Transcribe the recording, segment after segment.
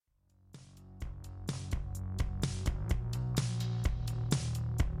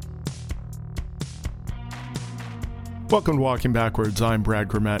Welcome to Walking Backwards. I'm Brad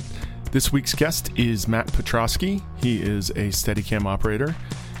Grimmett. This week's guest is Matt Petrosky. He is a Steadicam operator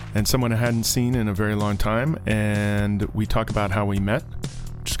and someone I hadn't seen in a very long time. And we talk about how we met,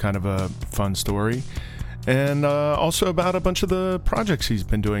 which is kind of a fun story. And also about a bunch of the projects he's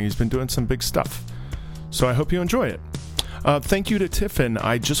been doing. He's been doing some big stuff. So I hope you enjoy it. Thank you to Tiffin.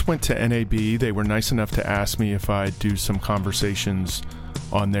 I just went to NAB. They were nice enough to ask me if I'd do some conversations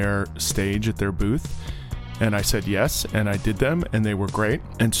on their stage at their booth. And I said yes, and I did them, and they were great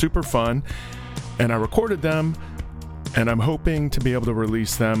and super fun. And I recorded them, and I'm hoping to be able to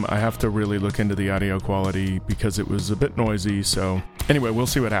release them. I have to really look into the audio quality because it was a bit noisy. So anyway, we'll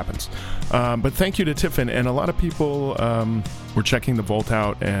see what happens. But thank you to Tiffin. And a lot of people were checking the Volt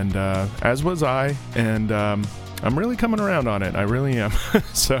out, and as was I. And I'm really coming around on it. I really am.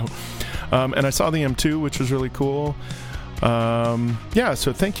 So, and I saw the M2, which was really cool.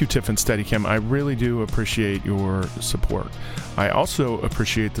 So thank you, Tiffin Steadicam. I really do appreciate your support. I also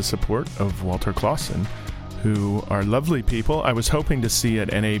appreciate the support of Walter Clausen, who are lovely people. I was hoping to see at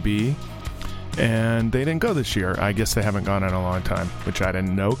NAB, and they didn't go this year. I guess they haven't gone in a long time, which I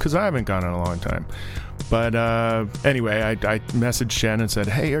didn't know because I haven't gone in a long time. But anyway, I messaged Jen and said,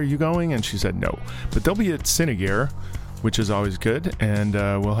 hey, are you going? And she said no. But they'll be at Cinegear, which is always good, and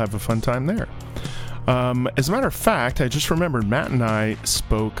we'll have a fun time there. As a matter of fact, I just remembered Matt and I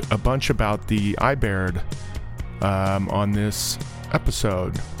spoke a bunch about the iBaird on this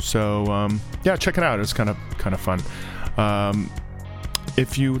episode. So check it out. It's kind of fun.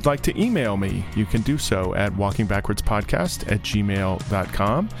 If you'd like to email me, you can do so at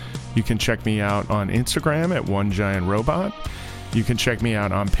walkingbackwardspodcast@gmail.com. You can check me out on Instagram at OneGiantRobot. You can check me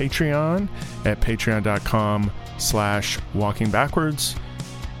out on Patreon at patreon.com/walkingbackwards.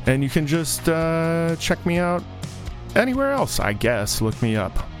 And you can just check me out anywhere else, I guess. Look me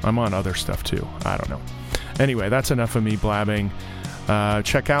up. I'm on other stuff too. I don't know. Anyway, that's enough of me blabbing.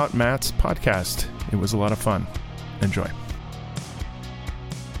 Check out Matt's podcast. It was a lot of fun. Enjoy.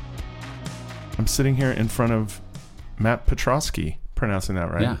 I'm sitting here in front of Matt Petrosky. Pronouncing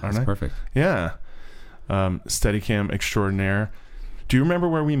that right? Yeah, that's perfect. Yeah. Steadicam extraordinaire. Do you remember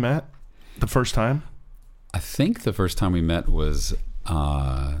where we met the first time? I think the first time we met was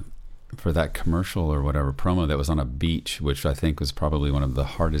for that commercial or whatever promo that was on a beach, which I think was probably one of the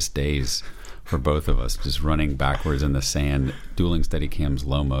hardest days for both of us, just running backwards in the sand, dueling Steadicams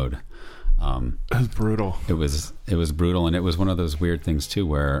low mode. It was brutal. It was brutal, and it was one of those weird things too,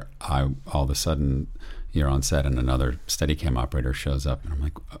 where all of a sudden you're on set and another Steadicam operator shows up, and I'm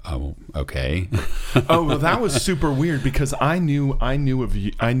like, oh, okay. Oh, well, that was super weird because I knew of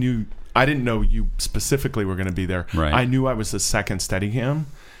you. I didn't know you specifically were going to be there. Right. I knew I was the second Steadicam.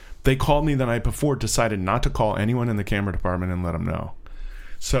 They called me the night before, decided not to call anyone in the camera department and let them know.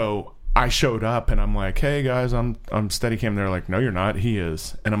 So I showed up and I'm like, hey guys, I'm Steadicam. They're like, no, you're not. He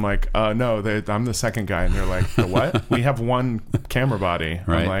is. And I'm like, no, I'm the second guy. And they're like, the what? We have one camera body.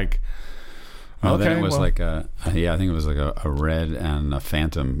 Right. I'm like, well, okay, then it was I think it was like a Red and a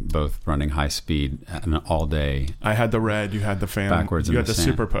Phantom, both running high speed and all day. I had the Red, you had the Phantom. Backwards you in had the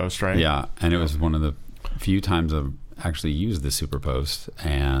sand. Superpost, right? Yeah, and it was one of the few times I've actually used the Superpost,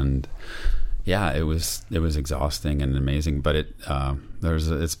 and yeah, it was exhausting and amazing. But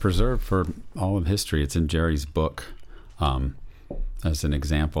it's preserved for all of history. It's in Jerry's book as an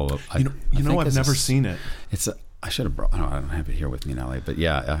example of. I've never seen it. I should have brought. I don't have it here with me now, but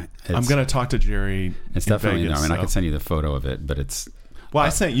yeah, I'm going to talk to Jerry. It's definitely. Vegas, I can send you the photo of it, but it's. Well, I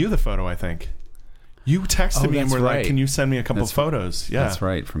sent you the photo. I think you texted me and were like, "Can you send me a couple of photos?" Yeah, that's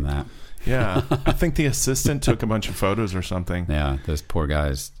right. From that. Yeah, I think the assistant took a bunch of photos or something. Yeah, those poor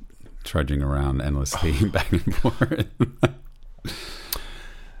guys trudging around endlessly back and forth.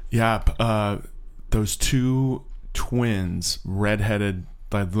 Yeah, those two twins, redheaded.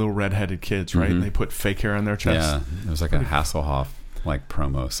 Like little redheaded kids, right? Mm-hmm. They put fake hair on their chest. Yeah, it was like a Hasselhoff like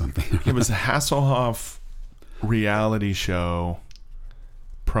promo or something. It was a Hasselhoff reality show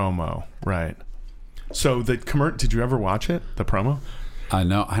promo, right? So the did you ever watch it? The promo?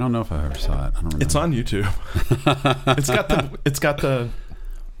 No, I don't know if I ever saw it. I don't remember. It's on YouTube. it's got the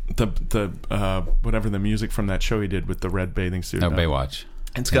whatever the music from that show he did with the red bathing suit. Oh, Baywatch.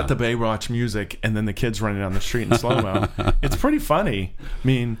 It's got the Baywatch music, and then the kids running down the street in slow mo. It's pretty funny. I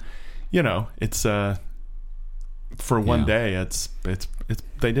mean, it's for one day. It's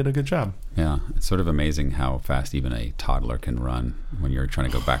they did a good job. Yeah, it's sort of amazing how fast even a toddler can run when you're trying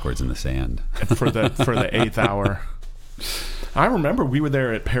to go backwards in the sand. for the 8th hour. I remember we were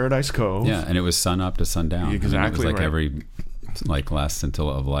there at Paradise Cove. Yeah, and it was sun up to sundown. Exactly. I mean, it was like right. every last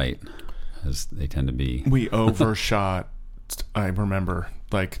scintilla of light, as they tend to be. We overshot. I remember,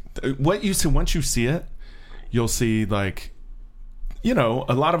 like, what you see once you see it, you'll see like, you know,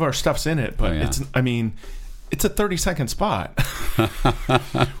 a lot of our stuff's in it, but it's a 30-second spot.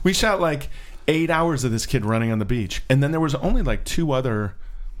 We shot like 8 hours of this kid running on the beach, and then there was only like there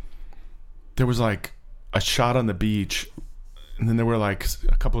was like a shot on the beach, and then there were like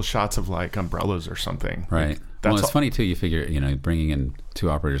a couple of shots of like umbrellas or something. Right. Well, it's funny too. You figure, you know, bringing in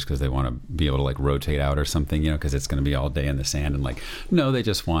 2 operators because they want to be able to like rotate out or something, you know, because it's going to be all day in the sand, and like, no, they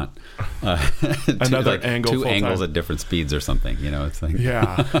just want another angle, 2 angles at different speeds or something. You know, it's like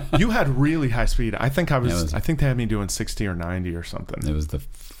you had really high speed. I think I think they had me doing 60 or 90 or something. It was the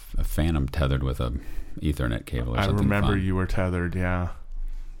Phantom tethered with a Ethernet cable. Or something. I remember you were tethered. Yeah.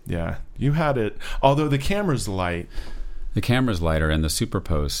 You had it. Although the camera's light. The camera's lighter, and the Super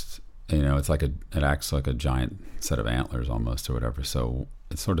Post, you know, it's like it acts like a giant set of antlers almost or whatever. So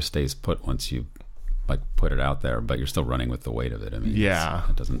it sort of stays put once you like put it out there, but you're still running with the weight of it. I mean,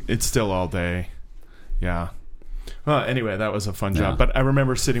 it's still all day. Yeah. Well, anyway, that was a fun job. But I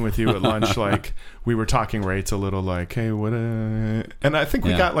remember sitting with you at lunch, like we were talking rates a little, like, hey, what? And I think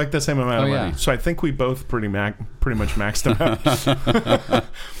we got like the same amount of money. Yeah. So I think we both pretty much maxed them out.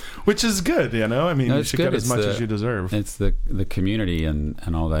 Which is good, you know. I mean, you should get as much as you deserve. It's the community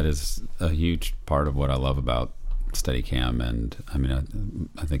and all that is a huge part of what I love about Steadicam. And I mean,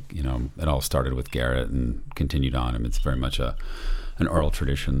 I think, you know, it all started with Garrett and continued on. I mean, it's very much an oral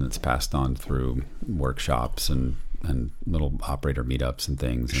tradition that's passed on through workshops and little operator meetups and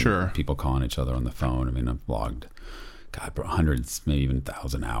things. And people calling each other on the phone. I mean, I've logged, God, hundreds, maybe even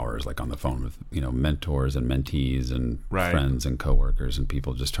 1,000 hours, like on the phone with, you know, mentors and mentees and friends and coworkers and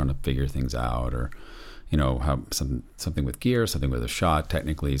people just trying to figure things out, or, you know, how something with gear, something with a shot,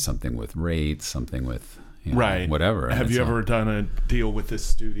 technically, something with rates, something with, you know, whatever. Have you ever done a deal with this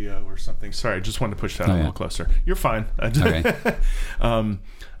studio or something? Sorry, I just wanted to push that a little closer. You're fine. Okay.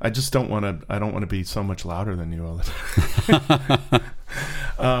 I just don't want to. I don't want to be so much louder than you all the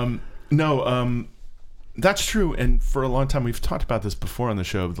time. That's true. And for a long time, we've talked about this before on the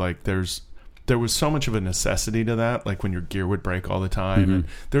show. Like, there was so much of a necessity to that. Like when your gear would break all the time. Mm-hmm. And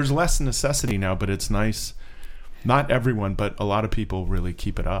there's less necessity now, but it's nice. Not everyone, but a lot of people really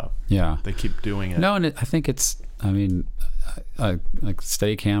keep it up. Yeah, they keep doing it. No, and I think it's. I mean, like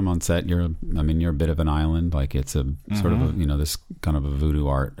Steadicam on set, you're a bit of an island. Like it's a sort of a, you know, this kind of a voodoo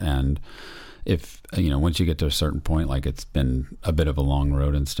art. And if, you know, once you get to a certain point, like it's been a bit of a long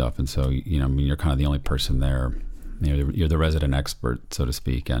road and stuff. And so, you know, I mean, you're kind of the only person there. You know, you're the resident expert, so to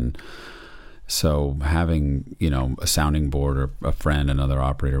speak. And so having, you know, a sounding board or a friend, another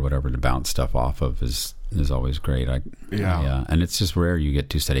operator, whatever, to bounce stuff off of is always great. And it's just rare you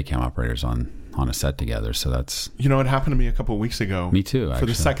get 2 Steadicam operators on a set together. So that's, you know, it happened to me a couple of weeks ago. Me too, actually. For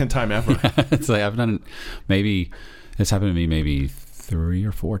the second time ever. It's like I've done it. It's happened to me maybe 3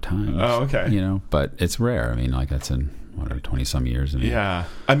 or 4 times. Oh, okay. You know, but it's rare. I mean, like that's in 20 some years. Yeah.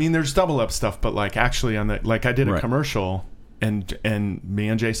 I mean, there's double up stuff, but like actually on the, like I did a commercial and me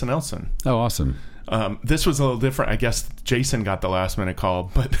and Jason Elson. Oh, awesome. This was a little different. I guess Jason got the last minute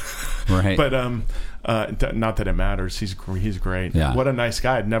call, but not that it matters. He's great. Yeah. What a nice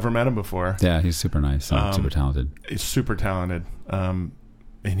guy. I'd never met him before. Yeah, he's super nice. Super talented. He's super talented. And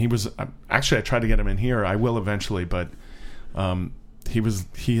he was actually, I tried to get him in here. I will eventually, but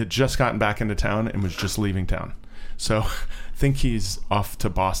he had just gotten back into town and was just leaving town. So I think he's off to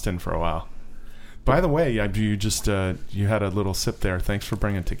Boston for a while. By the way, you just you had a little sip there. Thanks for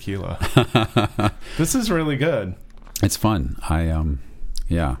bringing tequila. This is really good. It's fun. I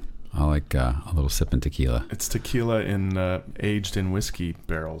like a little sip in tequila. It's tequila aged in whiskey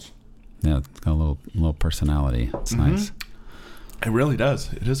barrels. Yeah, it's got a little personality. It's nice. It really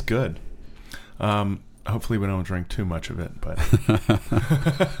does. It is good. Hopefully we don't drink too much of it, but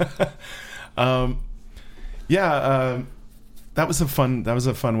that was a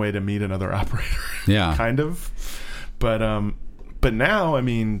fun way to meet another operator. Yeah. Kind of. But now, I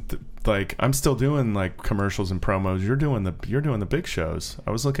mean, like I'm still doing like commercials and promos. You're doing the big shows.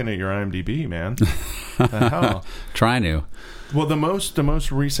 I was looking at your IMDb, man. The hell? Trying to. Well, the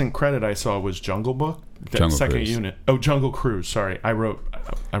most recent credit I saw was Jungle Book. Jungle second Cruise. Unit. Oh, Jungle Cruise. Sorry, I wrote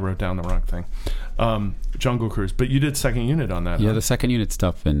down the wrong thing. Jungle Cruise, but you did second unit on that. Yeah, huh? The second unit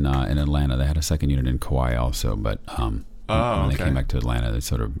stuff in Atlanta. They had a second unit in Kauai also, but when they came back to Atlanta, they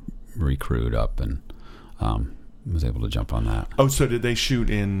sort of recrewed up and was able to jump on that. Oh, so did they shoot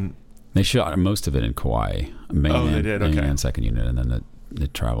in? They shot most of it in Kauai. They did. Okay. And second unit, and then they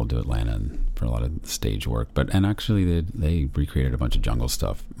traveled to Atlanta for a lot of stage work. And actually, they recreated a bunch of jungle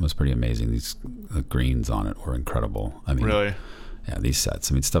stuff. It was pretty amazing. The greens on it were incredible. I mean, really. Yeah, these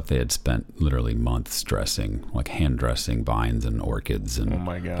sets. I mean, stuff they had spent literally months dressing, like hand dressing vines and orchids. And, oh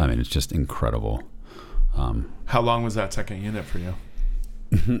my God. I mean, it's just incredible. How long was that second unit for you?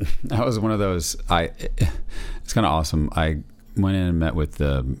 That was one of those. It's kind of awesome. I went in and met with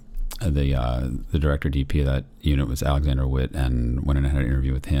the director DP of that unit was Alexander Witt, and went in and had an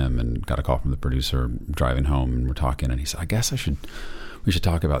interview with him, and got a call from the producer driving home, and we're talking, and he said, I guess we should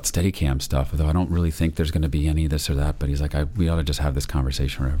talk about Steadicam stuff, although I don't really think there's going to be any of this or that, but he's like, we ought to just have this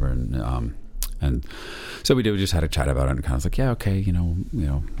conversation or whatever. And so we did. We just had a chat about it, and kind of was like, yeah, okay, you know,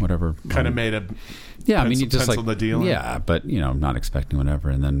 whatever. Kind of made a I mean, you just like the deal. Yeah, but not expecting whatever,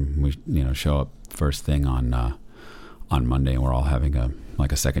 and then we show up first thing on Monday, and we're all having a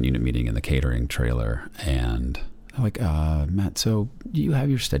second unit meeting in the catering trailer, and they're like, Matt, so do you have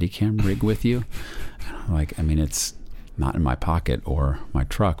your Steadicam rig with you? And I'm like, I mean, it's not in my pocket or my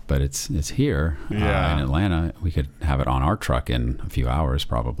truck, but it's here in Atlanta. We could have it on our truck in a few hours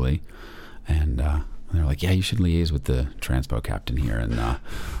probably. And they're like, yeah, you should liaise with the transpo captain here and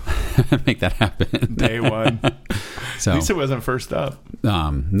make that happen. Day one. So, at least it wasn't first up.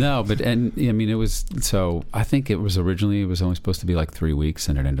 No, but I mean, it was, so I think it was originally, it was only supposed to be like 3 weeks,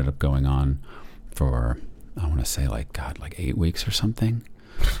 and it ended up going on for, I want to say like 8 weeks or something.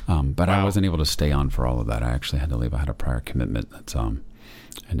 But wow. I wasn't able to stay on for all of that. I actually had to leave. I had a prior commitment that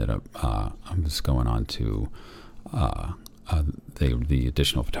ended up, I was going on to the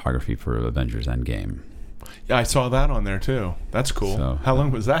additional photography for Avengers Endgame. Yeah, I saw that on there too. That's cool. So, how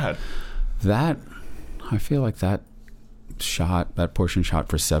long was that? I feel like that portion shot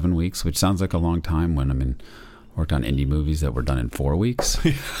for 7 weeks, which sounds like a long time when, I mean, worked on indie movies that were done in 4 weeks.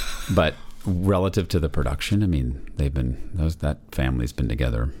 But relative to the production, I mean, that family's been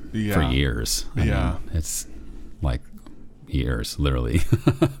together for years. I mean, it's like years, literally.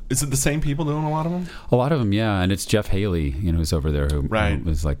 Is it the same people doing a lot of them? A lot of them, yeah. And it's Jeff Haley, who's over there, who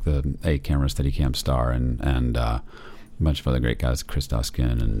was like the A-camera Steadicam star, and a bunch of other great guys, Chris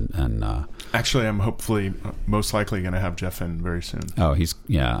Duskin, and actually, I'm most likely going to have Jeff in very soon. Oh,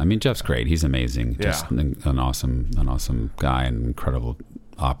 I mean, Jeff's great. He's amazing. Just an awesome guy, and incredible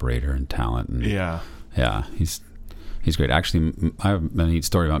operator and talent. And he's great. Actually, I have a neat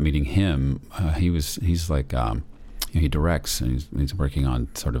story about meeting him. He's like, he directs, and he's working on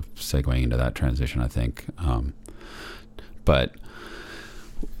sort of segueing into that transition, I think. But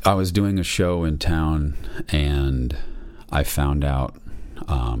I was doing a show in town, and I found out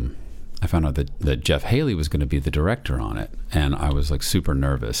that Jeff Haley was going to be the director on it, and I was like super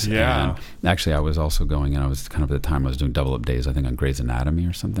nervous. Yeah. And actually, I was also going, and I was kind of at the time I was doing double up days, I think on Grey's Anatomy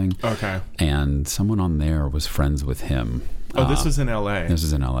or something. Okay. And someone on there was friends with him. Oh, this was in L.A. This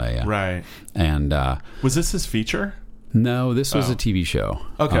is in L.A. Yeah. Right. And was this his feature? No, this was a TV show.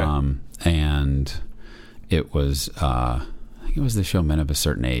 Okay. And it was. I think it was the show Men of a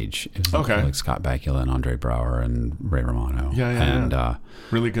Certain Age. It was like Scott Bakula and Andre Braugher and Ray Romano. And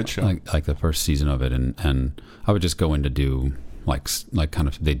really good show. Like the first season of it, and I would just go in to do like kind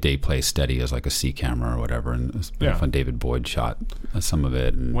of they play steady as like a C camera or whatever, and it was fun. David Boyd shot some of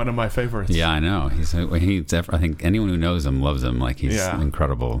it. And, one of my favorites. Yeah, I know. He's I think anyone who knows him loves him. Like he's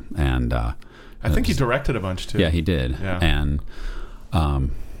incredible, and I think he directed a bunch too. Yeah, he did. Yeah. And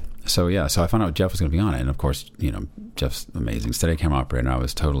so I found out Jeff was going to be on it, and of course, Jeff's amazing Steadicam operator. And I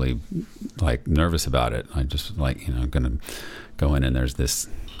was totally like nervous about it. I just like going to go in, and there's this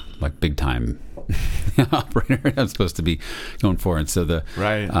like big time operator I'm supposed to be going for, and so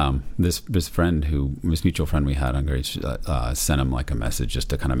this mutual friend we had on Grace sent him like a message just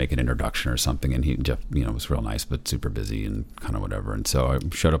to kind of make an introduction or something, and Jeff was real nice but super busy and kind of whatever, and so I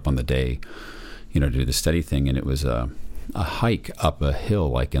showed up on the day to do the steady thing, and it was a hike up a hill,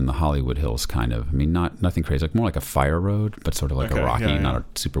 like in the Hollywood Hills, kind of. I mean, nothing crazy, like more like a fire road, but sort of like a rocky, not a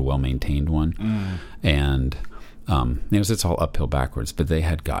super well maintained one. And it's all uphill backwards, but they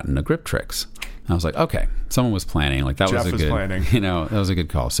had gotten a grip tricks. And I was like, okay, someone was planning. Like that Jeff was a good, planning. That was a good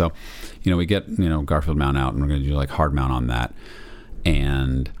call. So, we get Garfield mount out, and we're going to do like hard mount on that,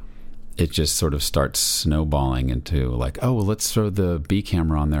 and it just sort of starts snowballing into like, oh, well, let's throw the B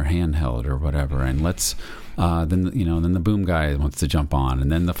camera on their handheld or whatever, and let's then the boom guy wants to jump on,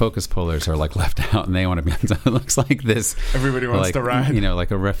 and then the focus pullers are like left out, and they want to be on. So it looks like this. Everybody wants to ride.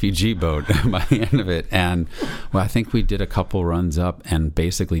 Like a refugee boat by the end of it. And I think we did a couple runs up and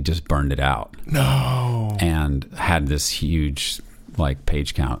basically just burned it out. No. And had this huge like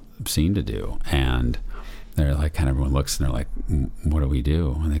page count scene to do, and they're like, kind of everyone looks and they're like, what do we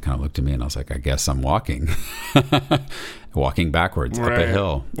do? And they kind of looked at me, and I was like, I guess I'm walking backwards up a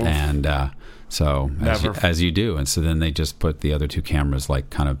hill. Oof. And so as you do. And so then they just put the other two cameras like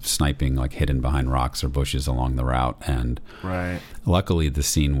kind of sniping, like hidden behind rocks or bushes along the route. And luckily the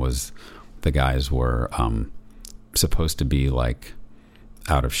scene was, the guys were supposed to be like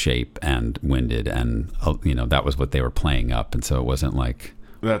out of shape and winded, and that was what they were playing up, and so it wasn't like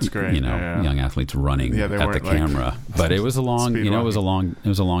that's great. Young athletes running at the camera, but it was a long it was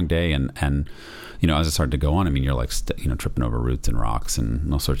a long day, and as it started to go on, I mean, you're like tripping over roots and rocks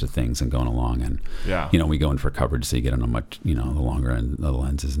and all sorts of things and going along, and we go in for coverage, so you get on a much the longer end of the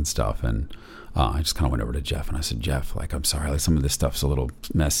lenses and stuff, and I just kind of went over to Jeff and I said, Jeff, like, I'm sorry, like some of this stuff's a little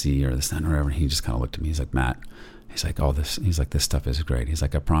messy or this and whatever. And he just kind of looked at me. He's like, Matt, he's like, this stuff is great. He's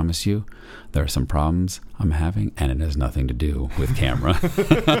like, I promise you, there are some problems I'm having, and it has nothing to do with camera.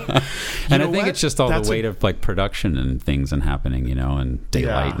 And I think it's just all the weight of like production and things and happening, and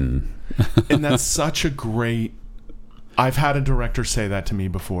daylight and that's such a great. I've had a director say that to me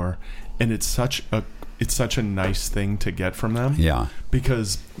before, and it's such a nice thing to get from them. Yeah,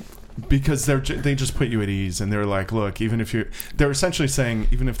 because they just put you at ease, and they're like, look, they're essentially saying,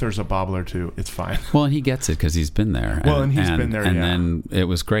 even if there's a bobble or two, it's fine. Well, and he gets it because he's been there. And then it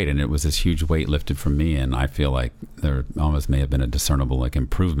was great, and it was this huge weight lifted from me, and I feel like there almost may have been a discernible like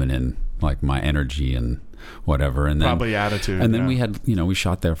improvement in like my energy and whatever, and then probably attitude. And then we had we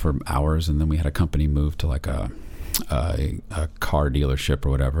shot there for hours, and then we had a company move to like a car dealership or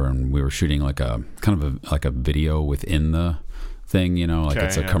whatever, and we were shooting like a kind of like a video within the thing,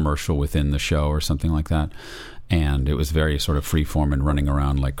 it's a commercial within the show or something like that, and it was very sort of freeform and running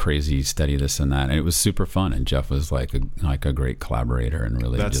around like crazy, steady this and that, and it was super fun. And Jeff was like a great collaborator and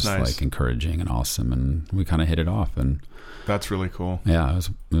really nice. Like encouraging and awesome, and we kind of hit it off, and that's really cool. Yeah, it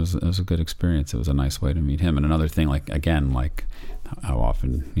was a good experience. It was a nice way to meet him. And another thing, like again, like how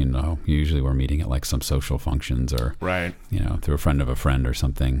often usually we're meeting at like some social functions or right, through a friend of a friend or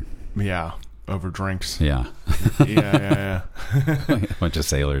something. Yeah. Over drinks. Yeah. Yeah. A bunch of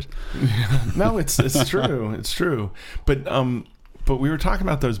sailors. No, it's true. It's true. But we were talking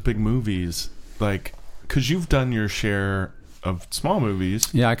about those big movies, like, because you've done your share of small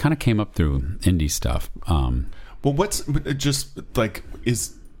movies. Yeah, I kind of came up through indie stuff. Well, what's just like,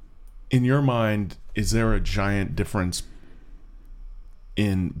 is in your mind, is there a giant difference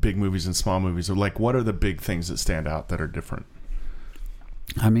in big movies and small movies? Or like, what are the big things that stand out that are different?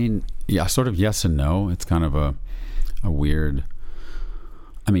 I mean, yeah, sort of yes and no. It's kind of a weird.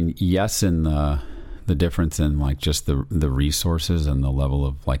 I mean, yes, in the difference in like just the resources and the level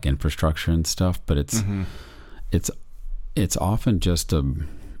of like infrastructure and stuff, but it's often just a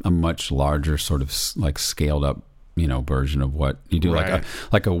much larger sort of like scaled up version of what you do. Right.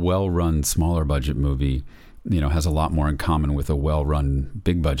 Like a well-run smaller budget movie, has a lot more in common with a well-run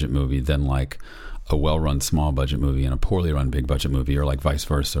big budget movie than like a well-run small budget movie and a poorly run big budget movie, or like vice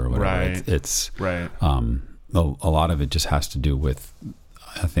versa or whatever. Right. It's right. A lot of it just has to do with,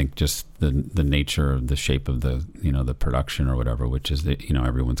 I think, just the nature of the shape of the the production or whatever, which is that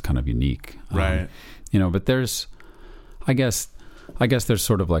everyone's kind of unique. Right. But there's, I guess there's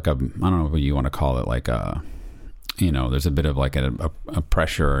sort of like I don't know what you want to call it, like a there's a bit of like a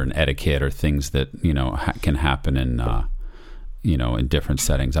pressure or an etiquette or things that can happen in in different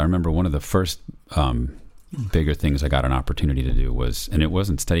settings. I remember one of the first bigger things I got an opportunity to do was, and it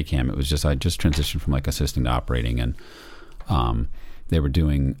wasn't Steadicam, it was just, I just transitioned from like assisting to operating, and they were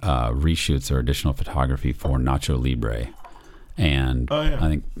doing reshoots or additional photography for Nacho Libre. And I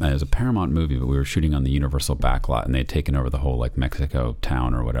think it was a Paramount movie, but we were shooting on the Universal backlot, and they had taken over the whole like Mexico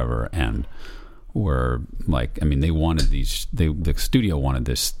town or whatever, and were like, I mean, they wanted the studio wanted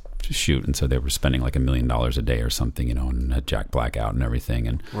this shoot, and so they were spending like $1 million a day or something, and had Jack Black out and everything,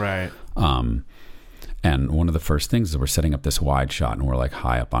 and right. And one of the first things is we're setting up this wide shot, and we're like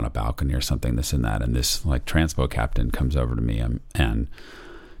high up on a balcony or something, this and that, and this like transpo captain comes over to me and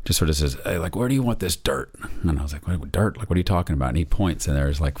just sort of says, hey, like, where do you want this dirt? And I was like, what dirt? Like, what are you talking about? And he points, and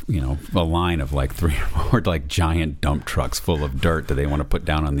there's like, a line of like 3 or 4 like giant dump trucks full of dirt that they want to put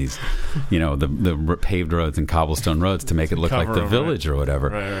down on these, the paved roads and cobblestone roads to make it look like the village or whatever.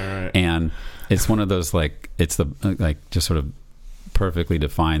 Right. And it's one of those, like, it's the, like, just sort of perfectly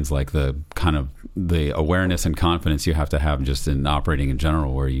defines like the kind of the awareness and confidence you have to have just in operating in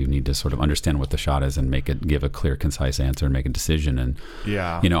general, where you need to sort of understand what the shot is and give a clear, concise answer and make a decision. And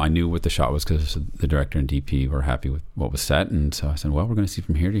I knew what the shot was because the director and DP were happy with what was set, and so I said, well, we're going to see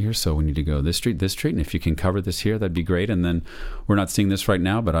from here to here, so we need to go this street, and if you can cover this here, that'd be great. And then we're not seeing this right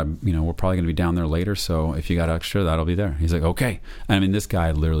now, but we're probably going to be down there later, so if you got extra, that'll be there. He's like, okay. I mean, this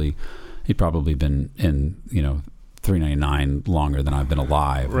guy literally, he'd probably been in $3.99 longer than I've been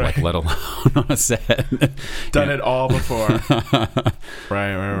alive, right. Like, let alone on a set. Done it all before.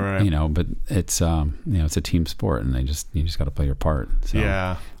 Right. But it's it's a team sport, and you just got to play your part. So,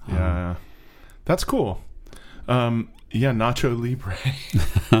 yeah. That's cool. Nacho Libre.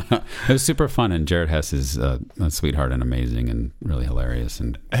 was super fun, and Jared Hess is a sweetheart and amazing and really hilarious.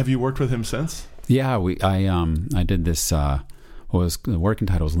 And have you worked with him since? Yeah, I did this. The working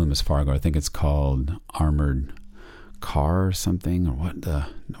title is Loomis Fargo. I think it's called Armored Car or something, or what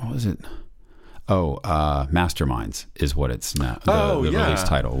was it? Masterminds is what it's now. The release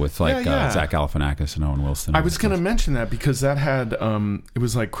title with Zach Galifianakis and Owen Wilson. I was going to mention that because that had it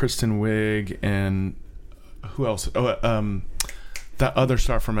was like Kristen Wiig and who else? That other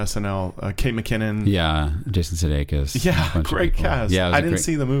star from SNL, Kate McKinnon. Yeah, Jason Sudeikis. Yeah, great cast. Yeah, I didn't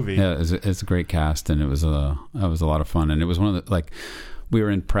see the movie. Yeah, it's a great cast, and it was a lot of fun. And it was one of the, like, we were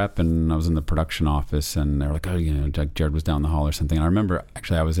in prep, and I was in the production office, and they were like, oh, Jared was down the hall or something. And I remember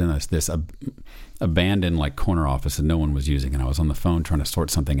actually I was in this abandoned like corner office that no one was using, and I was on the phone trying to sort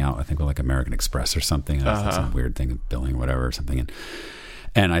something out. I think with like American Express or something. And it was some weird thing of billing, whatever, or something.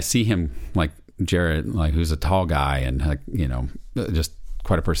 And I see him, like Jared, like, who's a tall guy and like, just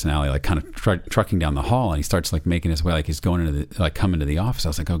quite a personality, like kind of trucking down the hall, and he starts like making his way, like he's going into coming to the office. I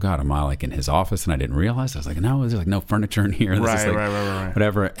was like, oh God, am I like in his office? And I didn't realize. I was like, no, there's like no furniture in here. This is like, right.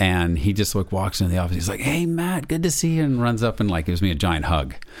 Whatever. And he just like walks into the office. He's like, hey Matt, good to see you, and runs up and like gives me a giant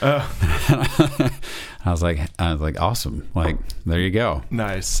hug. I was like, awesome. Like, there you go.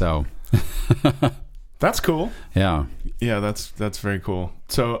 Nice. So that's cool. Yeah. Yeah. That's very cool.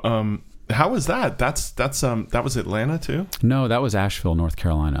 So, how was that? That was Atlanta too? No, that was Asheville, North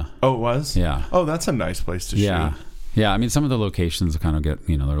Carolina. Oh, it was? Yeah. Oh, that's a nice place to shoot. Yeah. I mean, some of the locations kind of get,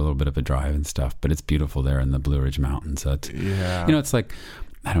 they're a little bit of a drive and stuff, but it's beautiful there in the Blue Ridge Mountains. So it's like,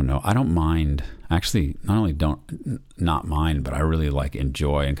 I don't know. I don't mind. Actually, not only not mind, but I really like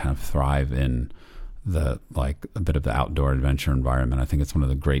enjoy and kind of thrive in the, like, a bit of the outdoor adventure environment. I think it's one of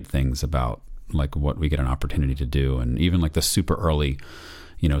the great things about like what we get an opportunity to do. And even like the super early,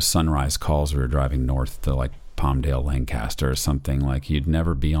 sunrise calls, we were driving north to like Palmdale, Lancaster or something. Like, you'd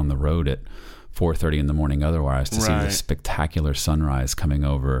never be on the road at 4:30 in the morning otherwise to see this spectacular sunrise coming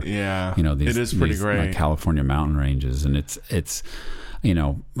over. Yeah, these, it is pretty great, like California mountain ranges. And it's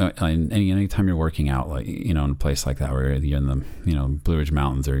anytime you're working out, like, in a place like that where you're in the Blue Ridge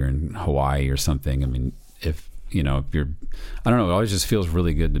Mountains or you're in Hawaii or something. I mean, if you're, I don't know, it always just feels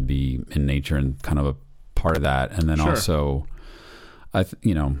really good to be in nature and kind of a part of that. And then also, I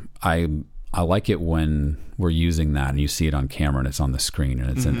like it when we're using that and you see it on camera and it's on the screen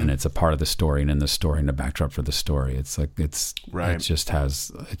and it's and it's a part of the story and in the story and the backdrop for the story. It's like it just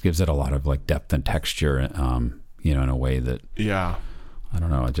it gives it a lot of like depth and texture, in a way that I don't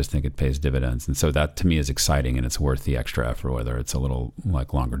know. I just think it pays dividends, and so that to me is exciting and it's worth the extra effort, whether it's a little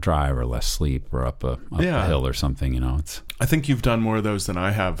like longer drive or less sleep or up a hill or something. I think you've done more of those than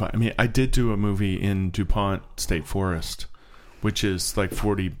I have. I mean, I did do a movie in DuPont State Forest, which is like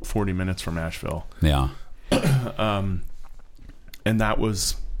 40 minutes from Asheville. Yeah. And that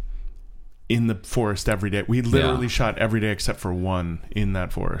was in the forest every day. We literally shot every day except for one in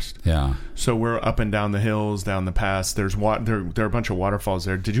that forest. Yeah. So we're up and down the hills, down the pass. There's there are a bunch of waterfalls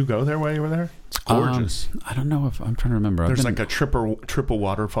there. Did you go there while you were there? It's gorgeous. I don't know if I'm trying to remember. There's like a triple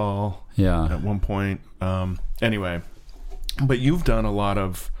waterfall. Yeah. At one point. Anyway, but you've done a lot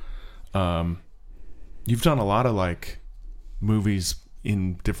of like movies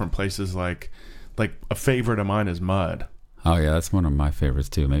in different places, like a favorite of mine is Mud. Oh yeah, that's one of my favorites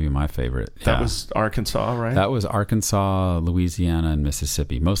too. Maybe my favorite. That was Arkansas, right? That was Arkansas, Louisiana, and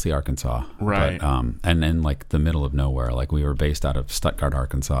Mississippi. Mostly Arkansas, right? But, and then like the middle of nowhere. Like, we were based out of Stuttgart,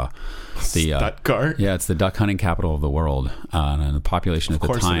 Arkansas. Stuttgart? Yeah, it's the duck hunting capital of the world, and the population at the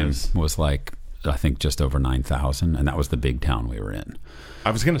time was like, I think, just over 9,000, and that was the big town we were in. I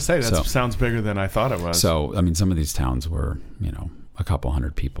was going to say that sounds bigger than I thought it was. So I mean, some of these towns were, a couple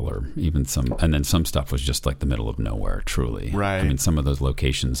hundred people, or even some, and then some stuff was just like the middle of nowhere, truly. Right. I mean, some of those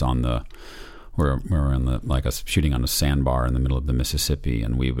locations we're in the, like, us shooting on a sandbar in the middle of the Mississippi,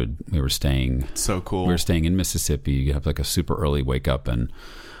 and we were staying. So cool. We were staying in Mississippi. You have like a super early wake up and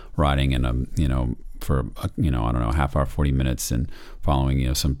riding in for I don't know, half hour, 40 minutes, and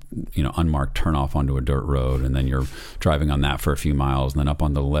following some unmarked turnoff onto a dirt road, and then you're driving on that for a few miles, and then up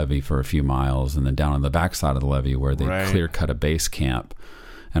on the levee for a few miles, and then down on the backside of the levee where they clear cut a base camp,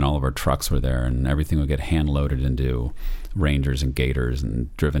 and all of our trucks were there, and everything would get hand loaded into Rangers and Gators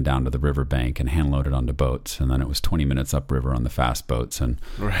and driven down to the riverbank and hand loaded onto boats, and then it was 20 minutes upriver on the fast boats and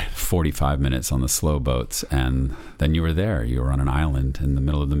 45 minutes on the slow boats, and then you were there. You were on an island in the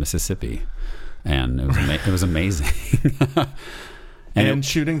middle of the Mississippi. And it was amazing. and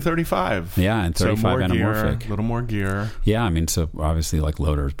shooting 35. Yeah, and 35 so anamorphic. A little more gear. Yeah, I mean, so obviously like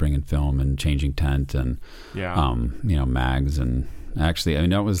loaders bringing film and changing tent and mags, and actually, I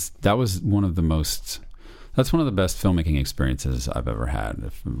mean, that was one of the most that's one of the best filmmaking experiences I've ever had.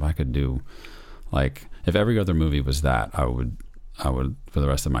 If I could do, like, if every other movie was that, I would for the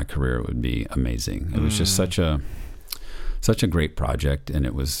rest of my career, it would be amazing. It was just such a great project, and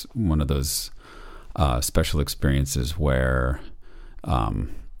it was one of those special experiences where,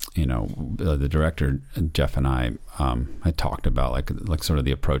 the director Jeff and I had talked about like sort of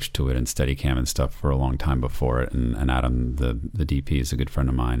the approach to it and Steadicam and stuff for a long time before it, and Adam, the DP, is a good friend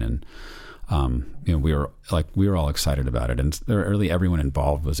of mine, and we were all excited about it, and really everyone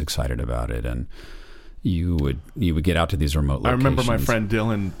involved was excited about it, and you would get out to these remote locations. I remember my friend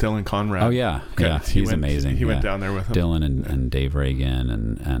Dylan Conrad. Oh yeah, he's amazing. He went down there with him. Dylan and Dave Reagan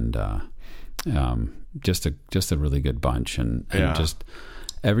and just a really good bunch, and just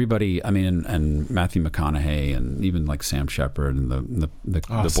everybody. I mean, and Matthew McConaughey, and even like Sam Shepard and the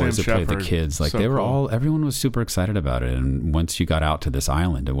boys that played the kids. Like, so they were cool. Everyone was super excited about it. And once you got out to this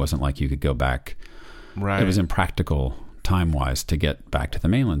island, it wasn't like you could go back. Right. It was impractical time-wise to get back to the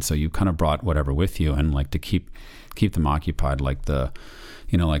mainland, so you kind of brought whatever with you, and like to keep them occupied, like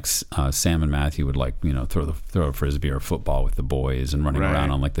Sam and Matthew would throw a frisbee or football with the boys and running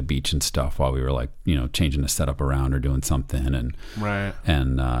around on like the beach and stuff while we were like changing the setup around or doing something, and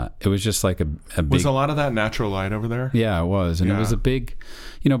it was just like a big, was a lot of that natural light over there. Yeah, it was, and it was a big,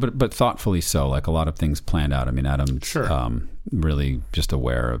 but thoughtfully so, like a lot of things planned out. I mean, Adam's really just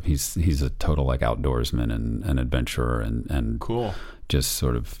aware of he's a total like outdoorsman and adventurer and cool, just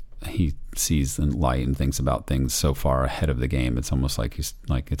sort of. He sees the light and thinks about things so far ahead of the game. It's almost like it's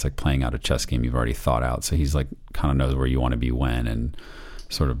like playing out a chess game you've already thought out. So he's like kind of knows where you want to be when, and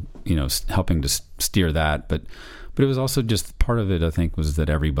sort of helping to steer that. But it was also just part of it, I think, was that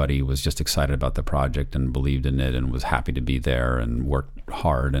everybody was just excited about the project and believed in it and was happy to be there and worked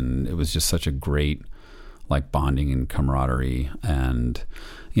hard. And it was just such a great like bonding and camaraderie, and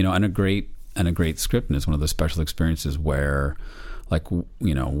and a great script. And it's one of those special experiences where, like, what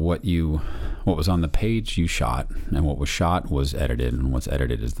was on the page you shot, and what was shot was edited, and what's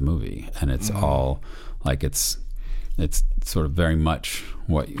edited is the movie. And it's all like it's sort of very much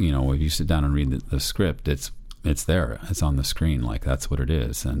what if you sit down and read the script, it's there, it's on the screen, like that's what it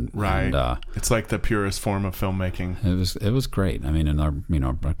is. And it's like the purest form of filmmaking. It was great. I mean, and our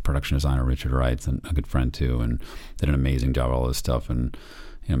production designer Richard Wright's a good friend too, and did an amazing job of all this stuff, and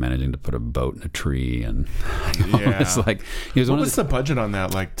managing to put a boat in a tree, and it's like what was the budget on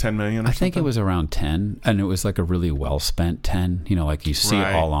that? Like $10 million? I think it was around 10, and it was like a really well spent 10. Like you see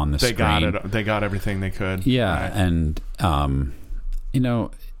it all on the screen. Got it. They got everything they could. Yeah, right. And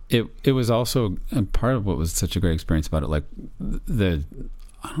it was also part of what was such a great experience about it. Like I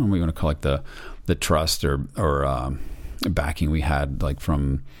don't know what you want to call it, the trust or backing we had, like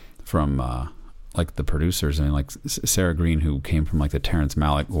from like the producers. I mean, like Sarah Green, who came from like the Terrence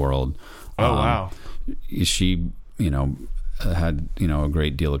Malick world. Oh, wow. She, had, a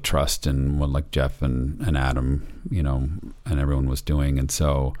great deal of trust in what like Jeff and Adam, and everyone was doing. And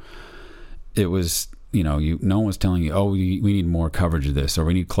so it was, no one was telling you, oh, we need more coverage of this, or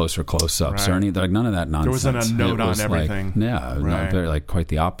we need closer close-ups, or anything, like none of that nonsense. There wasn't a note on everything. Very, like quite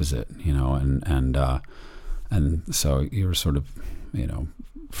the opposite, and so you were sort of,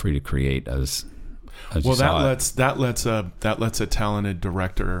 free to create as well. That lets a talented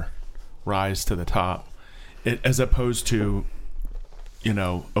director rise to the top, as opposed to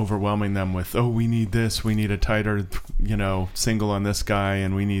overwhelming them with, oh, we need this, we need a tighter single on this guy,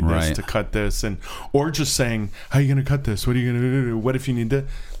 and we need this to cut this, or just saying, how are you going to cut this, what are you going to do, what if you need to,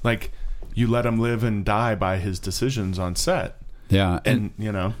 like, you let him live and die by his decisions on set. And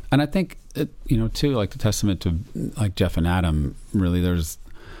I think it, too, like the testament to like Jeff and Adam, really there's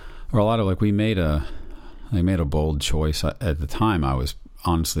a lot of like they made a bold choice at the time. I was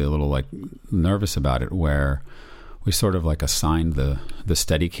honestly a little like nervous about it, where we sort of like assigned the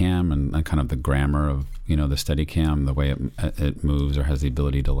Steadicam and kind of the grammar of the Steadicam, the way it moves or has the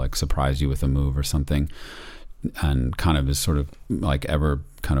ability to like surprise you with a move or something, and kind of is sort of like ever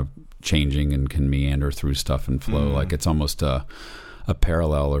kind of changing and can meander through stuff and flow. Like it's almost a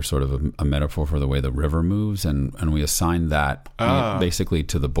parallel or sort of a metaphor for the way the river moves, and we assigned that basically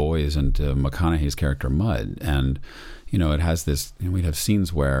to the boys and to McConaughey's character Mud. And it has this, we'd have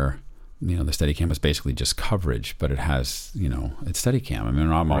scenes where the Steadicam is basically just coverage, but it has it's Steadicam. I mean,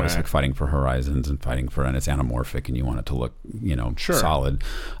 I'm always like fighting for horizons and and it's anamorphic, and you want it to look solid,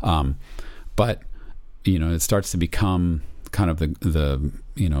 but it starts to become kind of the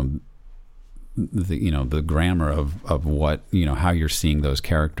grammar of what how you're seeing those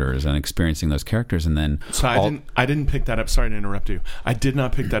characters and experiencing those characters. And then I didn't pick that up. Sorry to interrupt you. I did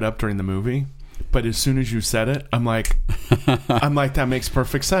not pick that up during the movie, But as soon as you said it, I'm like, that makes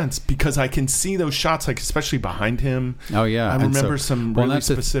perfect sense, because I can see those shots, like especially behind him. Oh yeah, I remember some really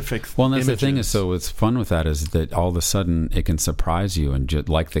specific. Well, and that's images. the thing is, so what's fun with that is that all of a sudden it can surprise you, and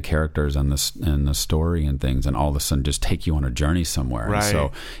like the characters and the story and things, and all of a sudden just take you on a journey somewhere. Right.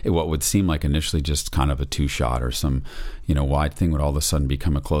 And so what would seem like initially just kind of a 2-shot or some wide thing would all of a sudden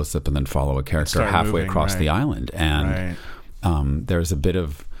become a close up and then follow a character halfway moving, across right. the island, and there's a bit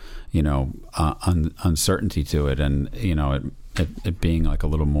of uncertainty to it, and it being like a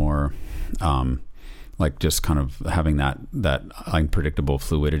little more like just kind of having that unpredictable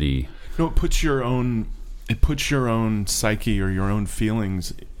fluidity. No, it puts your own psyche or your own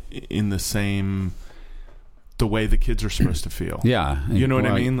feelings in the way the kids are supposed to feel. Yeah, you know what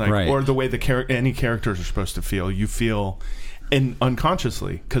I mean, like, right. or the way any characters are supposed to feel. You feel, and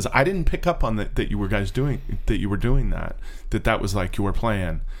unconsciously, because I didn't pick up on that you were doing that was like you were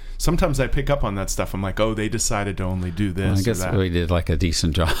playing. Sometimes I pick up on that stuff. I'm like, oh, they decided to only do this. I guess or that. We did like a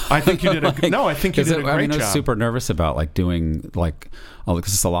decent job. I think you did. I think you did a great job. I was super nervous about like doing like,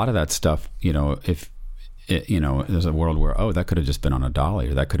 because a lot of that stuff, if there's a world where that could have just been on a dolly,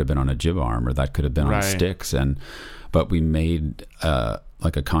 or that could have been on a jib arm, or that could have been on sticks, but we made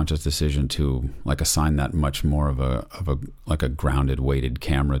like a conscious decision to like assign that much more of a grounded, weighted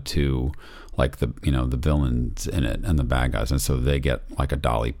camera to like the villains in it and the bad guys, and so they get like a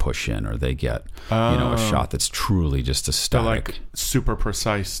dolly push in, or they get a shot that's truly just a static, like super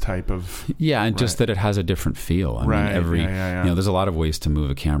precise type of and just that it has a different feel. I mean, there's a lot of ways to move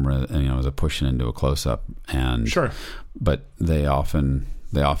a camera, as a push in into a close up, and but they often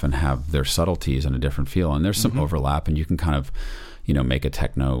have their subtleties and a different feel, and there's some overlap, and you can kind of make a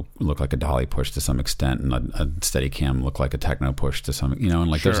techno look like a dolly push to some extent, and a Steadicam look like a techno push to some,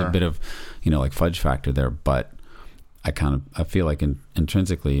 and like there's a bit of, like fudge factor there. But I feel like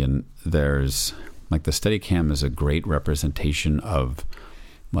intrinsically, and there's like the Steadicam is a great representation of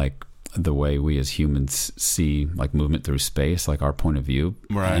like the way we as humans see like movement through space, like our point of view,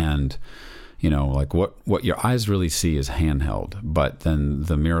 and like what your eyes really see is handheld, but then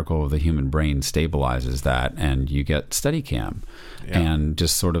the miracle of the human brain stabilizes that, and you get Steadicam, and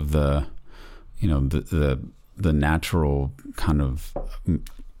just sort of the natural kind of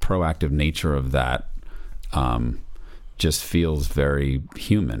proactive nature of that just feels very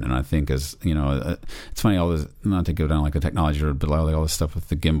human. And I think it's funny, all this, not to go down like a technology, but all this stuff with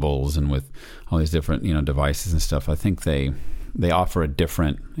the gimbals and with all these different devices and stuff. I think they offer a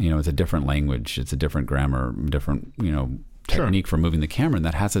different, it's a different language, it's a different grammar, different, technique for moving the camera, and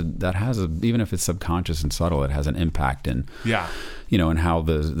that has a even if it's subconscious and subtle, it has an impact in and how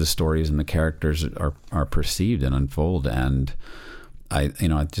the stories and the characters are perceived and unfold. And I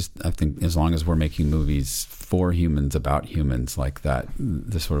think as long as we're making movies for humans about humans like that,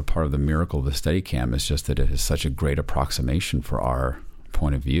 the sort of part of the miracle of the Steadicam is just that it is such a great approximation for our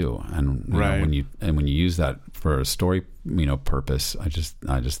point of view, and when you use that for a story purpose, I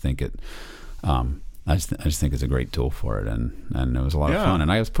just think it I just think it's a great tool for it, and it was a lot of fun,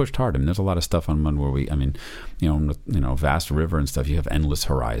 and I was pushed hard. I mean, there's a lot of stuff on Mud where vast river and stuff, you have endless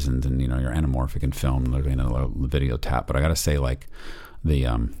horizons, and you're anamorphic in film, literally in a video tap. But I got to say, like the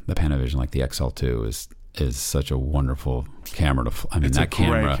Panavision, like the XL2 is such a wonderful camera to fly. I mean, it's that a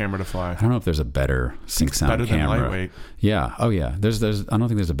great camera to fly. I don't know if there's a better sync sound better camera. Than lightweight. Yeah. Oh yeah. There's. I don't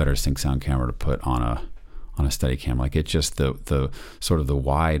think there's a better sync sound camera to put on a Steadicam. Like, it's just the sort of the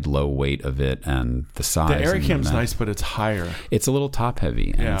wide, low weight of it, and the size. The Aerocam's nice, but it's higher. It's a little top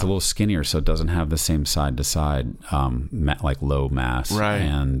heavy, and it's a little skinnier, so it doesn't have the same side to side like low mass. Right.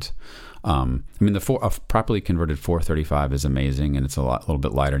 And I mean, a properly converted 435 is amazing, and it's a little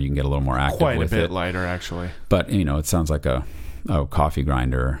bit lighter, and you can get a little more active with it. Quite a bit lighter, actually. But it sounds like a coffee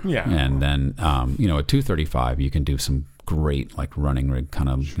grinder. Yeah. And then a 235, you can do some great like running rig kind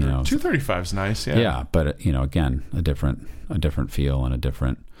of. 235 is nice. Yeah. Yeah, but again, a different feel and a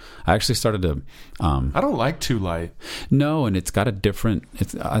different. I actually started to. I don't like too light. No, and it's got a different.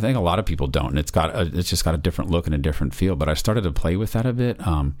 I think a lot of people don't. And it's just got a different look and a different feel. But I started to play with that a bit.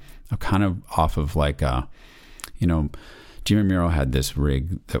 Kind of off of like, Jimmy Miro had this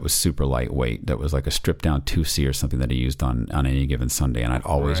rig that was super lightweight, that was like a stripped down 2C or something that he used on any given Sunday. And I'd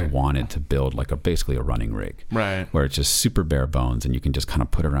always wanted to build like basically a running rig, right? Where it's just super bare bones, and you can just kind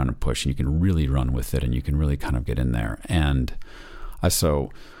of put it around and push, and you can really run with it, and you can really kind of get in there. And was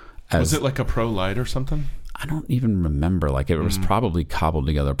it like a Pro Light or something? I don't even remember. Like, it was probably cobbled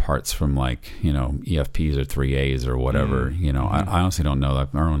together parts from like, EFPs or 3As or whatever. I honestly don't know.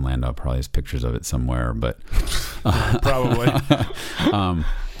 Erwin Landau probably has pictures of it somewhere, but probably.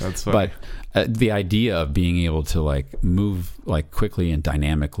 That's funny. But the idea of being able to like move like quickly and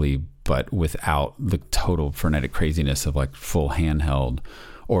dynamically but without the total frenetic craziness of like full handheld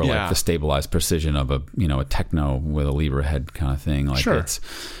or like the stabilized precision of a techno with a Libra head kind of thing. Like it's,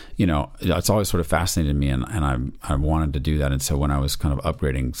 it's always sort of fascinated me, and I wanted to do that. And so when I was kind of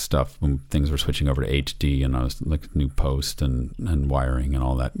upgrading stuff, when things were switching over to HD and I was like new post and wiring and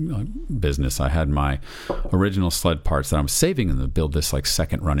all that business, I had my original sled parts that I'm saving them to build this like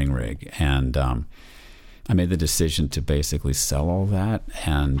second running rig. And I made the decision to basically sell all that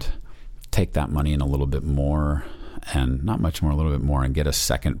and take that money in a little bit more, and not much more, a little bit more, and get a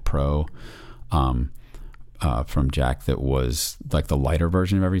second Pro from Jack that was like the lighter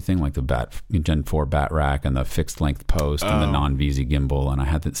version of everything, like the Gen 4 bat rack and the fixed length post and the non-VZ gimbal. And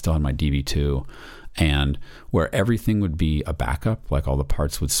I still had my DB2, and where everything would be a backup, like all the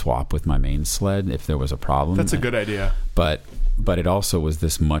parts would swap with my main sled if there was a problem. That's a good idea. But it also was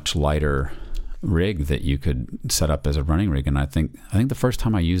this much lighter rig that you could set up as a running rig. And I think the first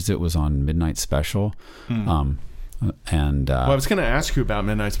time I used it was on Midnight Special. And I was going to ask you about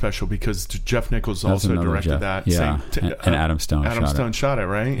Midnight Special because Jeff Nichols also directed that. Yeah, and Adam Stone. Shot it,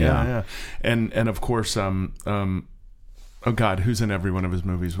 right? Yeah. And of course, oh God, who's in every one of his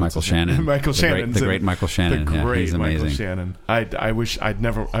movies? Michael Shannon. The great Michael Shannon. The great he's Michael amazing. Shannon. I wish I've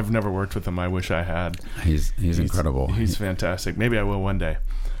never worked with him. I wish I had. He's incredible. He's fantastic. Maybe I will one day.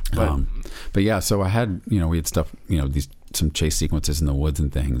 But yeah, so I had, we had stuff, some chase sequences in the woods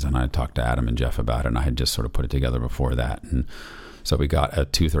and things, and I talked to Adam and Jeff about it, and I had just sort of put it together before that. And so we got a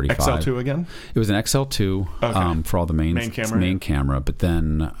 235. XL2 again? It was an XL2 for all the main camera. But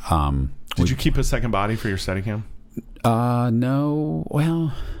then... Did you keep a second body for your Steadicam? No.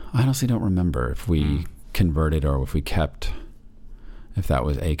 Well, I honestly don't remember if we converted or if we kept... If that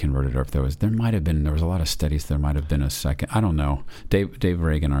was a converted, or if there was a lot of steadies. There might have been a second. I don't know. Dave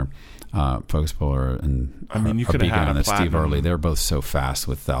Reagan, our focus puller, and you could have had a Steve Early. They're both so fast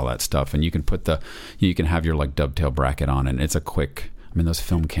with all that stuff, and you can you can have your like dovetail bracket on, and it's a quick. I mean, those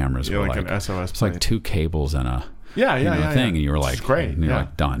film cameras were like an SOS. It's like two cables and a thing, and you were like, great. And you're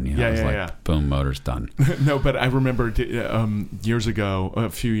like done. Boom, motor's done. No, but I remember years ago, a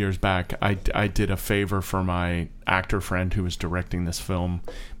few years back, I did a favor for my actor friend who was directing this film.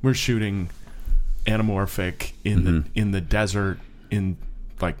 We're shooting anamorphic in the desert in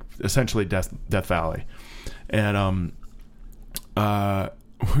like essentially Death Valley, and we're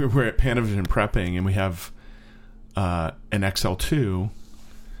at Panavision prepping, and we have an XL2.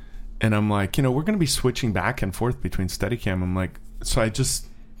 And I'm like, we're going to be switching back and forth between Steadicam. I'm like, so I just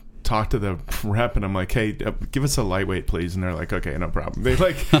talked to the rep, and I'm like, hey, give us a lightweight, please. And they're like, okay, no problem. They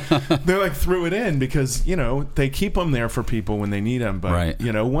threw it in because they keep them there for people when they need them. But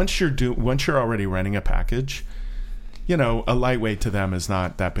once you're already renting a package, a lightweight to them is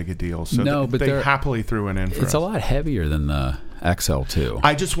not that big a deal. So they happily threw it in. For us. A lot heavier than the XL2.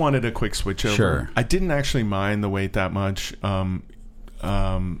 I just wanted a quick switch over. Sure. I didn't actually mind the weight that much.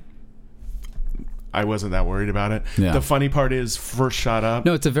 I wasn't that worried about it. Yeah. The funny part is, first shot up...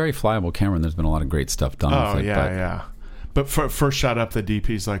 No, it's a very flyable camera, and there's been a lot of great stuff done with it. Yeah. But first shot up, the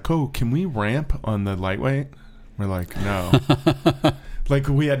DP's like, oh, can we ramp on the lightweight? We're like, no. Like,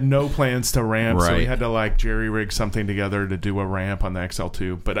 we had no plans to ramp, so we had to, like, jerry-rig something together to do a ramp on the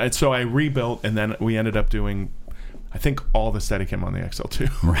XL2. But so I rebuilt, and then we ended up doing... I think all the Steadicam on the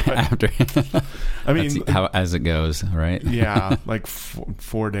XL2. Right after. I mean... That's how as it goes, right? Yeah, like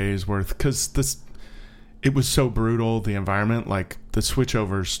 4 days worth. Because it was so brutal, the environment. Like, the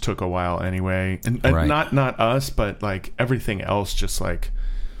switchovers took a while anyway. And not us, but, like, everything else just, like...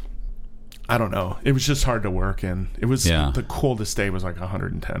 I don't know. It was just hard to work in. It was... The coldest day was, like,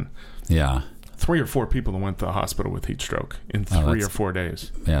 110. Yeah. 3 or 4 people that went to the hospital with heat stroke in 3 or 4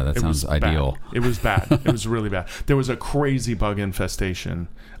 days. Yeah, that sounds ideal. It was bad. It was really bad. There was a crazy bug infestation.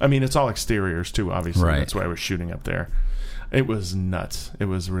 I mean, it's all exteriors too, obviously. Right. That's why I was shooting up there. It was nuts. It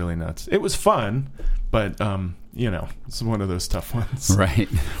was really nuts. It was fun, but it's one of those tough ones. Right.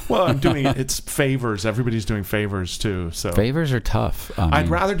 Well, I'm doing it's favors. Everybody's doing favors too. So favors are tough. I'd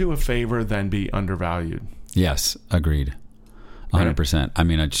rather do a favor than be undervalued. Yes, agreed. 100%. I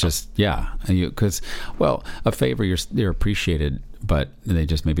mean, it's just because a favor you're appreciated, but they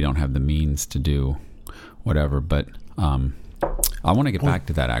just maybe don't have the means to do whatever. But I want to get back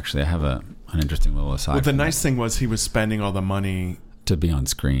to that. Actually, I have an interesting little aside. Well, the nice thing was he was spending all the money to be on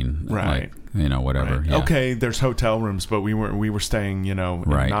screen, right? Like, whatever. Right. Yeah. Okay, there's hotel rooms, but we were staying, in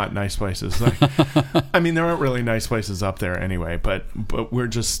not nice places. Like, I mean, there aren't really nice places up there anyway, but we're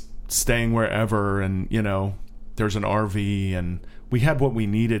just staying wherever, and there's an RV, and we had what we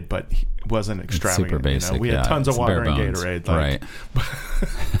needed, but it wasn't extravagant. It's super basic. We had tons of water and Gatorade. Right.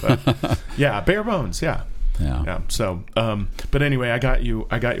 But, yeah, bare bones. Yeah. Yeah. So, but anyway, I got you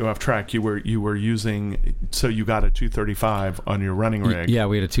off track. You were using, so you got a 235 on your running rig. Yeah,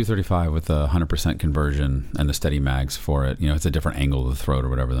 we had a 235 with a 100% conversion and the steady mags for it. It's a different angle of the throat or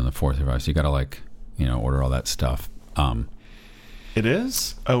whatever than the 435. So you got to order all that stuff. It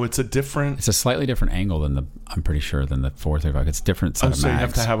is? Oh, it's a slightly different angle than I'm pretty sure than the 435. It's different set of mags. So you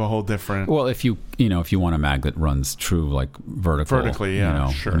have to have a whole different. Well, if you want a mag that runs true like vertically, yeah,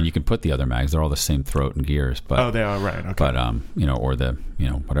 sure. I mean, you can put the other mags. They're all the same throat and gears, but they are, right? Okay. But or the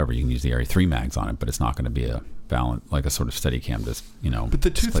whatever, you can use the Arri 3 mags on it, but it's not going to be a balance like a sort of steady cam. But the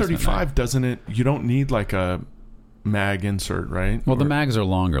 235 doesn't it? You don't need like a mag insert, right? Well, the mags are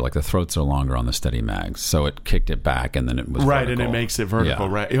longer, like the throats are longer on the steady mags, so it kicked it back and then it was right vertical. And it makes it vertical,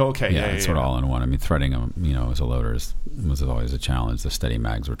 right? Okay, it's sort of all in one. I mean, threading them as a loader was always a challenge. The steady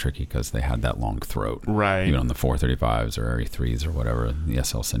mags were tricky because they had that long throat, right? Even on the 435s or Arri 3s or whatever, the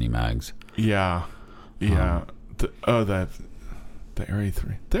SL Cine mags. The Arri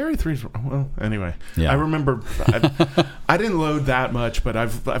 3. The Arri 3s, well, anyway. Yeah. I remember, I didn't load that much, but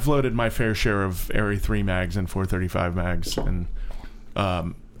I've loaded my fair share of Arri 3 mags and 435 mags. And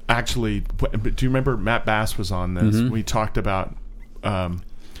actually, do you remember Matt Bass was on this? Mm-hmm. We talked about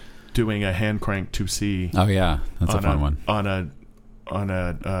doing a hand crank 2C. Oh, yeah. That's a fun one. On a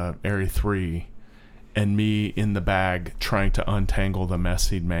Arri 3, and me in the bag trying to untangle the mess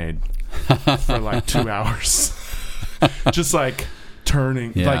he'd made for like 2 hours. Just like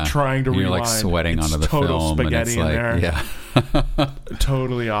turning, like trying to rewind. You're like sweating onto the total film. Spaghetti and in there. Yeah.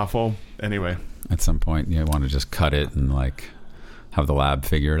 Totally awful. Anyway. At some point, you want to just cut it and like have the lab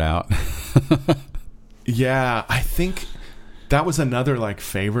figure it out. Yeah, I think that was another like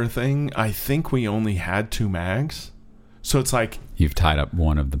favor thing. I think we only had 2 mags. So it's like you've tied up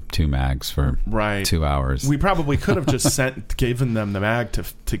one of the 2 mags for 2 hours. We probably could have just given them the mag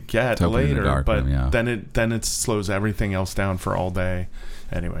to get later, but then it slows everything else down for all day.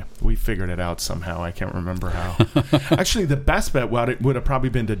 Anyway, we figured it out somehow. I can't remember how. Actually, the best bet would have probably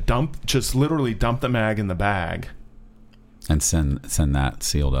been to just literally dump the mag in the bag. And send that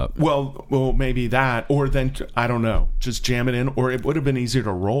sealed up. Well, maybe that, or then I don't know, just jam it in, or it would have been easier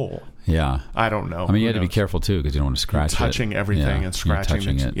to roll. Yeah, I don't know. I mean, you had to be careful too because you don't want to scratch touching everything and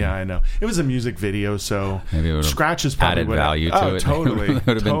scratching it. Yeah, I know. It was a music video, so maybe scratches probably added value to it. Totally, it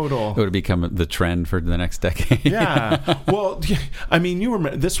would have become the trend for the next decade. Yeah. Well, I mean, you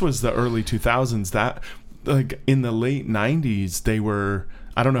remember this was the early 2000s. That like in the late 90s, they were.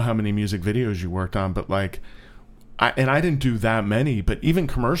 I don't know how many music videos you worked on, but like. I didn't do that many, but even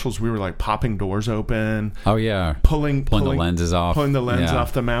commercials, we were like popping doors open. Oh yeah, pulling the lenses off, pulling the lens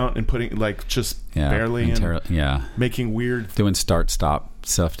off the mount, and putting like just barely, making weird, doing start-stop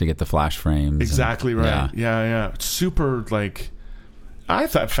stuff to get the flash frames. Exactly right. Yeah. Super like, I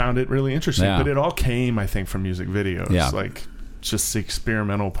found it really interesting, but it all came, I think, from music videos. Yeah. Like just the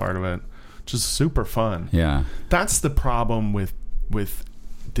experimental part of it, just super fun. Yeah, that's the problem with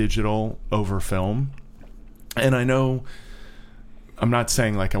digital over film. And I know I'm not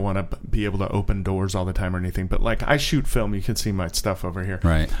saying like I want to be able to open doors all the time or anything, but like I shoot film. You can see my stuff over here.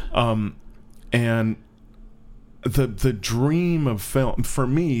 Right. And the dream of film, for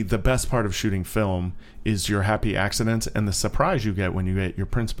me, the best part of shooting film is your happy accidents and the surprise you get when you get your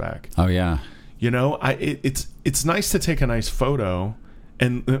prints back. Oh, yeah. It's nice to take a nice photo.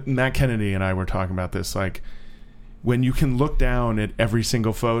 And Matt Kennedy and I were talking about this. Like when you can look down at every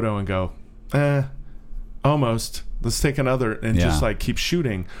single photo and go, almost. Let's take another and just like keep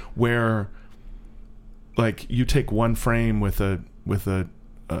shooting. Where, like, you take one frame with a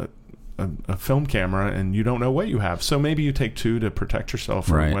film camera and you don't know what you have. So maybe you take 2 to protect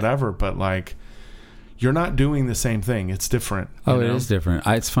yourself or whatever. But like, you're not doing the same thing. It's different. Oh, it is different.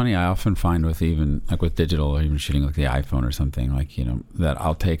 It's funny. I often find with digital or even shooting like the iPhone or something, like, that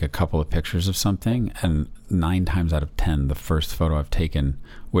I'll take a couple of pictures of something and 9 times out of 10, the first photo I've taken,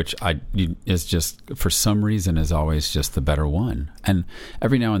 which is just for some reason is always just the better one. And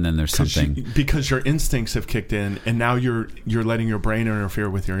every now and then there's something because your instincts have kicked in, and now you're letting your brain interfere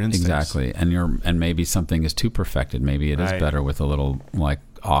with your instincts. Exactly. And maybe something is too perfected. Maybe it is better with a little like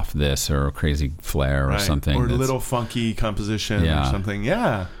off this or a crazy flare or something, or a little funky composition or something.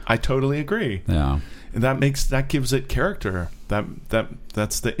 Yeah, I totally agree. Yeah. And that gives it character.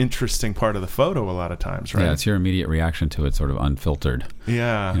 That's the interesting part of the photo a lot of times, right? Yeah, it's your immediate reaction to it, sort of unfiltered.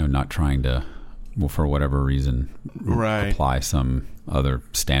 Yeah. Not trying to, for whatever reason, apply some other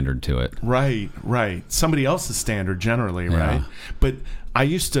standard to it. Right. Somebody else's standard generally, right? But I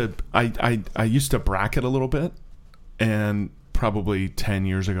used to bracket a little bit, and probably 10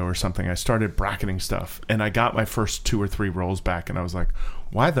 years ago or something, I started bracketing stuff, and I got my first 2 or 3 rolls back, and I was like,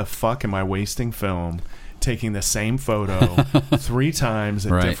 why the fuck am I wasting film taking the same photo 3 times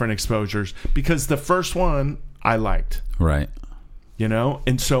at different exposures because the first one I liked. Right. You know?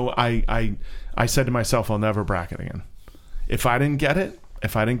 And so I said to myself, I'll never bracket again. If I didn't get it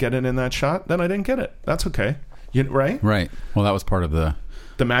in that shot, then I didn't get it. That's okay. Right? Right. Well, that was part of the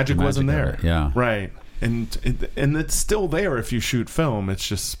magic wasn't there. Yeah. Right. And it's still there if you shoot film. It's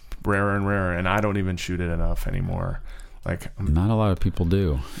just rarer and rarer, and I don't even shoot it enough anymore. Like, not a lot of people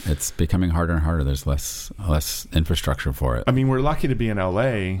do. It's becoming harder and harder. There's less infrastructure for it. I mean, we're lucky to be in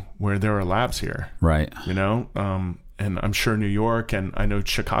LA where there are labs here. Right. You know, and I'm sure New York, and I know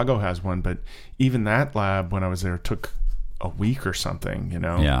Chicago has one, but even that lab when I was there took a week or something, you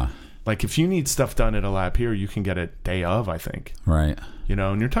know? Yeah. Like if you need stuff done at a lab here, you can get it day of, I think. Right. You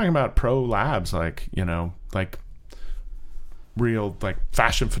know, and you're talking about pro labs, like, you know, like real, like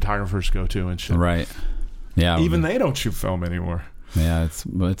fashion photographers go to and shit. Right. Yeah. Even they don't shoot film anymore. Yeah. It's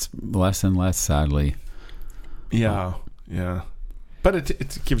less and less, sadly. Yeah. Yeah. But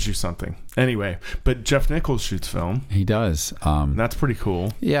it gives you something. Anyway, but Jeff Nichols shoots film. He does. And that's pretty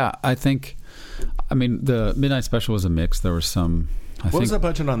cool. Yeah. I mean, the Midnight Special was a mix. There was some... What was the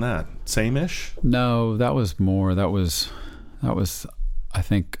budget on that? Same-ish? No, that was more. That was, I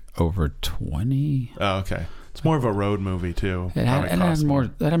think, over 20. Oh, okay. It's more of a road movie too. It had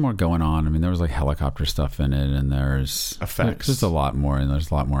more going on. I mean, there was like helicopter stuff in it, and there's effects. There's a lot more, and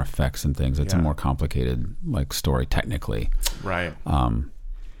there's a lot more effects and things. It's a more complicated like story technically. Right.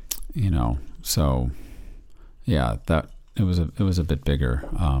 You know, so yeah, that it was a bit bigger.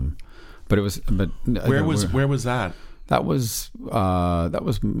 But where was that? That was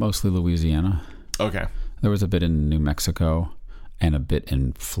mostly Louisiana. Okay. There was a bit in New Mexico and a bit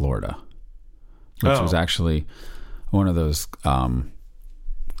in Florida, which was actually one of those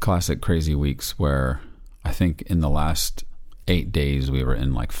classic crazy weeks where I think in the last 8 days we were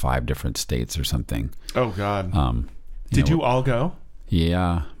in like 5 different states or something. Oh God. Did you all go?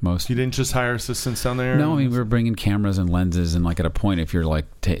 Yeah, most. You didn't just hire assistants down there? No, I mean we were bringing cameras and lenses, and like at a point, if you're like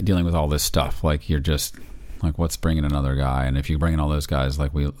dealing with all this stuff, like you're just. Like what's bringing another guy, and if you bring in all those guys,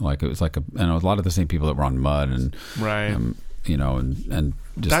 it was like a lot of the same people that were on Mud, and right, you know, and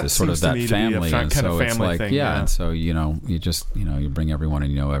just that this sort of that family, and so it's like thing, and so you know, you just you bring everyone,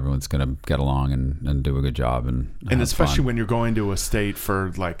 and you know everyone's gonna get along and do a good job, and especially fun. When you're going to a state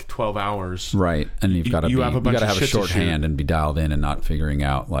for like 12 hours, right? And you've got to have a shorthand and be dialed in and not figuring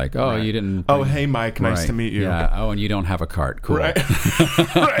out like you didn't. Oh, hey Mike, nice to meet you. Yeah. Oh, and you don't have a cart. Cool. Right.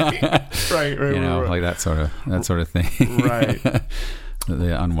 right. You know, like that sort of thing. Right.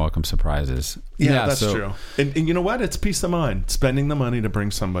 The unwelcome surprises. Yeah, that's true. And you know what? It's peace of mind. Spending the money to bring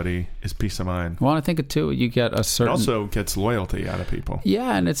somebody is peace of mind. Well, I think too, you get a certain... It also gets loyalty out of people.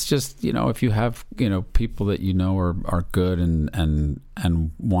 Yeah, and it's just, if you have, people that are good and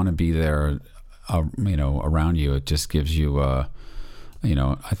want to be there, around you, it just gives you, I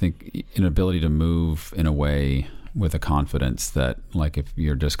think an ability to move in a way with a confidence that, like, if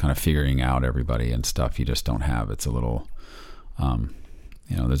you're just kind of figuring out everybody and stuff, you just don't have. It's a little...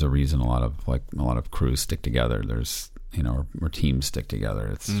 there's a reason a lot of crews stick together. There's, or teams stick together.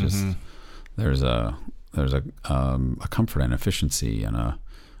 It's just there's a comfort and efficiency and a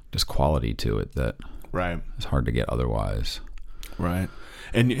just quality to it that is hard to get otherwise. Right.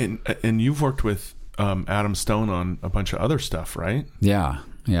 And you've worked with Adam Stone on a bunch of other stuff, right? Yeah.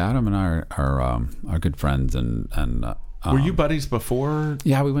 Adam and I are good friends and were you buddies before?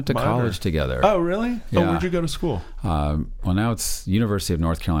 Yeah, we went to college together. Oh, really? Yeah. Oh, where'd you go to school? Well, now it's University of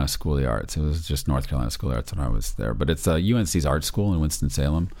North Carolina School of the Arts. It was just North Carolina School of the Arts when I was there. But it's UNC's art school in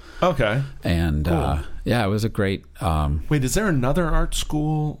Winston-Salem. Okay. And, cool. It was a great... Wait, is there another art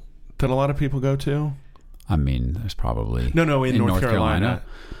school that a lot of people go to? I mean, there's probably... No, in North Carolina.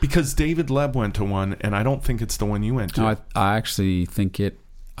 Because David Leb went to one, and I don't think it's the one you went to. No, I actually think it...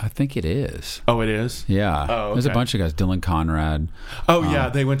 I think it is. Oh, it is? Yeah. Oh, okay. There's a bunch of guys. Dylan Conrad. Oh, yeah.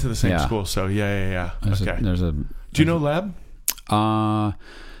 They went to the same school. So, yeah. Okay. Do you know Leb?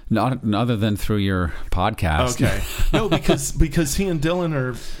 Not other than through your podcast. Okay. No, because he and Dylan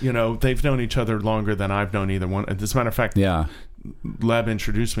are, they've known each other longer than I've known either one. As a matter of fact, Leb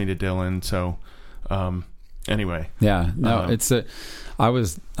introduced me to Dylan. So, anyway. Yeah. No, I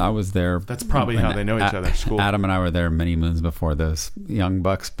was there. That's probably how they know each other. School. Adam and I were there many moons before those young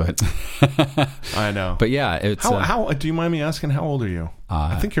bucks, but I know. But yeah, it's how do you mind me asking? How old are you?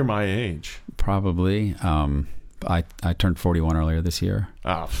 I think you're my age. Probably. I turned 41 earlier this year.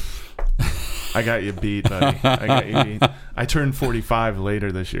 Oh, I got you beat, buddy. I turned 45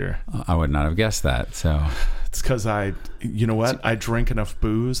 later this year. I would not have guessed that. So. It's because I drink enough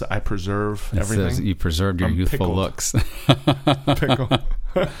booze. I preserve everything. You preserved your youthful looks. Pickle.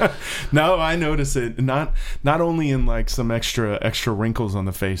 No, I notice it not only in like some extra wrinkles on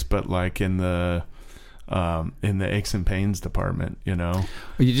the face, but like in the aches and pains department, you know.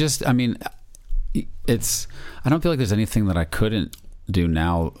 You just, I mean, it's, I don't feel like there's anything that I couldn't do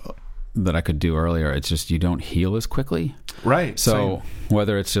now that I could do earlier. It's just you don't heal as quickly. Right. So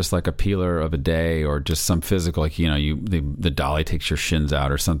whether it's just like a peeler of a day or just some physical, like, you know, the dolly takes your shins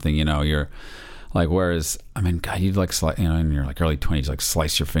out or something, you know, you're like, whereas, I mean, God, you'd like, you know, in your like early 20s, like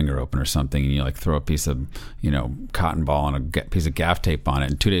slice your finger open or something and you like throw a piece of, you know, cotton ball on a piece of gaff tape on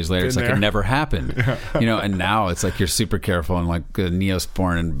it. And 2 days later, it's like it never happened, you know, and now it's like you're super careful and like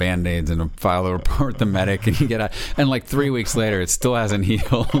Neosporin and Band-Aids and file a report with the medic and you get out. And like 3 weeks later, it still hasn't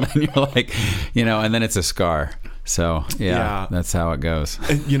healed. And you're like, you know, and then it's a scar. So yeah, that's how it goes.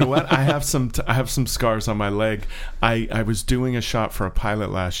 And you know what? I have some scars on my leg. I was doing a shot for a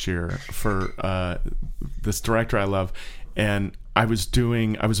pilot last year for this director I love, and I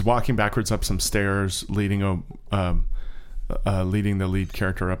was walking backwards up some stairs, leading the lead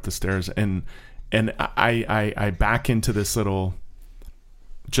character up the stairs, and I back into this little,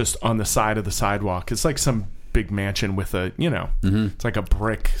 just on the side of the sidewalk. It's like some big mansion with a, you know, it's like a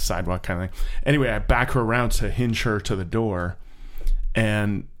brick sidewalk kind of thing. Anyway, I back her around to hinge her to the door,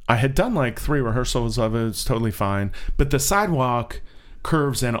 and I had done like 3 rehearsals of it. It's totally fine, but the sidewalk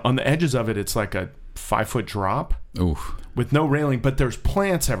curves, and on the edges of it, it's like a 5-foot drop. Oof. With no railing, but there's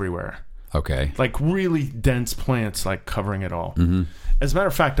plants everywhere. Okay. Like really dense plants, like covering it all. As a matter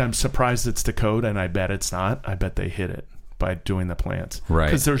of fact, I'm surprised it's Dakota, and I bet it's not. I bet they hit it by doing the plants, right?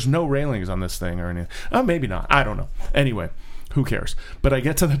 Because there's no railings on this thing or anything. Oh, maybe not. I don't know. Anyway, who cares? But I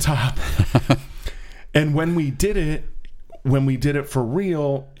get to the top, and when we did it for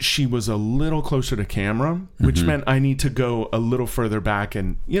real, she was a little closer to camera, which meant I need to go a little further back,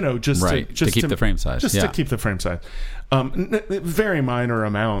 and you know, just to keep the frame size, to keep the frame size. Very minor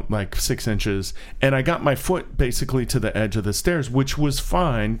amount, like 6 inches, and I got my foot basically to the edge of the stairs, which was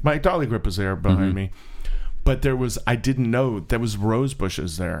fine. My dolly grip was there behind me. But I didn't know there was rose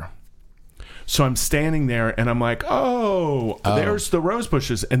bushes there. So I'm standing there and I'm like, oh, there's the rose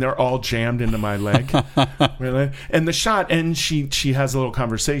bushes. And they're all jammed into my leg. And the shot, and she has a little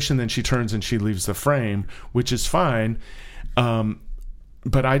conversation, then she turns and she leaves the frame, which is fine.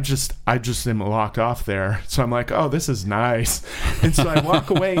 But I just am locked off there. So I'm like, oh, this is nice. And so I walk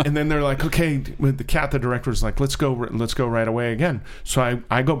away, and then they're like, okay, with the director was like, let's go right away again. So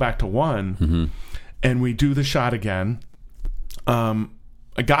I go back to 1. And we do the shot again.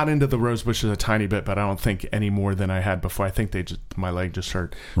 I got into the rose bushes a tiny bit, but I don't think any more than I had before. I think my leg just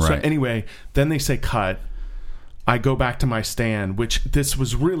hurt. Right. So anyway, then they say cut. I go back to my stand, which this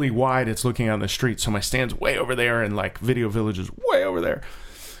was really wide. It's looking out on the street. So my stand's way over there, and like Video Village is way over there.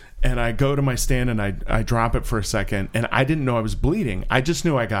 And I go to my stand and I drop it for a second, and I didn't know I was bleeding. I just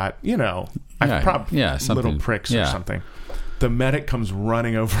knew I got, you know, little pricks or something. The medic comes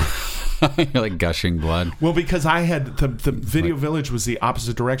running over. You're like gushing blood. Well, because I had the Video Village was the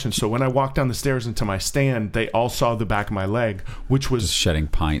opposite direction. So when I walked down the stairs into my stand, they all saw the back of my leg, which was just shedding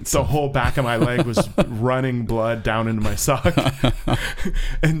pints. The whole back of my leg was running blood down into my sock.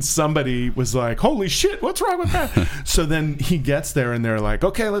 And somebody was like, holy shit, what's wrong with that? So then he gets there and they're like,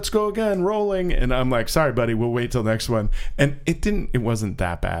 okay, let's go again, rolling. And I'm like, sorry, buddy, we'll wait till next one. And it wasn't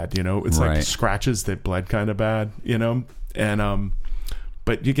that bad, you know. It's like scratches that bled kind of bad, you know. And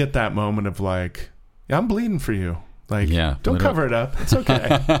but you get that moment of like, yeah, I'm bleeding for you. Like, don't cover it up. It's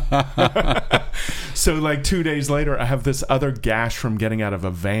okay. So like 2 days later, I have this other gash from getting out of a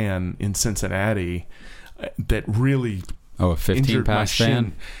van in Cincinnati that really a 15-pass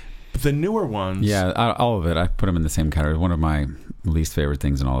van. The newer ones. Yeah, all of it. I put them in the same category. One of my least favorite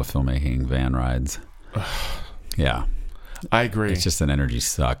things in all of filmmaking, van rides. Yeah. I agree. It's just an energy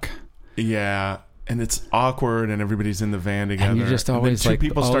suck. Yeah. And it's awkward, and everybody's in the van together. And you just always two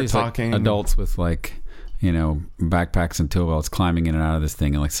people start talking. Like adults with like, you know, backpacks and tool belts climbing in and out of this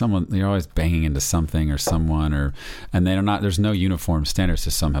thing, and like you're always banging into something or someone, and they're not. There's no uniform standards. So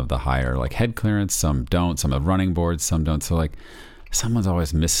some have the higher like head clearance, some don't. Some have running boards, some don't. So like, someone's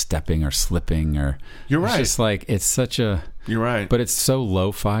always misstepping or slipping, or you're right. It's just like it's such a. You're right. But it's so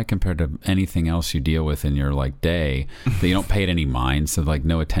lo-fi compared to anything else you deal with in your like day that you don't pay it any mind. So like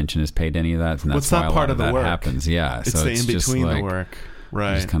no attention is paid to any of that. And that's why a lot of that happens. Yeah. It's so the it's in-between just like, the work.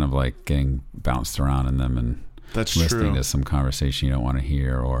 Right. Just kind of like getting bounced around in them and that's listening true. to some conversation you don't want to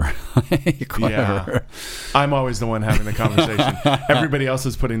hear or like whatever. Yeah. I'm always the one having the conversation. Everybody else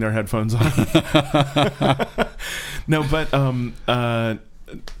is putting their headphones on. No, but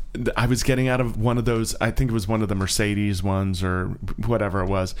I was getting out of one of those, I think it was one of the Mercedes ones or whatever it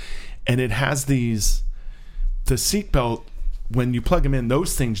was, and it has the seatbelt when you plug them in,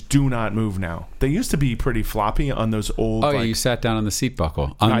 those things do not move now. They used to be pretty floppy on those old. Oh, yeah, you sat down on the seat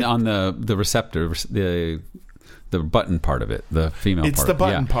buckle on the receptor, the button part of it, the female part. It's the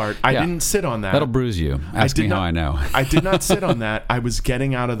button part. I didn't sit on that. That'll bruise you. Ask me how I know. I did not sit on that. I was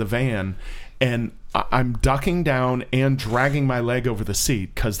getting out of the van, and I'm ducking down and dragging my leg over the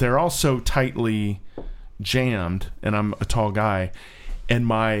seat because they're all so tightly jammed, and I'm a tall guy, and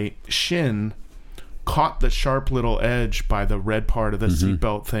my shin caught the sharp little edge by the red part of the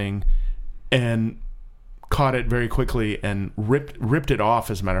seatbelt thing and caught it very quickly and ripped it off,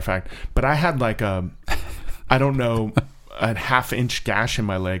 as a matter of fact. But I had like a 1/2-inch gash in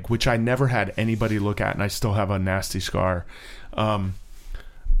my leg, which I never had anybody look at, and I still have a nasty scar. The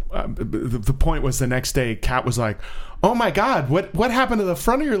point was, the next day, Kat was like, "Oh my God, what happened to the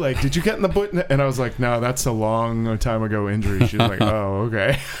front of your leg? Did you get in the boot?" And I was like, "No, that's a long time ago injury." She's like, "Oh,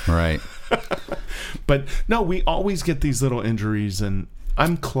 okay." Right. But no, we always get these little injuries, and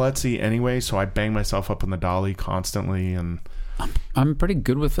I'm klutzy anyway, so I bang myself up on the dolly constantly. And I'm pretty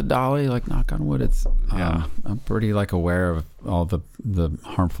good with the dolly, like knock on wood. It's I'm pretty like aware of all the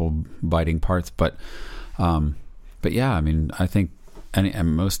harmful biting parts, but yeah, I mean, I think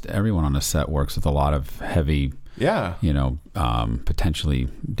most everyone on a set works with a lot of heavy, potentially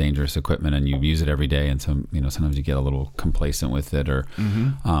dangerous equipment, and you use it every day, and sometimes you get a little complacent with it, or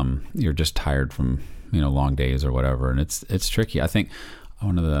you're just tired from long days or whatever, and it's tricky. I think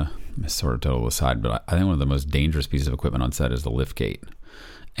one of the sort of total aside, but I think one of the most dangerous pieces of equipment on set is the lift gate.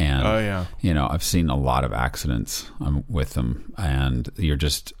 And I've seen a lot of accidents with them, and you're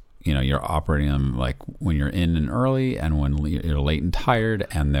just you're operating them like when you're in and early, and when you're late and tired,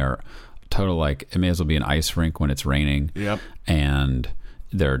 and they're total, like, it may as well be an ice rink when it's raining. Yep. And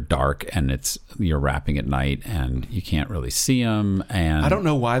they're dark, and you're wrapping at night, and you can't really see them. And I don't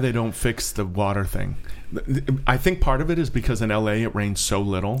know why they don't fix the water thing. I think part of it is because in LA it rains so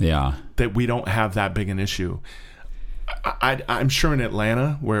little that we don't have that big an issue. I'm sure in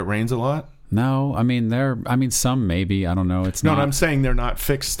Atlanta, where it rains a lot. No, I mean some maybe, I don't know. It's not. No, I'm saying they're not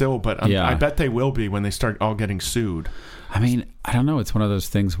fixed still, but I bet they will be when they start all getting sued. I mean, I don't know. It's one of those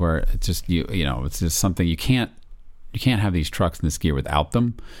things where it's just it's just something you can't have these trucks and this gear without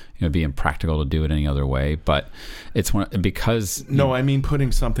them. It'd be impractical to do it any other way. But it's because I mean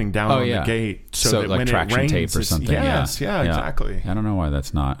putting something down on the gate so that like when traction it rains, tape or something. Yes, yeah, exactly. I don't know why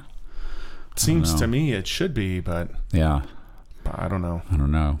that's not. It seems to me it should be, but I don't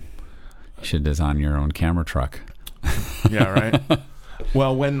know. You should design your own camera truck. Yeah, right.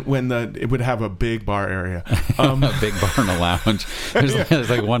 Well, when it would have a big bar area, a big bar in a lounge. There's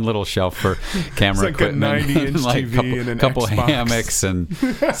like one little shelf for camera equipment, like a 90-inch like TV and a couple Xbox. Hammocks, and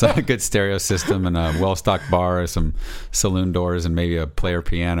some good stereo system, and a well-stocked bar, some saloon doors, and maybe a player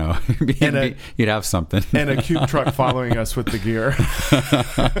piano. You'd have something, and a cube truck following us with the gear.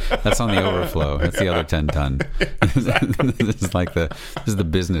 That's on the overflow. That's the other 10-ton. Exactly. This is the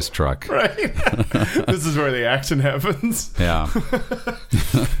business truck. Right. This is where the action happens. Yeah.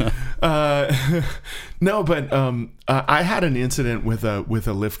 No, but I had an incident with a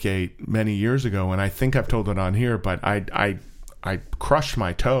liftgate many years ago, and I think I've told it on here. But I crushed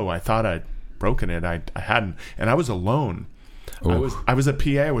my toe. I thought I'd broken it. I hadn't, and I was alone. I was a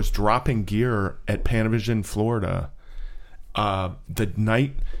PA. I was dropping gear at Panavision, Florida, the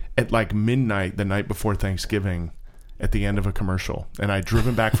night at like midnight, the night before Thanksgiving, at the end of a commercial, and I'd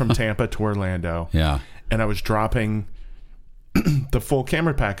driven back from Tampa to Orlando. Yeah, and I was dropping the full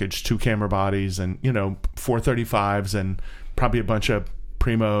camera package, 2 camera bodies, and 435s, and probably a bunch of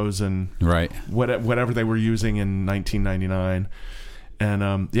Primos, and whatever they were using in 1999.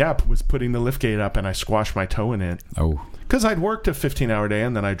 And was putting the liftgate up, and I squashed my toe in it. Oh, because I'd worked a 15-hour day,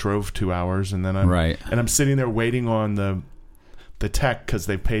 and then I drove 2 hours, and then I'm sitting there waiting on the tech because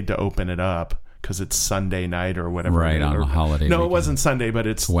they paid to open it up because it's Sunday night or whatever. Right, on a holiday. No, weekend. It wasn't Sunday, but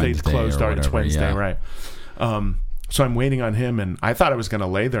they closed. It's Wednesday, right? So I'm waiting on him, and I thought I was going to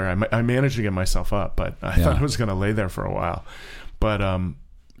lay there. I managed to get myself up, but I thought I was going to lay there for a while. But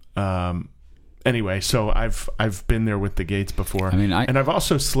anyway, so I've been there with the gates before. I mean, and I've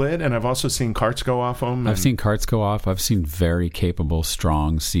also slid, and I've also seen carts go off them. I've seen carts go off. I've seen very capable,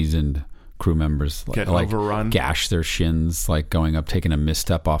 strong, seasoned crew members get overrun, gash their shins, like going up, taking a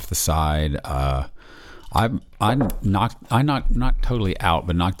misstep off the side. I knocked totally out,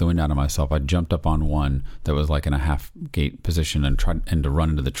 but knocked the wind out of myself. I jumped up on one that was like in a half gate position and tried to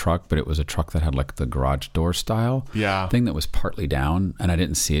run into the truck, but it was a truck that had like the garage door style thing that was partly down, and I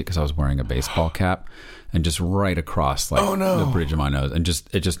didn't see it because I was wearing a baseball cap, and just right across the bridge of my nose, and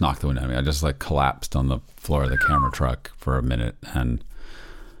it just knocked the wind out of me. I just like collapsed on the floor of the camera truck for a minute, and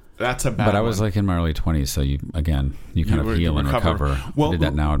That's a bad But I was one. like in my early 20s, so you kind of heal and recover. Well, I did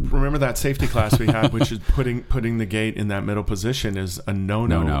that now. Remember that safety class we had, which is putting the gate in that middle position is a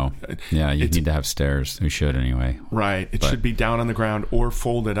no-no. No. Yeah, you need to have stairs. We should anyway. Right. It should be down on the ground or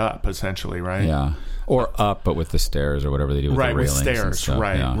folded up, essentially, right? Yeah. Or up, but with the stairs or whatever they do with the Right, with railings. and stairs. stuff.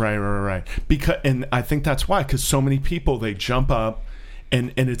 Right, Yeah. right. And I think that's why, because so many people, they jump up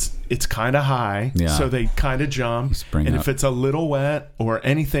and it's kind of high, Yeah. so they kind of jump. Spring and up. if it's a little wet or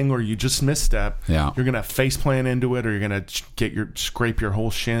anything, or you just misstep, Yeah. you're gonna face plant into it, or you're gonna scrape your whole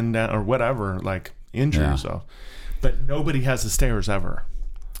shin down, or whatever, like injure Yeah. yourself. But nobody has the stairs ever.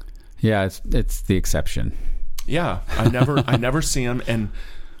 Yeah, it's the exception. Yeah, I never see them, and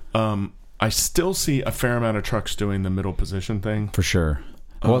I still see a fair amount of trucks doing the middle position thing. For sure.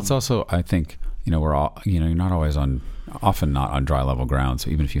 Well, it's also, I think, we're all, you're not always often not on dry level ground. So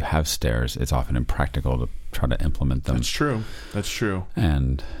even if you have stairs, it's often impractical to try to implement them. That's true.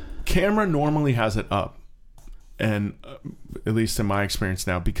 And Camera normally has it up. And at least in my experience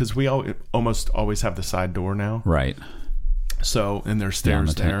now, because we almost always have the side door now. right. So, and there's Yeah,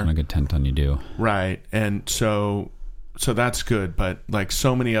 stairs there. on a good 10-ton you do. Right. And so that's good. But like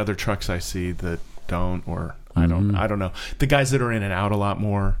so many other trucks I see that don't, or I don't know. The guys that are in and out a lot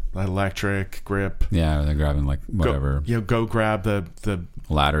more, electric, grip. Yeah, they're grabbing like whatever. Go grab the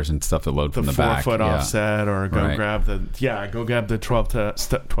Ladders and stuff that load from the back. 4 foot Yeah. offset, or go Right. grab the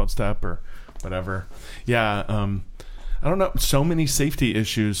 12 step or whatever. Yeah. I don't know. So many safety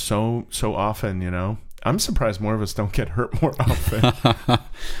issues so often, I'm surprised more of us don't get hurt more often. I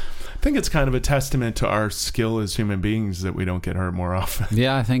think it's kind of a testament to our skill as human beings that we don't get hurt more often.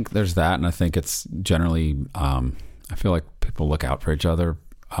 Yeah, I think there's that, and I think it's generally. I feel like people look out for each other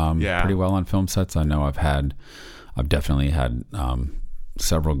pretty well on film sets. I know I've definitely had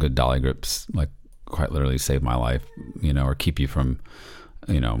several good dolly grips, like quite literally save my life, or keep you from,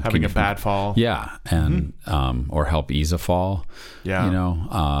 Having a bad fall. Yeah, and or help ease a fall.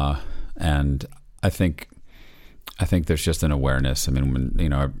 Yeah. And I think there's just an awareness. I mean,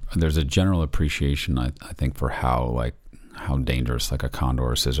 when there's a general appreciation, I think, for how dangerous like a Condor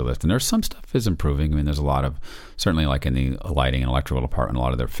or scissor lift, and there's some stuff is improving. I mean, there's a lot of, certainly like in the lighting and electrical department, a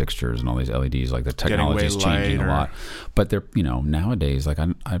lot of their fixtures and all these LEDs, like the technology is changing a lot. But they're, nowadays, like I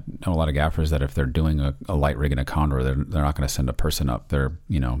know a lot of gaffers that if they're doing a light rig in a Condor, they're not going to send a person up. They're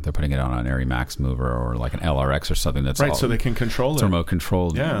putting it on an Arri Max mover or like an LRX or something that's right, so they can control it. Remote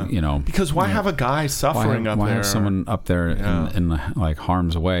controlled. Yeah. Because why have a guy suffering up there? Why have someone up there in like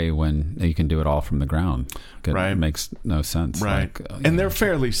harm's way when you can do it all from the ground? It makes no sense. Right. And they're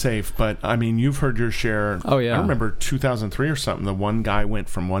fairly safe, but I mean, you've heard your share. Oh, yeah. I remember 2003 or something, the one guy went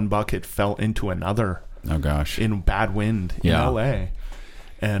from one bucket, fell into another. Oh, gosh. In bad wind in LA.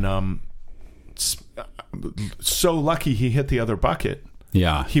 And so lucky he hit the other bucket.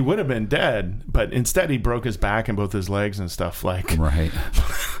 Yeah. He would have been dead, but instead he broke his back and both his legs and stuff like. Right.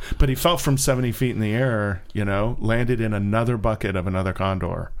 But he fell from 70 feet in the air, landed in another bucket of another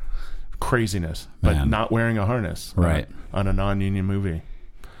Condor. Craziness, but not wearing a harness. Right. On a non-union movie.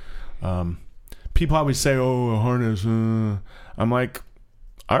 People always say, "Oh, a harness." I'm like,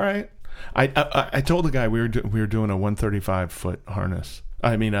 all right. I told the guy we were doing a 135 foot harness.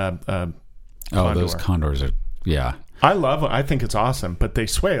 I mean, Condor. Those Condors are, yeah. I love it. I think it's awesome, but they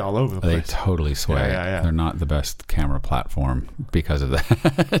sway all over the place. They totally sway. Yeah. They're not the best camera platform because of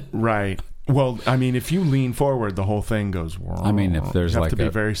that. Right. Well, I mean, if you lean forward, the whole thing goes wrong. I mean, if there's you have like to be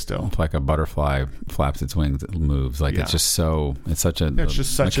very still. If like a butterfly flaps its wings, it moves. Like it's just it's such a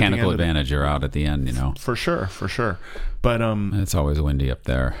mechanical advantage. You're out at the end, For sure. But it's always windy up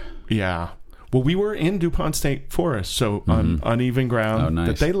there. Yeah. Well, we were in DuPont State Forest, so on uneven ground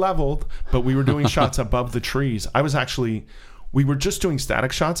that they leveled, but we were doing shots above the trees. We were just doing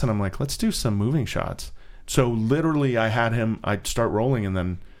static shots, and I'm like, let's do some moving shots. So literally, I'd start rolling, and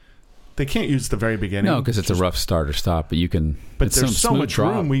then they can't use the very beginning. No, because it's a rough start or stop, but you can. But there's so much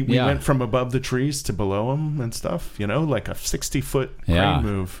drop. room. We went from above the trees to below them and stuff, like a 60-foot crane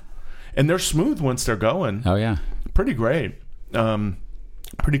move. And they're smooth once they're going. Oh, yeah. Pretty great.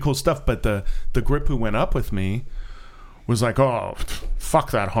 Pretty cool stuff. But the grip who went up with me was like, "Oh,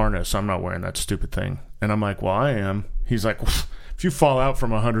 fuck that harness. I'm not wearing that stupid thing." And I'm like, "Well, I am." He's like, "If you fall out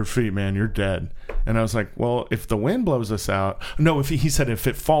from 100 feet, man, you're dead." And I was like, "Well, if the wind blows us out..." No, he said, "If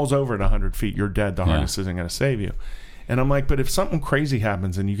it falls over at 100 feet, you're dead. The harness isn't going to save you." And I'm like, "But if something crazy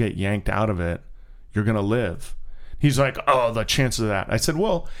happens and you get yanked out of it, you're going to live." He's like, "Oh, the chances of that." I said,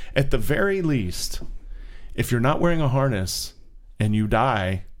 "Well, at the very least, if you're not wearing a harness and you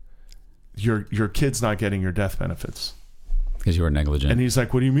die, your kid's not getting your death benefits." Because you were negligent. And he's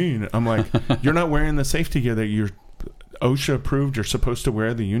like, "What do you mean?" I'm like, "You're not wearing the safety gear that OSHA approved. You're supposed to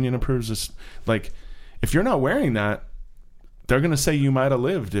wear. The union approves this. Like, if you're not wearing that, they're going to say you might have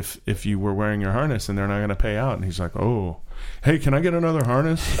lived if you were wearing your harness, and they're not going to pay out. And he's like, oh, hey, can I get another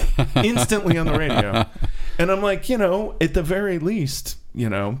harness? Instantly on the radio. And I'm like, at the very least,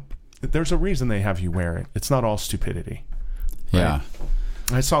 there's a reason they have you wear it. It's not all stupidity. Right? Yeah.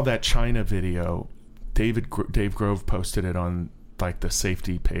 I saw that China video. Dave Grove posted it on like the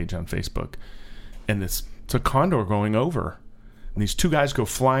safety page on Facebook. And it's a condor going over. And these two guys go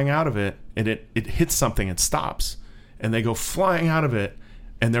flying out of it, and it hits something and stops. And they go flying out of it,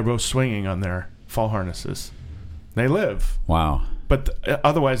 and they're both swinging on their fall harnesses. They live. Wow. But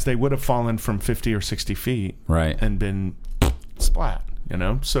otherwise, they would have fallen from 50 or 60 feet. Right. And been splat,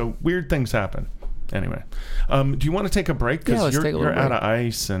 So weird things happen. Anyway, do you want to take a break? Because you're out of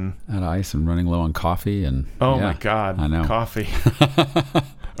ice and running low on coffee and my God, I know. Coffee.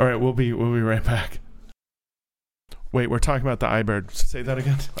 All right, we'll be right back. Wait, we're talking about the iBird. Say that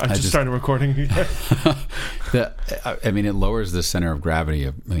again. I just started recording again. It lowers the center of gravity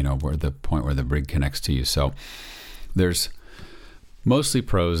of where the point where the brig connects to you. So there's mostly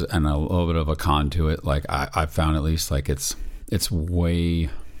pros and a little bit of a con to it. Like I found, at least, like it's way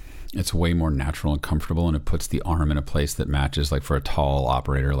more natural and comfortable, and it puts the arm in a place that matches, like for a tall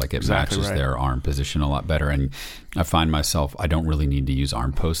operator, like it matches their arm position a lot better. And I find myself, I don't really need to use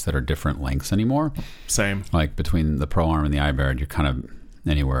arm posts that are different lengths anymore. Same. Like between the Pro Arm and the iBird, you're kind of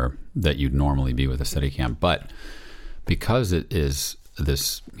anywhere that you'd normally be with a Steadicam. But because it is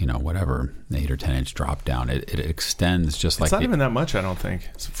this, 8 or 10 inch drop down, it extends just it's not even that much, I don't think.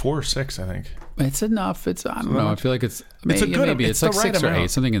 It's 4 or 6, I think. It's enough. I don't know. I feel like it's a good, maybe it's like 6 or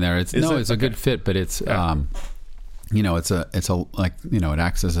 8, something in there. It's a good fit, but it's it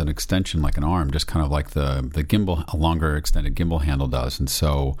acts as an extension, like an arm, just kind of like the gimbal, a longer extended gimbal handle does. And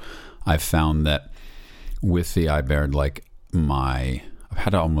so I've found that with the iBird, I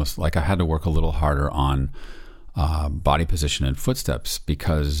had to work a little harder on body position and footsteps,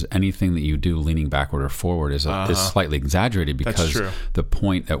 because anything that you do leaning backward or forward is slightly exaggerated, because the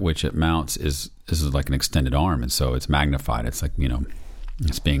point at which it mounts is like an extended arm, and so it's magnified. It's like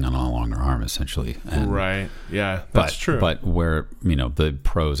it's being on a longer arm essentially. And, right. Yeah, that's true. But where the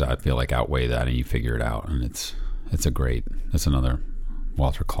pros, I feel like, outweigh that, and you figure it out, and it's another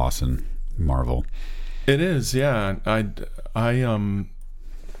Walter Clausen marvel. It is. Yeah.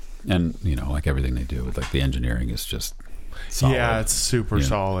 And like everything they do with like the engineering is just solid. Yeah, it's super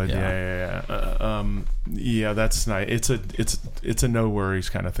solid. Yeah. That's nice. It's a no worries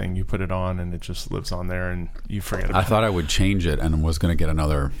kind of thing. You put it on and it just lives on there, and you forget about it. I thought I would change it and was going to get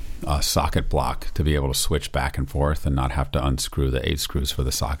another socket block to be able to switch back and forth and not have to unscrew the 8 screws for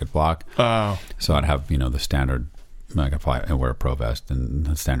the socket block. Oh. So I'd have the standard. I wear a Pro Vest and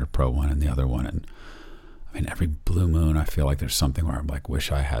the standard Pro one and the other one, and every blue moon, I feel like there's something where I'm like, wish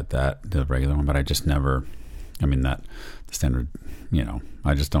I had the regular one, but I just never, the standard,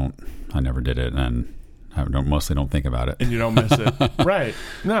 I never did it, and I mostly don't think about it. And you don't miss it. Right.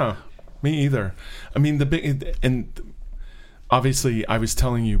 No, me either. Obviously, I was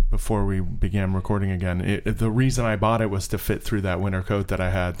telling you before we began recording again, the reason I bought it was to fit through that winter coat that I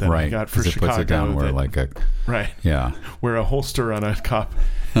had that I got for Chicago. It puts it down where where a holster on a cup.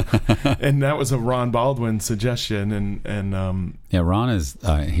 And that was a Ron Baldwin suggestion. And Ron is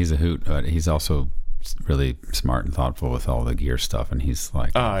he's a hoot, but he's also really smart and thoughtful with all the gear stuff, and he's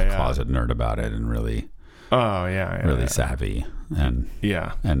like a closet nerd about it, and really savvy, and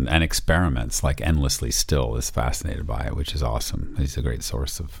and experiments like endlessly. Still is fascinated by it, which is awesome. He's a great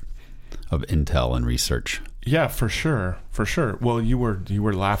source of intel and research. Yeah, for sure. Well, you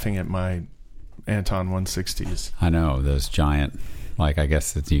were laughing at my Anton 160s. I know, those giant. Like, I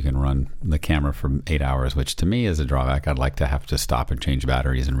guess that you can run the camera for 8 hours, which to me is a drawback. I'd like to have to stop and change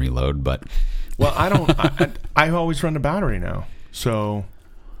batteries and reload, but well, I don't. I always run the battery now, so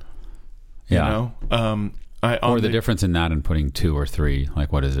or the difference in that and putting 2 or 3.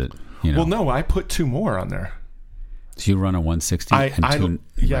 Like, what is it? Well, no, I put 2 more on there. So you run a 160 and 2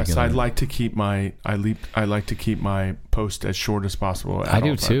 yes, regular. I'd like to keep my I like to keep my post as short as possible. I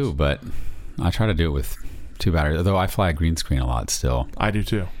do too, but I try to do it with 2 batteries, although I fly a green screen a lot still. I do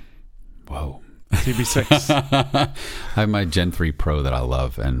too. Whoa. TB6. I have my Gen 3 Pro that I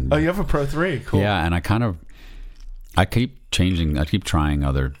love. And you have a Pro 3? Cool. Yeah, and I keep trying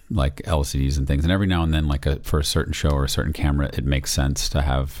other like LCDs and things, and every now and then, like for a certain show or a certain camera, it makes sense to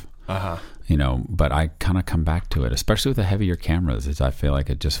have, but I kind of come back to it, especially with the heavier cameras. I feel like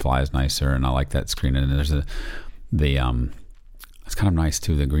it just flies nicer, and I like that screen. And there's it's kind of nice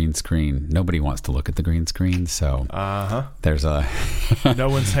too. The green screen, nobody wants to look at the green screen, so there's a no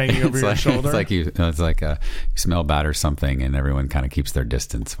one's hanging over your shoulder. It's like you smell bad or something, and everyone kind of keeps their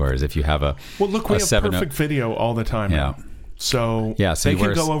distance. Whereas if you have we have perfect video all the time. Yeah. Now. So they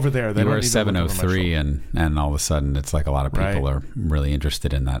can go over there. You wear a 703, and all of a sudden it's like a lot of people are really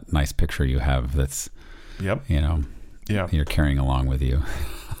interested in that nice picture you have. That's you're carrying along with you.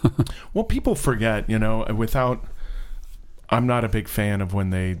 Well, people forget, I'm not a big fan of when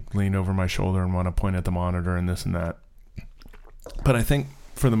they lean over my shoulder and want to point at the monitor and this and that. But I think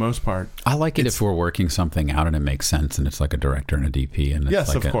for the most part, I like it if we're working something out and it makes sense and it's like a director and a DP and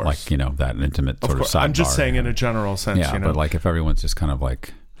it's of course. That intimate sort of sidebar. I'm just saying in a general sense. Yeah, but like if everyone's just kind of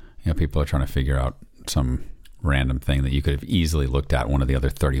like, people are trying to figure out some random thing that you could have easily looked at one of the other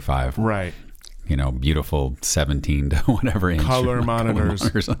 35. Right. Beautiful 17 to whatever inch color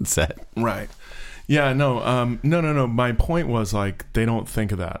monitors on set. Right. Yeah, no. My point was like they don't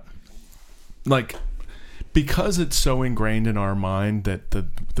think of that. Like because it's so ingrained in our mind that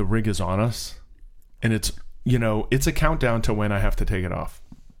the rig is on us and it's a countdown to when I have to take it off,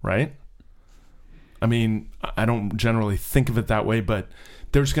 right? I mean, I don't generally think of it that way, but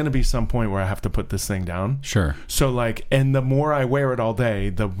there's going to be some point where I have to put this thing down. Sure. So and the more I wear it all day,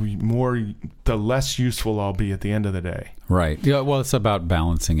 the less useful I'll be at the end of the day. Right. Yeah. Well, it's about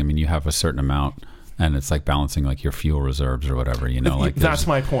balancing. I mean, you have a certain amount, and it's like balancing like your fuel reserves or whatever. Like that's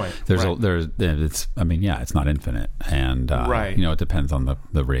my point. It's not infinite, and it depends on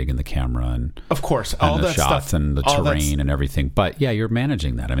the rig and the camera and of course all the shots stuff, and the terrain and everything. But you're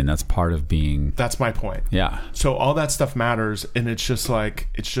managing that. I mean, that's part of being. That's my point. Yeah. So all that stuff matters, and it's just like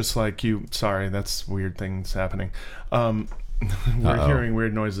you. Sorry, that's weird things happening. We're hearing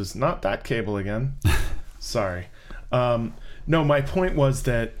weird noises. Not that cable again. Sorry. No, my point was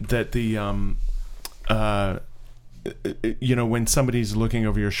that the when somebody's looking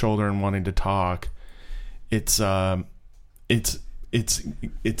over your shoulder and wanting to talk, it's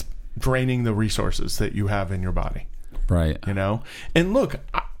draining the resources that you have in your body. Right. And look,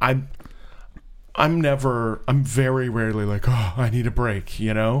 I'm very rarely like, oh, I need a break,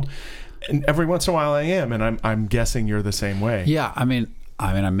 and every once in a while I am, and I'm guessing you're the same way. Yeah.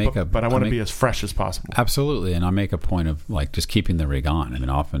 But I want to be as fresh as possible. Absolutely. And I make a point of like just keeping the rig on. I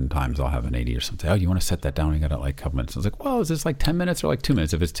mean, oftentimes I'll have an 80 or something. Oh, you want to set that down? We got it like a couple minutes. I was like, well, is this like 10 minutes or like 2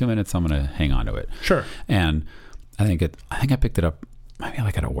 minutes? If it's 2 minutes, I'm going to hang on to it. Sure. And I think I picked it up maybe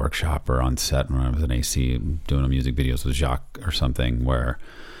like at a workshop or on set when I was in AC doing music videos with Jacques or something where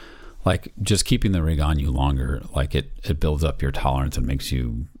like just keeping the rig on you longer, like it builds up your tolerance and makes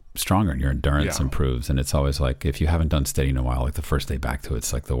you stronger and your endurance improves. And it's always like if you haven't done steady in a while, like the first day back to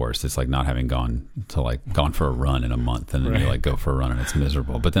it's like the worst. It's like not having gone for a run in a month and then you like go for a run and it's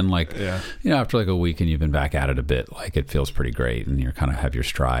miserable. But then after like a week and you've been back at it a bit, like it feels pretty great and you're kind of have your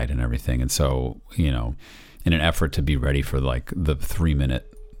stride and everything. And so in an effort to be ready for like the